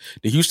to them.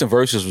 The Houston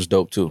Versus was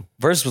dope too.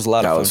 Versus was a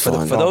lot That of was fun.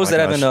 fun. For Oh those my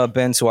that gosh. haven't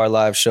been to our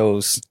live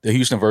shows, The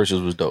Houston Versus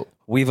was dope.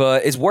 we've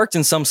it's worked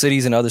in some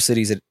cities and other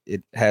cities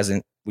it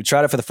hasn't. We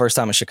tried it for the first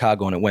time in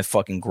Chicago and it went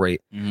fucking great.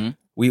 Mm-hmm.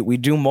 We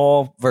do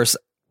Maul versus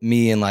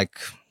me and like,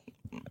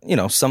 you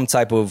know, some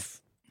type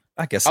of,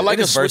 I guess I like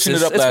it us is switching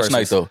versus. it up It's last versus.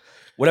 night though.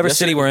 Whatever Yes,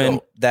 city it we're was in,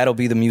 dope. that'll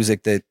be the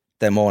music that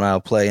Maul and I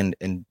will play.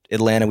 In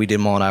Atlanta, we did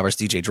Maul and I versus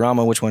DJ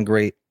Drama, which went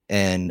great.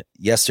 And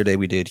yesterday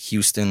we did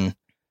Houston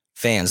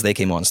Fans. They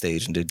came on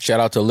stage and did. Shout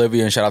out to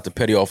Olivia and shout out to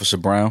Petty Officer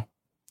Brown.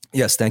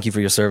 Yes, thank you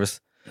for your service.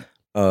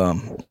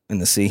 In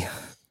the sea.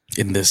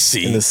 In the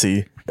sea. In the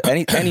sea.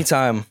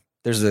 Anytime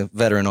there's a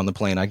veteran on the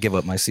plane, I give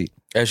up my seat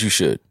As you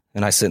should.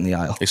 and I sit in the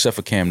aisle. Except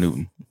for Cam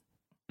Newton.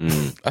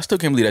 I still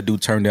can't believe that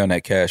dude turned down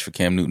that cash for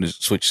Cam Newton to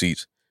switch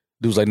seats.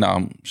 Dude's like, nah,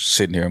 I'm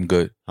sitting here. I'm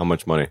good. How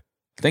much money?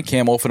 I think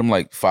Cam offered him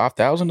like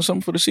 $5,000 or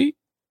something for the seat.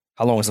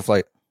 How long was the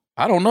flight?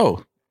 I don't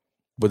know.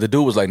 But the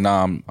dude was like,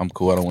 nah, I'm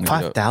cool. I don't want to get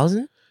up.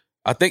 5,000?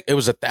 I think it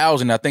was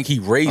 1,000. I think he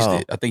raised Oh.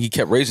 it. I think he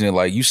kept raising it.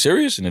 Like, you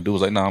serious? And the dude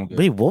was like, nah, I'm good.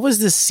 Wait, what was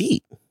this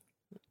seat?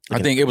 I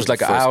think it was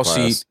like an First aisle class.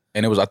 seat.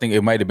 And I think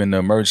it might have been the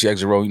emergency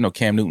exit row. You know,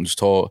 Cam Newton's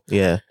tall.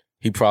 Yeah.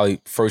 He probably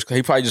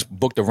just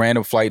booked a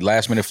random flight,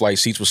 last minute flight.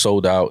 Seats were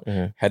sold out.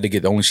 Had to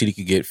get the only seat he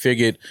could get.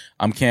 Figured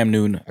I'm Cam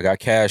Newton. I got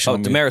cash. Oh,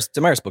 on me.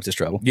 Damaris booked his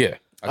travel. Yeah.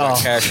 I got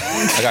cash.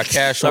 I got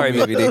cash. Sorry,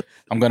 on me. BBD.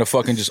 I'm gonna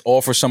fucking just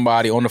offer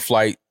somebody on the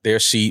flight their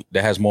seat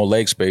that has more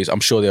leg space.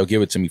 I'm sure they'll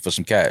give it to me for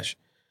some cash.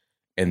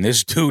 And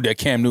this dude that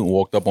Cam Newton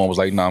walked up on was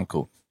like, "Nah, I'm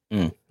cool."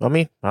 I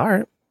mean, all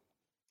right.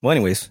 Well,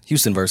 anyways,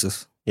 Houston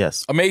versus.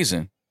 Yes.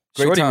 Amazing.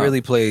 Great Shorty time.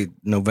 really played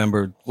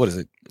November. What is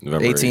it?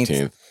 November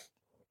 18th.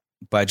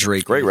 By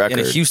Drake. Great record.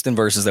 In a Houston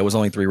versus that was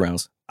only 3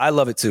 rounds. I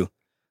love it too.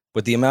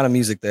 But the amount of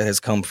music that has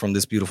come from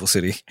this beautiful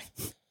city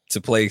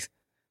to play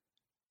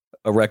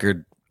a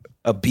record,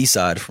 a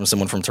B-side from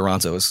someone from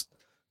Toronto is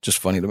just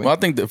funny to me. Well, I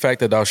think the fact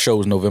that our show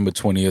was November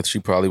 20th, she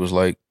probably was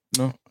like,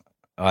 no.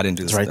 Oh, I didn't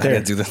do this. Right I there.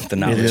 didn't do the You did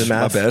knowledge. the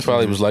My math. bad.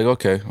 Probably was like,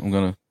 okay, I'm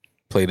gonna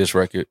play this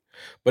record.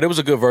 But it was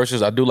a good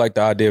versus. I do like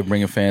the idea of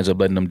bringing fans up,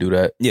 letting them do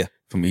that. Yeah.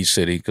 From each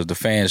city, because the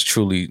fans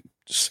truly,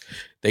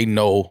 they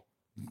know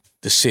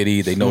the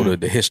city, they know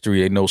the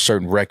history, they know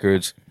certain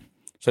records.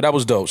 So that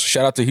was dope. So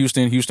shout out to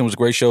Houston. Houston was a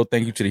great show.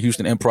 Thank you to the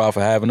Houston Improv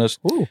for having us.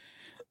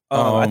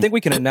 I think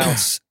we can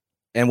announce,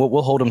 and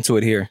we'll hold him to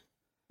it here,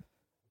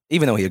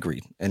 even though he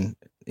agreed, and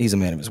he's a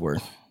man of his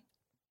word.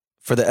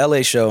 For the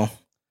LA show,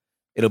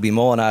 it'll be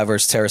Mo and I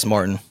versus Terrace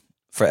Martin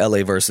for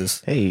LA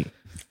versus. Hey.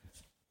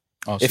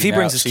 Oh, If see, he now-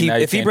 brings his see, now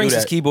you if he can't brings do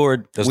his that.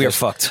 keyboard, That's- we are that's-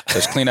 fucked.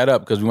 Let's clean that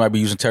up because we might be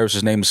using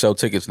Terrace's name to sell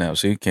tickets now.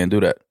 See, can't do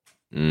that.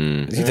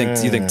 Mm. Do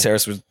you think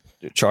Terrace would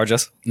charge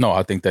us? No,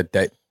 I think that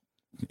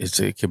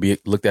it could be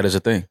looked at as a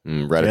thing.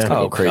 Reddit's Yeah.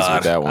 gonna go crazy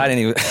with that one. I didn't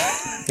even.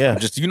 Yeah.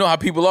 Just you know how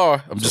people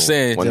are. I'm just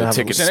saying. when the Yeah,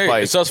 tickets I'm saying, hey,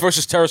 spike, it's us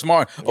versus Terrace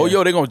Martin. Oh,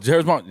 yo, they're going to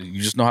Terrace Martin.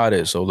 You just know how it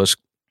is. So let's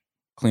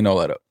clean all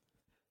that up.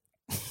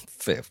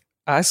 Fifth.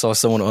 I saw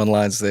someone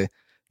online say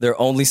they're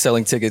only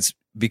selling tickets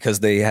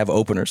because they have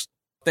openers.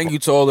 Thank you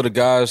to all of the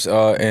guys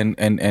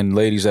and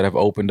ladies that have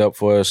opened up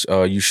for us.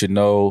 You should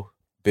know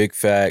Big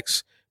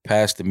Facts,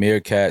 Past the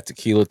Meerkat,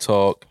 Tequila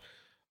Talk.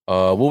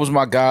 What was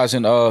my guys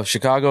in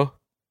Chicago?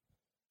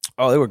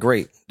 Oh, they were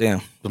great. Damn.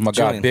 It was my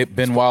guy Julian.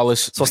 Ben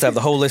Wallace. Supposed to have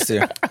the whole list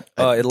here.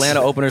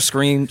 Atlanta openers,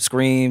 Scream,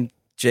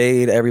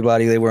 Jade,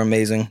 everybody. They were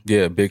amazing.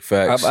 Yeah, Big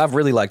Facts. I've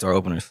really liked our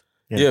openers.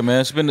 yeah,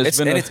 man,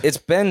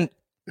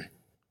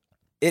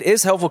 It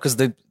is helpful because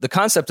the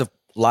concept of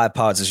live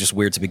pods is just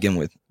weird to begin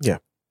with. Yeah.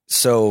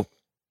 So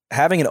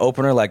having an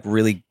opener like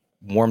really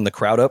warm the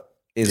crowd up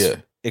is Yeah.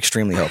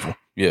 extremely helpful.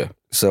 yeah.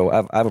 So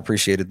I've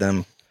appreciated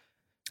them.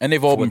 And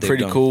they've all what been they've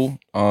pretty done. cool.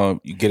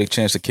 You get a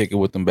chance to kick it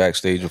with them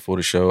backstage before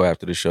the show,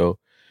 after the show.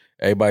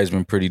 Everybody's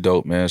been pretty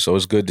dope, man. So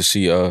it's good to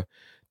see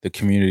the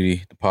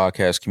community, the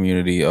podcast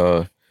community,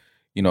 a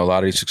lot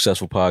of these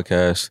successful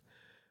podcasts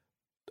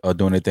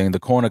doing their thing. The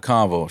Corner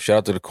Convo. Shout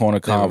out to the Corner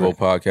Convo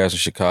podcast in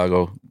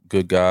Chicago.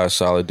 Good guys,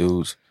 solid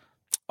dudes.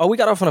 Oh, we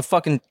got off on a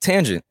fucking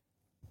tangent.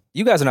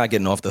 You guys are not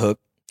getting off the hook.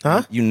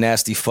 Huh? You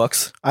nasty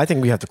fucks. I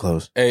think we have to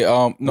close. Hey,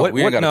 no, What-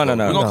 we ain't what- got to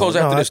no. We're going to close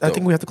after this, I though.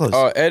 think we have to close.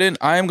 Eden,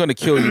 I am going to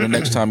kill you the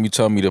next time you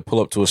tell me to pull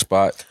up to a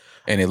spot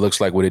and it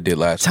looks like what it did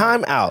last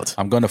time. Time out.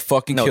 I'm going to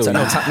fucking No, kill you.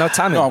 time in. No,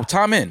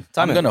 time in.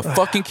 Time I'm in. gonna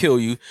fucking kill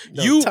you.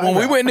 time When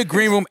we out. were in the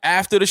green room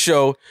after the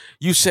show,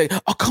 you said,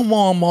 "Oh, come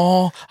on,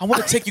 Ma. I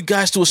want to take you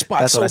guys to a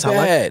spot That's so what I sound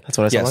bad." like. That's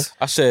what I sound Yes. like.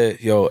 I said,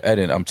 "Yo,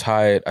 Eden, I'm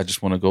tired. I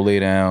just want to go lay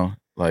down."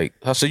 Like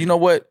I said, you know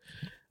what?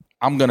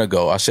 I'm gonna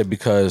go. I said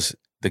because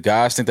the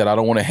guys think that I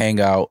don't want to hang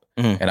out,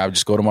 and I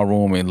just go to my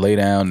room and lay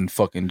down and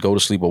fucking go to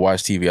sleep or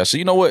watch TV. I said,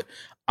 you know what?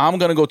 I'm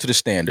gonna go to the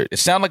Standard. It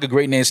sounded like a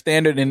great name,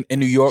 Standard in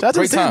New York. Shout out to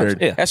Great the times.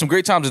 Standard. Yeah. Had some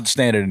great times at the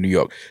Standard in New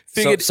York.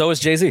 Figured, So is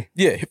Jay-Z.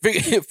 yeah,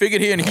 figured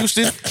here in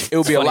Houston, it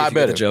would be a Funny if lot you get the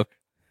better. joke.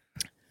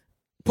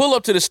 Pull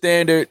up to the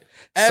Standard.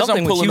 As Something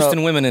I'm with pulling Houston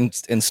up, women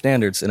in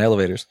standards and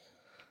elevators.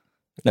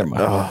 Never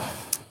mind.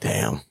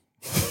 damn.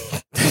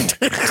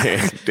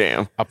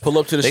 Damn. I pull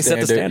up to the They set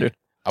Standard. the standard.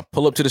 I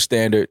pull up to the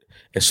Standard.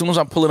 As soon as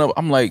I'm pulling up,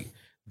 I'm like,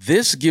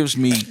 this gives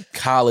me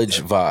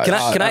college vibes.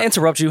 Can I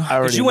interrupt you? 'Cause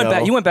already you went know.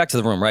 back. You went back to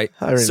the room, right?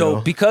 I already so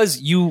know. because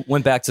you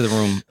went back to the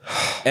room,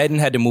 Eden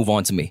had to move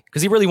on to me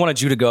because he really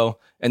wanted you to go.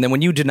 And then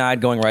when you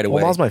denied going right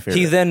away, Maul's my favorite.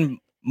 he then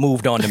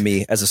moved on to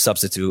me as a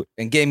substitute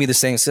and gave me the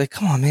same. Say,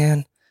 come on,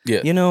 man.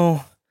 Yeah. You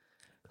know,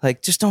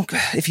 like just don't.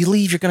 If you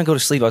leave, you're gonna go to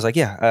sleep. I was like,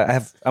 yeah,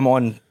 I'm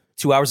on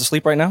 2 hours of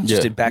sleep right now. Yeah.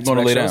 Just did back I'm to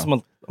gonna back lay shows.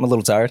 down. I'm a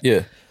little tired.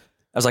 Yeah.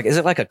 I was like, is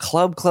it like a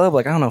club?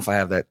 Like, I don't know if I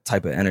have that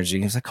type of energy.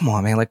 He's like, come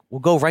on, man. Like,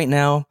 we'll go right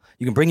now.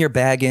 You can bring your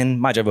bag in.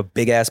 Mind you, I have a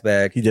big ass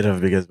bag. He did have a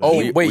big ass. Oh,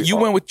 We- wait, we you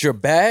all- went with your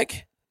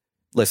bag?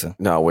 Listen,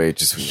 No, wait.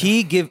 Just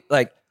he give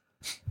like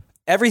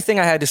everything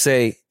I had to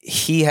say.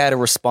 He had a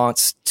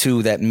response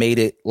to that made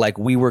it like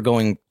we were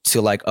going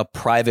to like a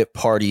private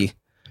party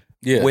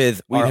Yeah.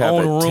 with We'd our have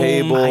own a room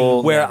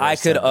table. where Never I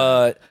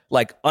could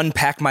like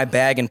unpack my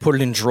bag and put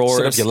it in drawers.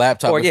 Set up your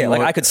laptop or if yeah, you like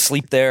want. I could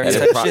sleep there. And, Yeah,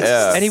 type of shit.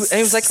 yeah. And he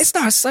was like,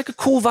 it's like a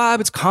cool vibe.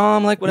 It's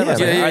calm, like whatever. I was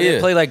Yeah, like, yeah, all right, yeah. They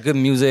play like good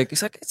music.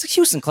 He's like, it's a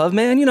Houston club,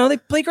 man. You know, they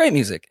play great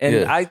music, and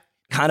Yeah. I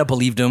kind of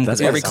believed him because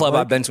That's what every it sounds club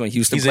like. I've been to in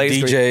Houston He's a plays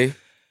great. DJ.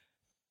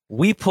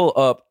 We pull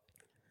up.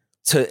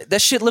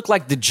 that shit looked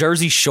like the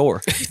Jersey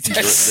Shore.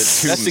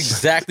 That's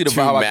exactly the Two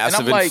vibe. massive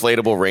And I'm like,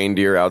 inflatable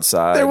reindeer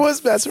outside. There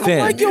was massive. Finn.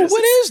 like, yo,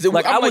 what is this?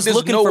 Like I was there's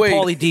looking no for way.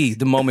 Pauly D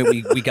the moment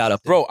we got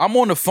up there. Bro, I'm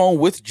on the phone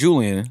with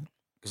Julian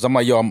because I'm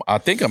like, yo, I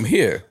think I'm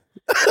here.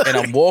 And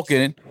I'm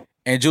walking,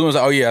 and Julian's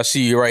like, oh, yeah, I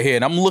see you right here.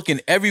 And I'm looking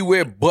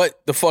everywhere but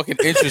the fucking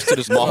entrance to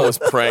the Mom small. was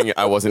praying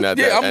I wasn't at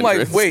that Yeah, I'm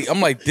entrance. like, wait.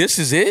 I'm like, this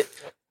is it?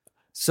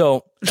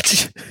 So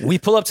we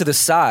pull up to the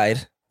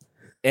side,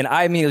 and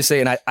I immediately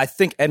say, and I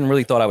think Eden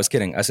really thought I was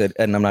kidding. I said,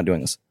 Eden, I'm not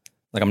doing this.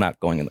 Like, I'm not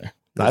going in there.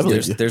 I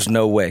believe you. There's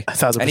no way.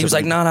 1,000% And he was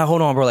like, no,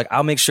 hold on, bro. Like,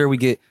 I'll make sure we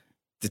get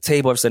the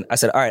table. I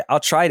said, all right, I'll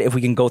try it if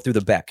we can go through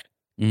the back.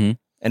 Mhm.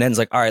 And Eden's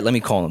like, all right, let me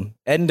call him.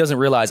 Eden doesn't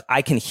realize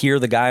I can hear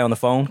the guy on the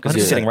phone because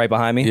he's Yeah. sitting right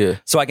behind me. Yeah.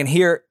 So I can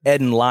hear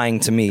Eden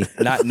lying to me,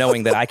 not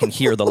knowing that I can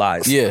hear the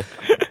lies. Yeah.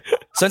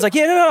 So it's like,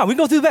 yeah, no, we can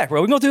go through the back,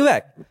 bro. We can go through the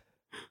back.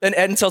 Then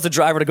Eden tells the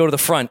driver to go to the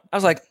front. I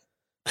was like,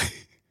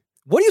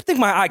 what do you think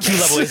my IQ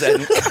level is,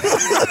 Eden?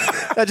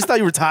 I just thought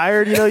you were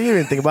tired. You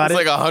didn't think about It's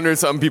it. like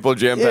 100-something people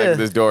jam-packed Yeah. at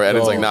this door. And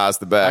it's like, Oh. nah, it's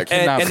the back.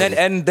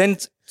 And then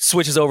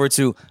switches over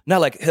to no,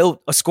 like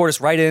he'll escort us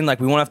right in.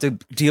 Like we won't have to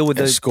deal with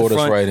the Escort us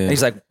front. right in. And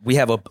he's like, we'll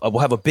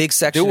have a big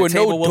section. There were the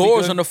table no will be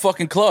doors good. on the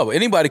fucking club.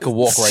 Anybody could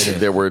walk right in.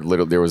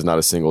 There was not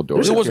a single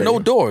door. There was no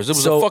doors. It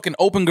was So- a fucking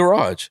open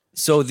garage.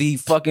 So the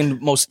fucking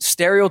most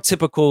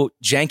stereotypical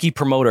janky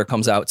promoter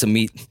comes out to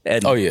meet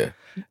Ed. Oh, yeah.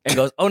 And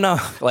goes, oh no,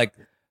 like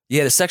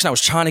yeah, the section I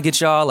was trying to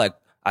get y'all, like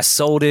I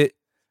sold it.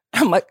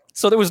 I'm like,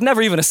 so there was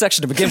never even a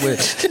section to begin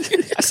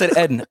with. I said,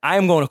 Eden, I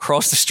am going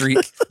across the street.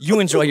 You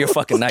enjoy your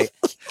fucking night.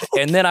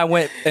 And then I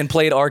went and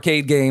played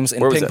arcade games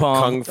and Where was ping that?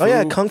 pong. Kung Fu? Oh,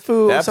 yeah, Kung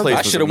Fu or That something. place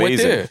I was should've went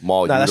amazing. there.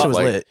 Mall, Nah, you that shit look was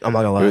like- lit. I'm not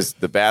gonna lie. It was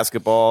the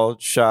basketball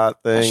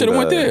shot thing. should've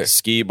went the there.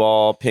 Ski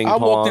ball, ping I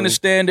pong. walked in the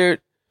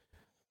standard.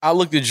 I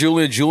looked at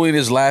Julian. Julian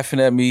is laughing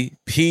at me.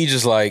 Peach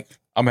is like,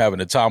 I'm having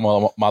the time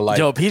of my life.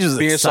 Yo, Peach was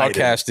being excited.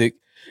 sarcastic.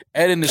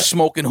 Eden is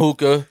smoking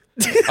hookah.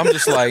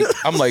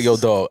 I'm like, yo,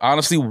 dog.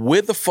 Honestly,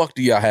 where the fuck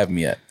do y'all have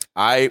me at?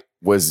 I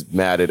was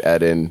mad at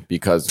Eden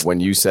because when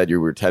you said you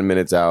were 10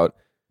 minutes out,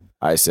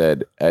 I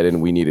said,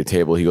 Eden, we need a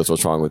table. He goes,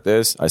 what's wrong with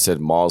this? I said,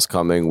 Maul's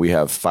coming. We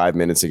have 5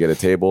 minutes to get a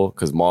table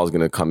because Maul's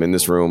going to come in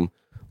this room,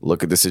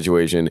 look at the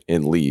situation,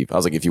 and leave. I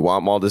was like, if you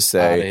want Maul to Outta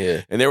stay.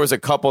 here. And there was a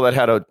couple that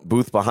had a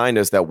booth behind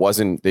us that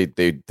wasn't, they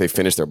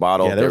finished their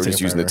bottle. Yeah, they they were were just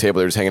taking using the forever. table.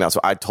 They were just hanging out. So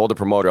I told the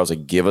promoter, I was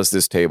like, give us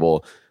this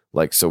table,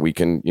 like, so we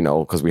can,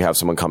 because we have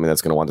someone coming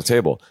that's going to want the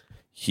table.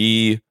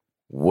 He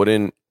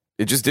wouldn't.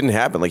 It just didn't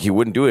happen. Like he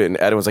wouldn't do it, and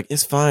Eden was like,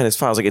 "It's fine, it's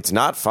fine." I was like, "It's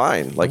not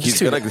fine. Like he's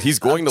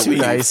going to too leave."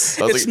 nice.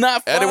 I was It's like,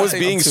 not Eden was fine.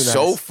 being I'm too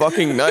so nice.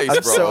 fucking nice,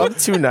 bro. I'm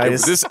too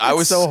nice. I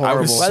was so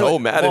horrible. By the way, so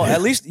mad well, at him.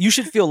 at least you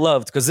should feel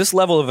loved because this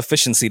level of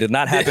efficiency did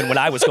not happen when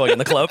I was going in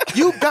the club.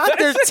 You got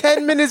there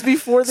 10 minutes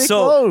before they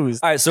So,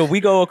 closed. all right, so we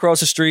go across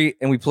the street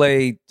and we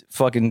play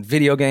fucking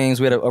video games.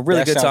 We had a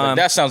really good time.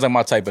 That sounds like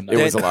my type of night.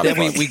 It was a lot of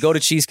Then fun. we go to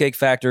Cheesecake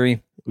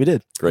Factory, We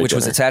did. Great which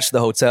was dinner. attached to the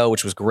hotel,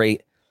 which was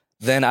great.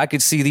 Then I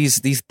could see these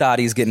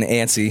thotties getting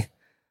antsy.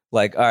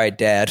 Like, all right,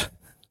 Dad,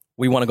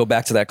 we want to go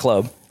back to that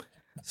club.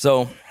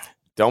 So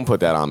Don't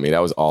put that on me. That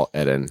was all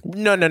Eden.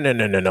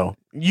 No.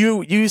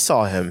 You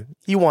saw him.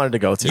 He wanted to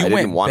go to. You I it. didn't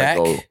went want to back?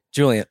 go.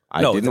 Julian,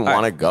 I no, didn't all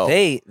wanna right, go.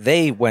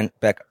 They went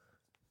back,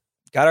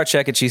 got our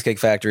check at Cheesecake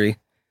Factory.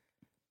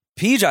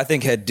 Peach, I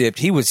think, had dipped.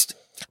 He was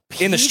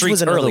in the Peach streets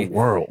was another early.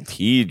 world.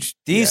 Peach.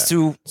 These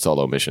two,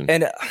 Solo mission.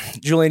 and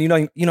Julian, you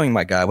know you're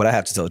my guy, but I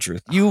have to tell the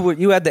truth.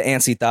 You had the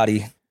antsy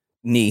thotty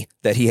knee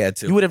that he had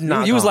too. You would have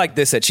not You was gone. like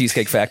this at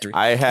Cheesecake Factory.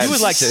 I had. He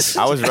was like this.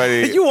 I was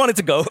ready. You wanted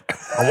to go.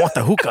 I want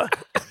the hookah.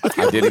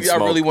 I didn't I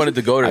smoke. really wanted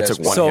to go to I that. took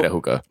spot. one So- hit of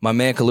hookah. My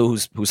man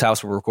Kalu, whose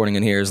house we're recording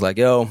in here, is like,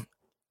 yo,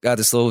 got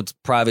this little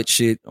private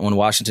shit on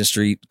Washington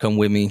Street. Come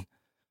with me.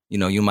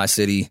 You in my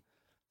city.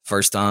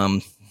 First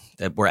time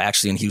that we're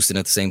actually in Houston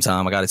at the same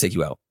time. I got to take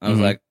you out. I was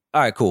Mhm. like,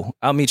 all right, cool.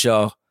 I'll meet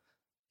y'all.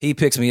 He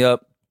picks me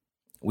up.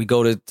 We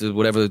go to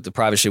whatever the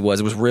private shit was.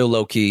 It was real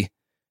low key.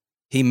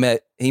 He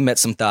met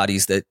some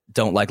thotties that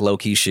don't like low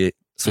key shit.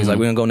 So he's like,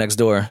 we're gonna go next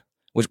door.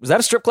 Which was that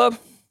a strip club?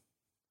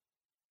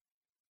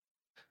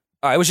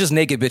 All right, it was just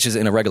naked bitches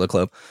in a regular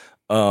club.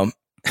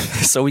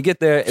 So we get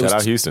there. It Shout out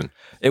was Houston.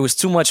 it was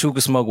too much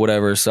hookah smoke,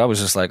 whatever. So I was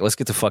just like, let's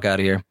get the fuck out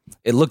of here.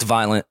 It looked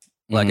violent.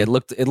 Like it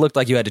looked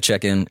like you had to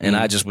check in, and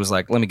I just was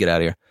like, let me get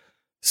out of here.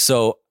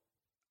 So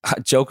I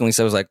jokingly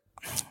said, I was like,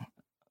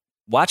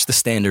 watch the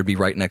standard be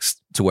right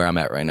next to where I'm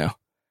at right now.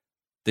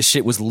 The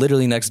shit was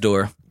literally next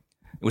door.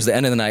 It was the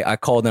end of the night. I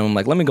called them. I'm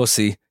like, let me go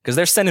see. Because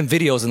they're sending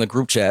videos in the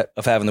group chat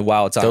of having the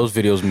wild time. Those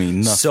videos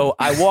mean nothing. So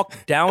I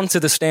walked down to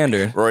the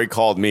standard. Roy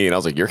called me and I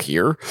was like, "You're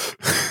here."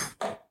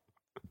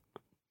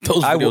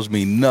 Those I videos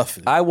mean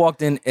nothing. I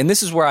walked in, and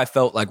this is where I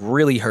felt like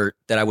really hurt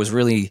that I was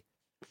really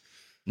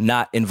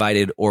not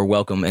invited or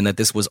welcome, and that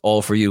this was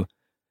all for you.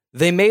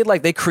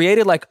 They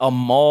created like a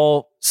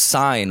mall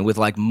sign with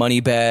like money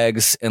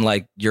bags and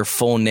like your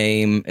full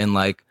name and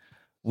like,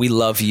 we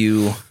love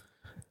you.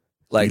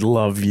 Like, I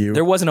love you.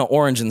 there wasn't an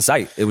orange in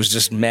sight. It was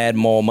just mad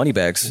mall money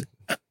bags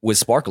with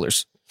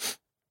sparklers.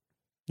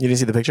 You didn't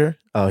see the picture?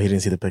 Oh, he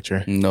didn't see the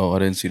picture. No, I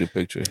didn't see the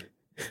picture.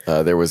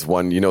 There was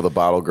one, the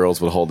bottle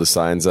girls would hold the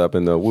signs up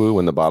in the woo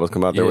when the bottles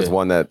come out. There was Yeah.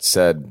 one that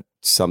said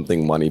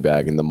something money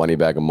bag, and the money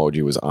bag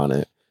emoji was on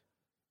it.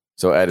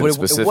 So Eden But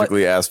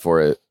specifically asked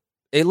for it.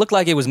 It looked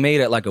like it was made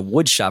at like a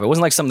wood shop. It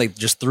wasn't like something they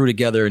just threw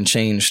together and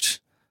changed.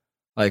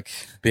 Like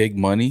Big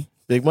money.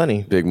 Big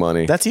money. Big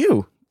money. That's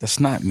you. That's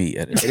not me,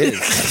 Eden. it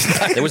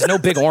is. There was no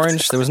big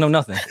orange. There was no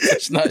nothing.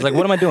 It's not. It's like,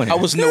 what am I doing here? I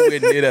was nowhere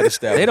near that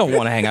establishment. They don't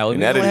want to hang out with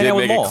And me. They Eden wanna hang did out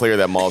with make it Maul. clear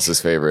that Maul's his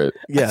favorite.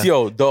 Yeah.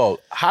 Yo, dog.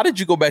 How did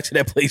you go back to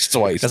that place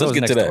twice? Because I Let's was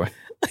get to next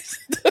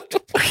that.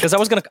 door. Because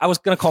I was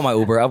gonna call my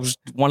Uber. I was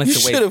wanting You to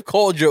wait. should have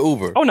called your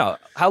Uber. Oh no!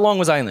 How long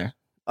was I in there?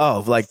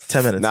 Oh, like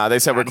 10 minutes. Nah, they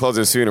said we're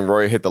closing soon, and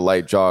Roy hit the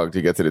light jog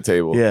to get to the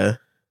table. Yeah.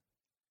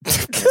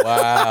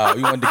 Wow.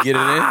 You wanted to get it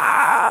in?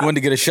 You wanted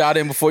to get a shot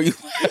in before you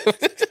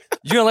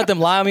You gonna let them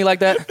lie on me like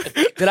that?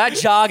 Did I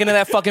jog into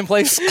that fucking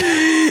place?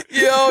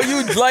 Yo,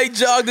 you light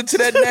jogged into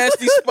that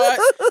nasty spot.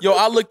 Yo,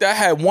 I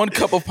had 1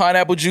 cup of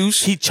pineapple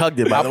juice. He chugged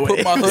it, by I the way.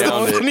 put my hood Downed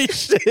on. Funny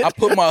shit. I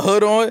put my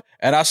hood on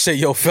and I said,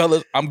 yo,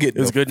 fellas, I'm getting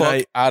It was the good fuck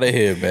night. out of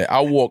here, man.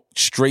 I walked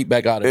straight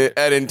back out of here.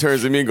 Eden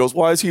turns to me and goes,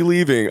 "Why is he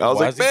leaving?" I was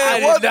Why like, is he- I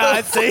 "Man, what did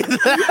not the say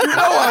that. You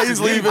know why he's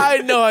leaving. I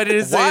know I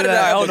didn't say Why did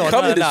that. I- Hold on,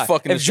 come to this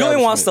fucking If Julian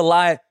wants to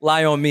establishment.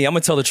 lie on me, I'm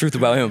gonna tell the truth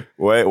about him.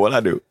 Wait, what'd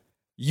I do?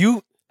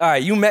 All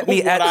right, you met me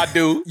What at I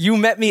do? You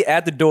met me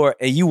at the door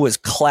and you was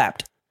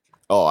clapped.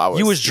 Oh, I was.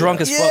 You was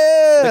drunk as fuck.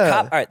 Yeah. The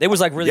cop, all right, they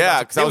was like really. Yeah, about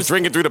to- because they I was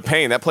drinking through the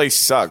pain. That place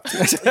sucked.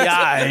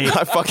 Yeah.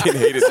 I fucking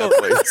hated that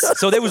place.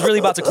 So they was really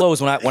about to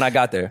close when I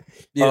got there.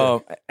 Yeah.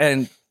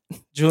 And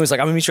Julian's like,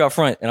 I'm gonna meet you out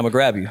front and I'm gonna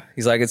grab you.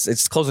 He's like,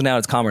 it's closing down.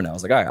 It's calmer now. I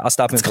was like, all right, I'll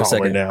stop in for a Calmer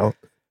second. now.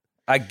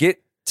 I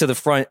get to the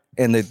front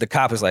and the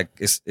cop is like,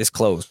 it's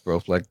closed, bro.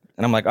 Like,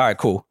 and I'm like, all right,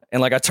 cool.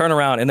 And like I turn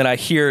around and then I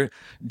hear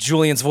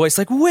Julian's voice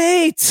like,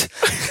 wait.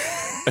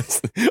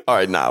 All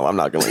right, nah, I'm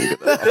not gonna let you get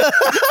that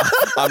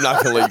off. I'm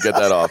not gonna let you get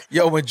that off.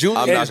 Yo, when I'm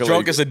Julian not is gonna drunk,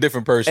 leave it's a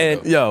different person.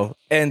 And though. Yo.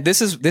 And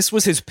this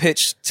was his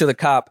pitch to the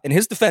cop. In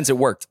his defense, it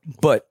worked.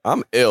 But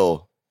I'm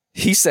ill.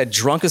 he said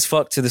drunk as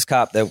fuck to this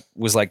cop that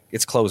was like,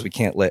 it's closed. We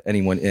can't let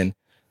anyone in.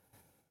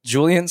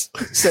 Julian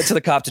said to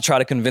the cop to try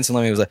to convince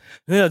him. He was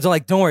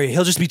like, don't worry.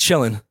 He'll just be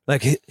chilling.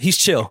 Like he's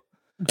chill.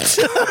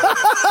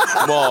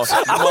 Maul,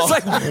 I was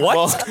like, what?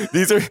 Maul,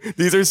 these are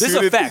This is a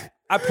suited- fact.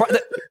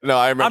 No,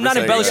 I remember. I'm not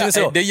saying embellishing that. this.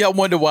 And then y'all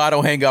wonder why I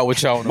don't hang out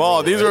with y'all. on the Maul,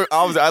 road, these right?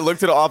 are. I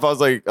looked it off. I was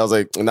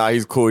like, nah,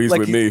 he's cool. He's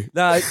with me.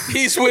 Nah,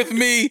 He's with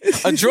me.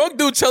 A drunk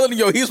dude telling you,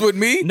 yo, he's with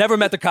me. never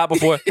met the cop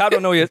before. Cop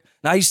don't know yet.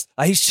 Nah,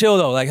 he's chill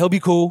though. Like he'll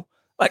be cool.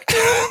 Like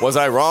Was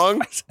I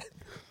wrong?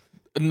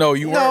 No,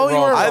 you weren't No, you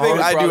wrong. weren't I think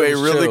wrong. I do Probably a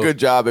was really chill. good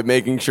job at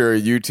making sure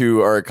you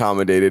two are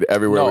accommodated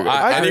everywhere. No, we go.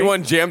 I agree.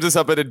 Anyone jams us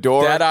up at a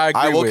door, That I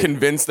agree will with.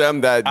 convince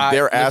them that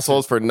they're listen,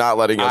 assholes for not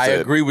letting us I in.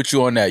 agree with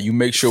you on that. You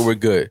make sure we're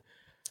good.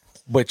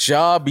 But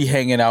y'all be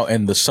hanging out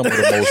in some of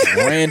the most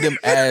random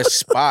ass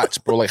spots,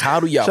 bro. Like, how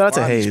do y'all Shout out to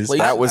find these Hayes.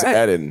 places? That was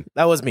Eden.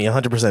 That was me,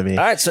 100% me.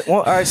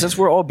 all right. Since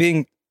we're all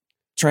being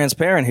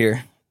transparent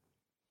here,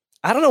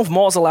 I don't know if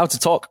Maul's allowed to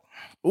talk.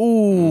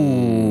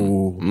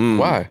 Ooh. Mm.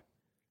 Why?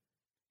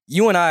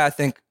 You and I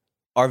think,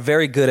 are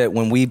very good at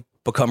when we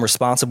become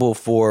responsible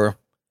for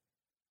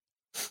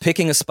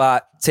picking a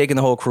spot, taking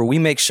the whole crew. We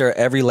make sure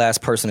every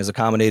last person is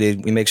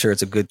accommodated. We make sure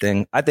it's a good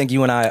thing. I think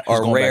you and I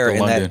are going back rare to in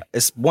London. that.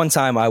 It's one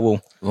time I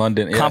will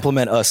London, yeah.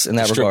 compliment us in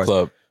that Strip regard.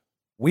 club.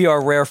 We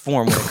are rare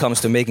form when it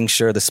comes to making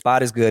sure the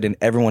spot is good and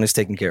everyone is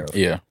taken care of.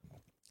 Yeah.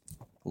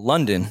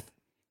 London,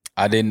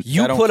 I didn't.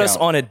 you that don't put us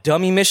count. on a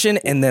dummy mission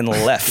and then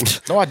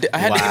left No, I did. I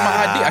had to get my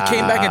ID. I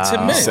came back in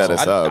 10 minutes. Set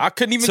us up. I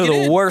couldn't even to get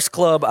the in. worst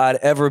club I'd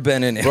ever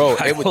been in. Bro,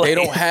 my they life.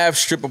 don't have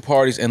stripper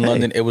parties in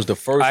London. It was the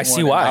first I one. see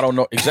and why. I don't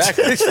know.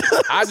 Exactly.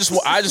 I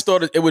just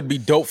thought it would be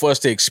dope for us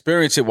to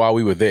experience it while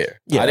we were there.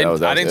 Yeah, I didn't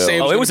that was say it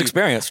ill. was Oh, it gonna was be-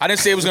 experience. I didn't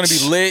say it was going to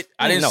be lit.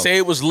 I didn't No. say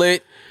it was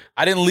lit.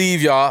 I didn't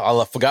leave,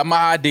 y'all. I forgot my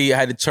ID. I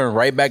had to turn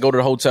right back, go to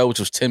the hotel, which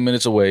was 10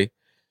 minutes away.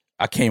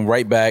 I came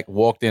right back,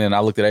 walked in, and I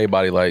looked at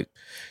everybody like,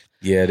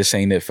 yeah, this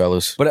ain't it,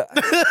 fellas. But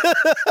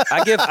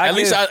At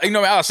least,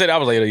 I said, I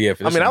was like, yeah.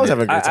 I mean, I was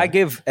having a great time. I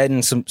give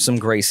Eden some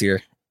grace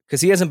here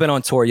because he hasn't been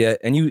on tour yet,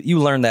 and you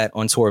learn that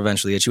on tour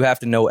eventually that you have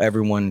to know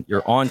everyone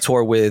you're on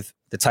tour with,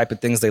 the type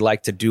of things they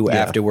like to do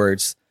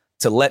afterwards,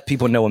 to let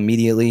people know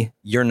immediately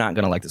you're not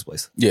gonna like this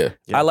place. Yeah.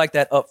 I like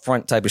that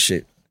upfront type of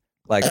shit.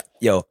 Like,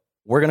 yo,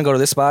 we're gonna go to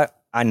this spot.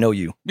 I know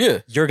you. Yeah.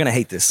 You're gonna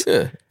hate this.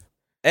 Yeah.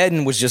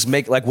 Eden was just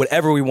make like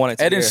whatever we wanted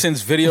to. Eden hear.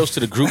 sends videos to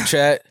the group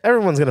chat.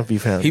 Everyone's going to be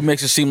fan. He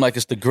makes it seem like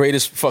it's the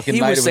greatest fucking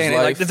He night was of his saying it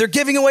life. like they're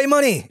giving away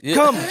money. Yeah.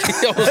 Come.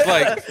 I was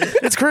like,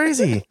 It's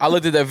crazy. I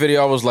looked at that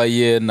video. I was like,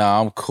 yeah,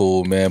 nah, I'm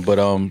cool, man. But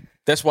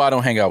that's why I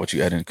don't hang out with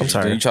you, Eden. 'cause I'm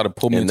sorry. You try to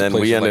pull me And into then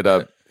places we ended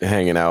like up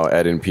hanging out,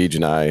 Ed and Peach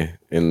and I,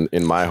 in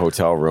my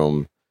hotel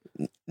room.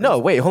 No,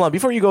 wait, hold on.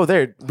 Before you go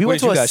there, we Where went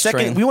did you to a guys second.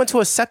 train? We went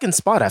to a second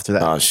spot after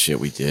that. Oh shit,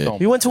 we did. Don't-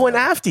 We went to an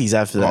Afties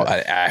after that.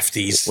 that.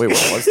 Afties. Wait,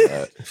 what was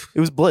that? It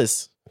was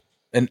Bliss.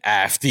 An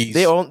Afties.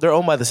 They're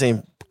owned by the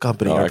same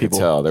company Oh, or I could people.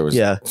 tell there was.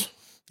 Yeah.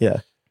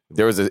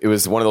 It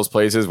was one of those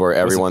places where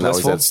everyone that was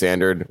Blissful? at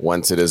Standard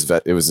went to this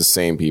vet. It was the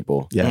same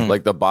people. Yeah.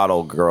 Like the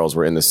bottle girls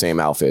were in the same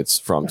outfits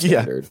from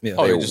Yeah. Standard. Yeah.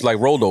 Oh, they just like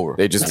rolled over.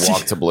 They just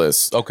walked to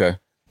Bliss. Okay.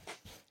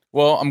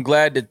 Well, I'm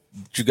glad that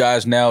you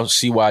guys now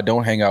see why I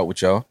don't hang out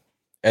with y'all.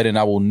 Ed and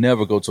I will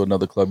never go to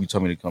another club you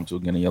told me to come to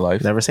again in your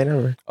life. Never say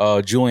never.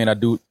 Julian, I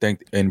do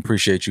thank and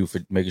appreciate you for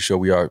making sure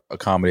we are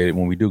accommodated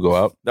when we do go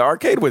out. The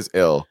arcade was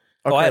ill.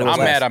 Oh, I had a I'm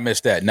blast. mad I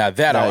missed that. Now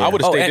that Yeah, I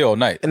would have Oh, stayed and- there all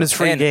night. And it's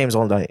free And- games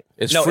all night.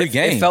 It's No, free it,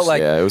 games. it felt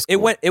like Yeah, it was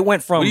cool. It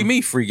went from What do you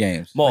mean free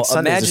games? Well, Like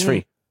Sundays imagine is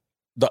free.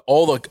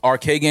 All the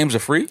arcade games are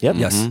free? Yep.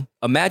 Yes. Mhm.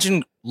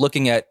 Imagine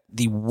looking at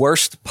the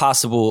worst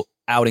possible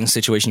outing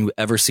situation you've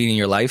ever seen in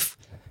your life,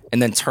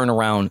 and then turn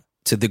around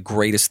to the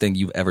greatest thing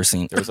you've ever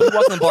seen. There was a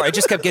walking the bar. It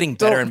just kept getting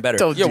better and better.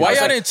 don't Yeah, do why that.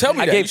 y'all didn't tell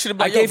me I that? gave- You should have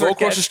I been like, yo, gave her go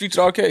across cash. the street to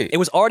the arcade. It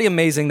was already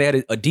amazing. They had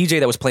a DJ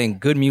that was playing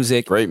good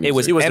music. Great It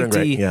was music. He was doing empty.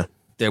 great. Yeah.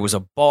 There was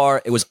a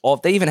bar. It was all.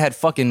 They even had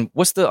fucking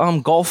what's the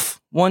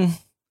golf one?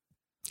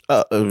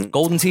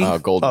 Golden Tee.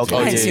 Gold. Okay. I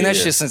Oh, hadn't yeah, seen that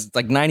yeah. shit since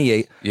like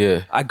 '98.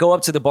 Yeah. I go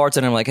up to the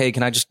bartender. I'm like, hey,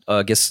 can I just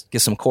get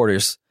some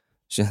quarters?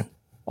 She,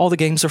 all the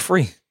games are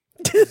free.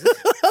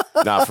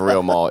 Not for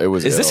real, Mall. It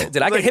was Is this? ill.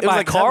 Did I get Like- hit it was by a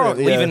like car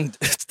heaven, yeah. leaving the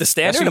That's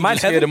standard? when Am you I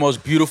just hear the heaven?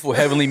 most beautiful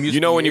heavenly music.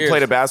 You know when in you your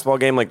played a ears. basketball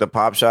game like the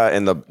pop shot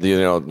and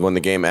when the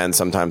game ends,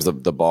 sometimes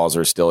the balls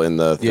are still in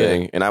the Yeah.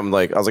 thing. And I was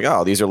like,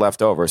 oh, these are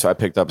left over. So I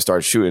picked up,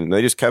 started shooting. And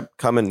they just kept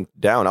coming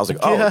down. I was like,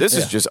 oh, Yeah. this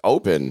is just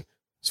open.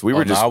 So we Oh,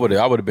 were no, just I would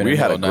have been we in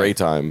there had all a night. great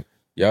time.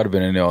 Yeah, I would have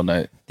been in there all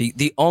night.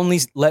 The only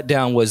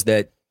letdown was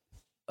that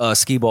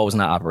skee ball was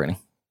not operating.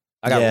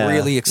 I got Yeah.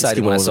 really excited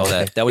Skee when I ball saw was-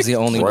 that. That was the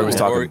only Roy one. was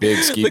talking big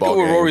skee Look ball at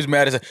what game. Rory's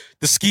mad at.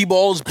 The skee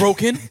ball is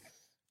broken.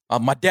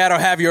 My dad will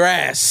have your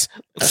ass.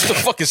 What's the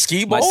fucking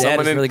skee My ball? dad Someone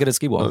is in- really good at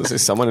skee ball.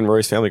 Someone in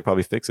Roy's family could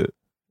probably fix it.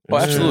 Oh,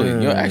 absolutely. You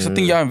know, actually, I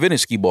think y'all invented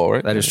skee ball,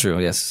 right? That is true.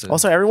 Yes.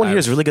 Also, everyone here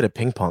is really good at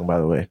ping pong, by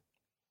the way.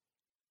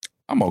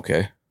 I'm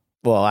okay.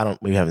 Well,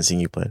 we haven't seen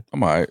you play.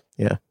 I'm all right.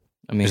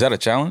 I mean, Is that a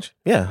challenge?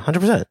 Yeah,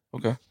 100%.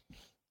 Okay.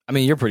 I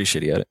mean, you're pretty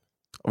shitty at it.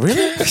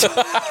 Really?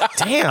 I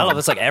Damn. don't know.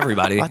 That's like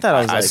everybody. I thought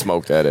I was I like,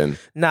 smoked that in.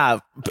 nah.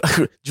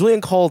 Julian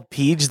called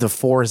Peach the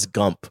Forrest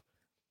Gump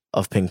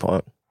of ping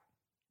pong.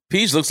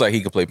 Peach looks like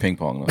he could play ping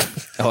pong, though.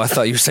 Oh, I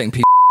thought you were saying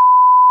P.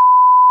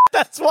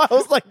 That's why I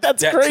was like,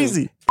 that's That too.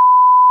 crazy.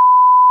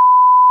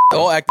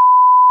 Oh, act.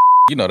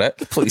 You know that.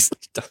 Please.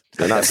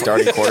 They're not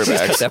starting Cut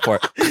quarterbacks. that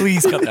part.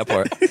 Please cut that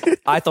part.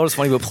 I thought it was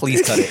funny, but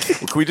please cut it.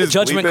 Can we just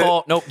Judgment bleep it?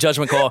 call. Nope.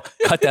 Judgment call.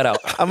 Cut that out.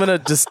 I'm gonna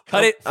just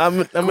Cut it.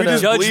 I'm gonna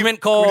just Judgment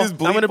bleep- call. can we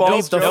just I'm gonna bleep all bleep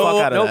the stuff?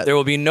 fuck out of Nope. that. There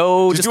will be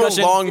no Just do a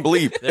discussion. long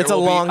bleep. There It's a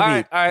will be- long all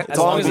right, bleep. all right. It's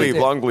a long bleep.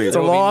 Long bleep.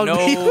 There will long be no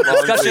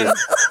bleep. discussion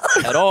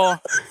at all. You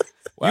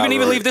Wow, can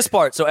even Rory. leave this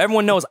part so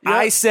everyone knows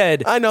I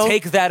said I know.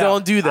 take that out.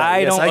 Don't do that. I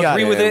Yes, don't I got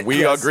agree it. with And it.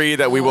 we agree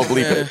that we will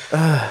bleep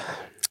it.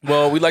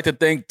 Well, we'd like to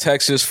thank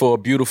Texas for a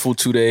beautiful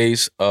 2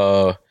 days.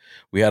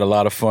 We had a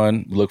lot of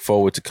fun. We look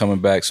forward to coming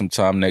back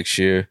sometime next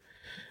year.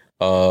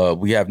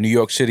 We have New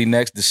York City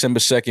next, December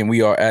 2nd.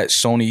 We are at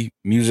Sony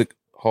Music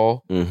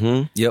Hall,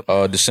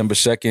 Mm-hmm. December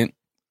 2nd.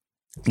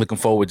 Looking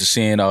forward to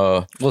seeing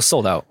Well,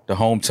 sold out. the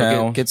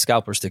hometown. Get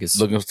scalpers tickets.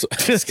 Looking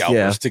scalpers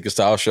Yeah. tickets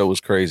to our show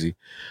was crazy.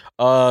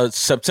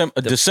 December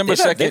They've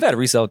 2nd. had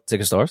resale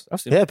ticket stars.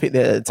 I've seen. Yeah,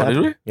 it's Oh, did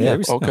we? happening. Yeah.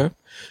 Yeah. Okay.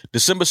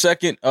 December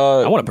 2nd.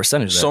 I want a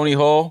percentage of that. Sony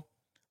Hall.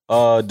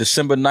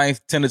 December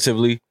 9th,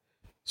 tentatively,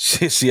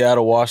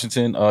 Seattle,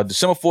 Washington.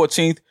 December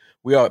 14th,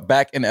 we are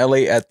back in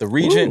LA at the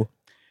Regent. Ooh.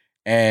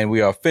 And we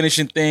are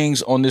finishing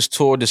things on this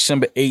tour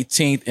December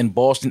 18th in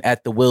Boston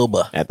at the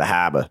Wilbur. At the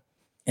Haba.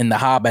 In the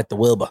Hob at the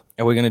Wilbur.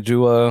 Are we gonna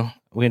do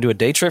a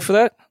day trip for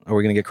that? Or are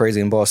we gonna get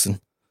crazy in Boston?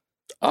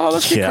 Oh,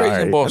 let's get Yeah, crazy all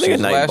in right. I Boston. think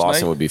a night in Last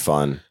Boston night. would be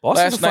fun.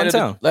 Boston's a fun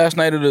town. Last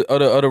night of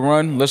the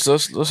run. Let's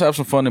have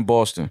some fun in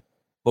Boston.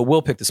 But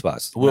we'll pick the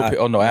spots. We'll Not-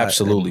 oh no, not-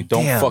 absolutely.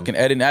 Don't Damn. fucking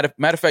edit. Matter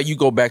of fact, you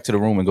go back to the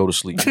room and go to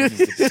sleep. You get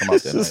to come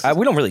out that night.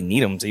 We don't really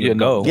need them to even Yeah,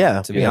 no. go.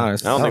 Yeah, To be yeah.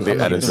 honest. I don't think I'm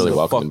not Ed's even really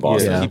welcome in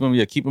Boston.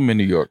 Yeah, keep them in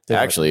New York.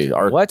 Actually,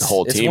 our What?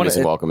 whole It's team one- is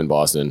it- welcome in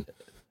Boston.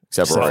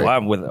 Except for So Roy.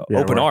 I'm with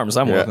open right. arms.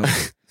 I'm Yeah. welcome.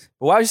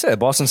 But why you say it?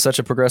 Boston's such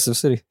a progressive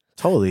city.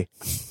 Totally.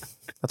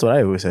 That's what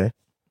I always say.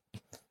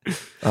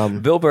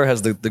 Bill Burr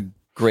has the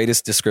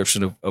greatest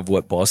description of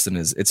what Boston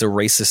is. It's a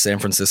racist San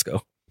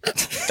Francisco.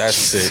 That's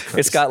sick.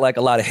 It's got like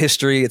a lot of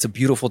history. It's a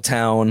beautiful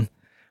town.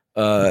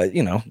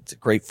 It's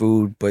great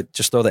food, but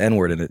just throw the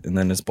N-word in it, and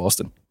then it's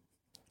Boston.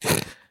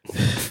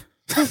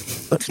 I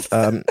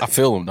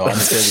feel him though. I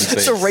understand what you're It's a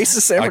saying.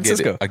 racist San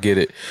Francisco. I get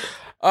it.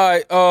 All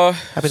right.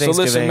 Happy So listen,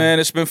 Thanksgiving. man,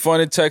 it's been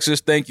fun in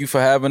Texas. Thank you for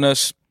having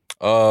us.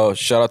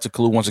 Shout out to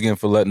Kalu once again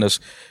for letting us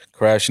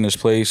crash in this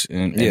place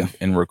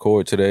and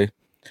record today.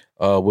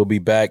 We'll be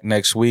back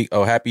next week.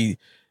 Oh, happy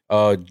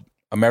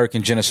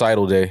American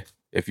Genocidal Day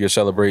if you're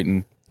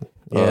celebrating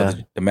Yeah.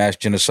 the mass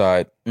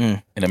genocide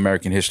in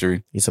American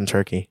history Eat some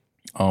turkey.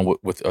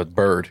 with a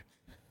bird.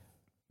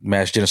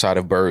 Mass genocide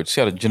of birds.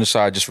 See how the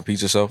genocide just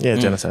repeats itself? Yeah,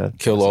 genocide.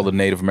 Kill all the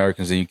Native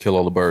Americans, then you kill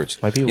all the birds.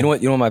 My people. You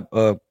know what?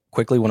 My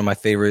quickly one of my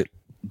favorite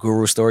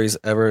guru stories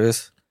ever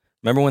is.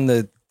 Remember when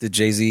the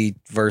Jay-Z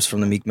verse from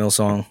the Meek Mill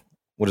song?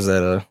 What is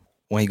that?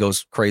 When he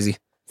goes crazy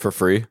For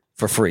free?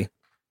 for free.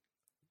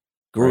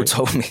 Guru Right.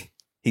 told me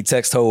he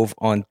texted Hove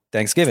on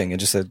Thanksgiving and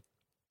just said,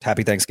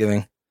 "Happy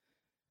Thanksgiving."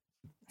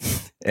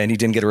 And he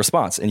didn't get a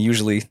response. And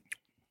usually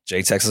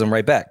Jay texts him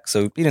right back.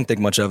 So he didn't think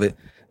much of it.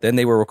 Then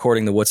they were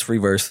recording the What's Free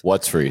verse.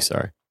 What's free?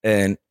 Sorry.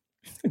 And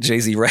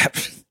Jay-Z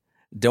rapped,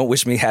 "Don't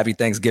wish me happy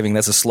Thanksgiving.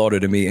 That's a slaughter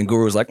to me." And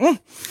Guru was like,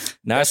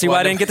 now I see why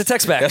I didn't get the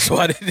text back. That's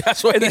why.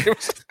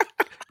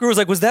 Guru was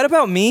like, "Was that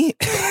about me?"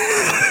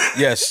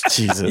 Yes,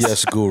 Jesus.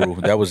 yes,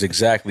 Guru. That was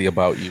exactly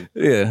about you.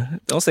 Yeah.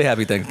 Don't say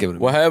happy Thanksgiving to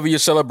me. Well, however you're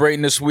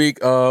celebrating this week,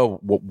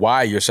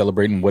 why you're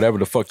celebrating, whatever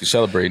the fuck you're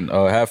celebrating,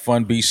 have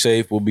fun, be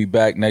safe. We'll be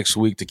back next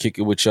week to kick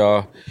it with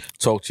y'all,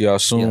 talk to y'all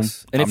soon.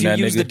 Yes. And if I'm you that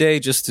use nigga. the day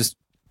just to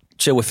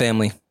chill with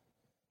family,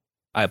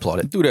 I applaud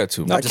it. do that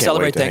too. Not I to can't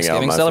celebrate wait to hang out with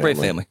Thanksgiving, my celebrate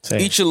family. family. Same.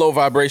 Eat your low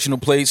vibrational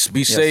plates.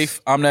 Be safe.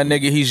 I'm that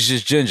nigga. He's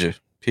just Ginger.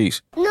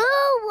 Peace. No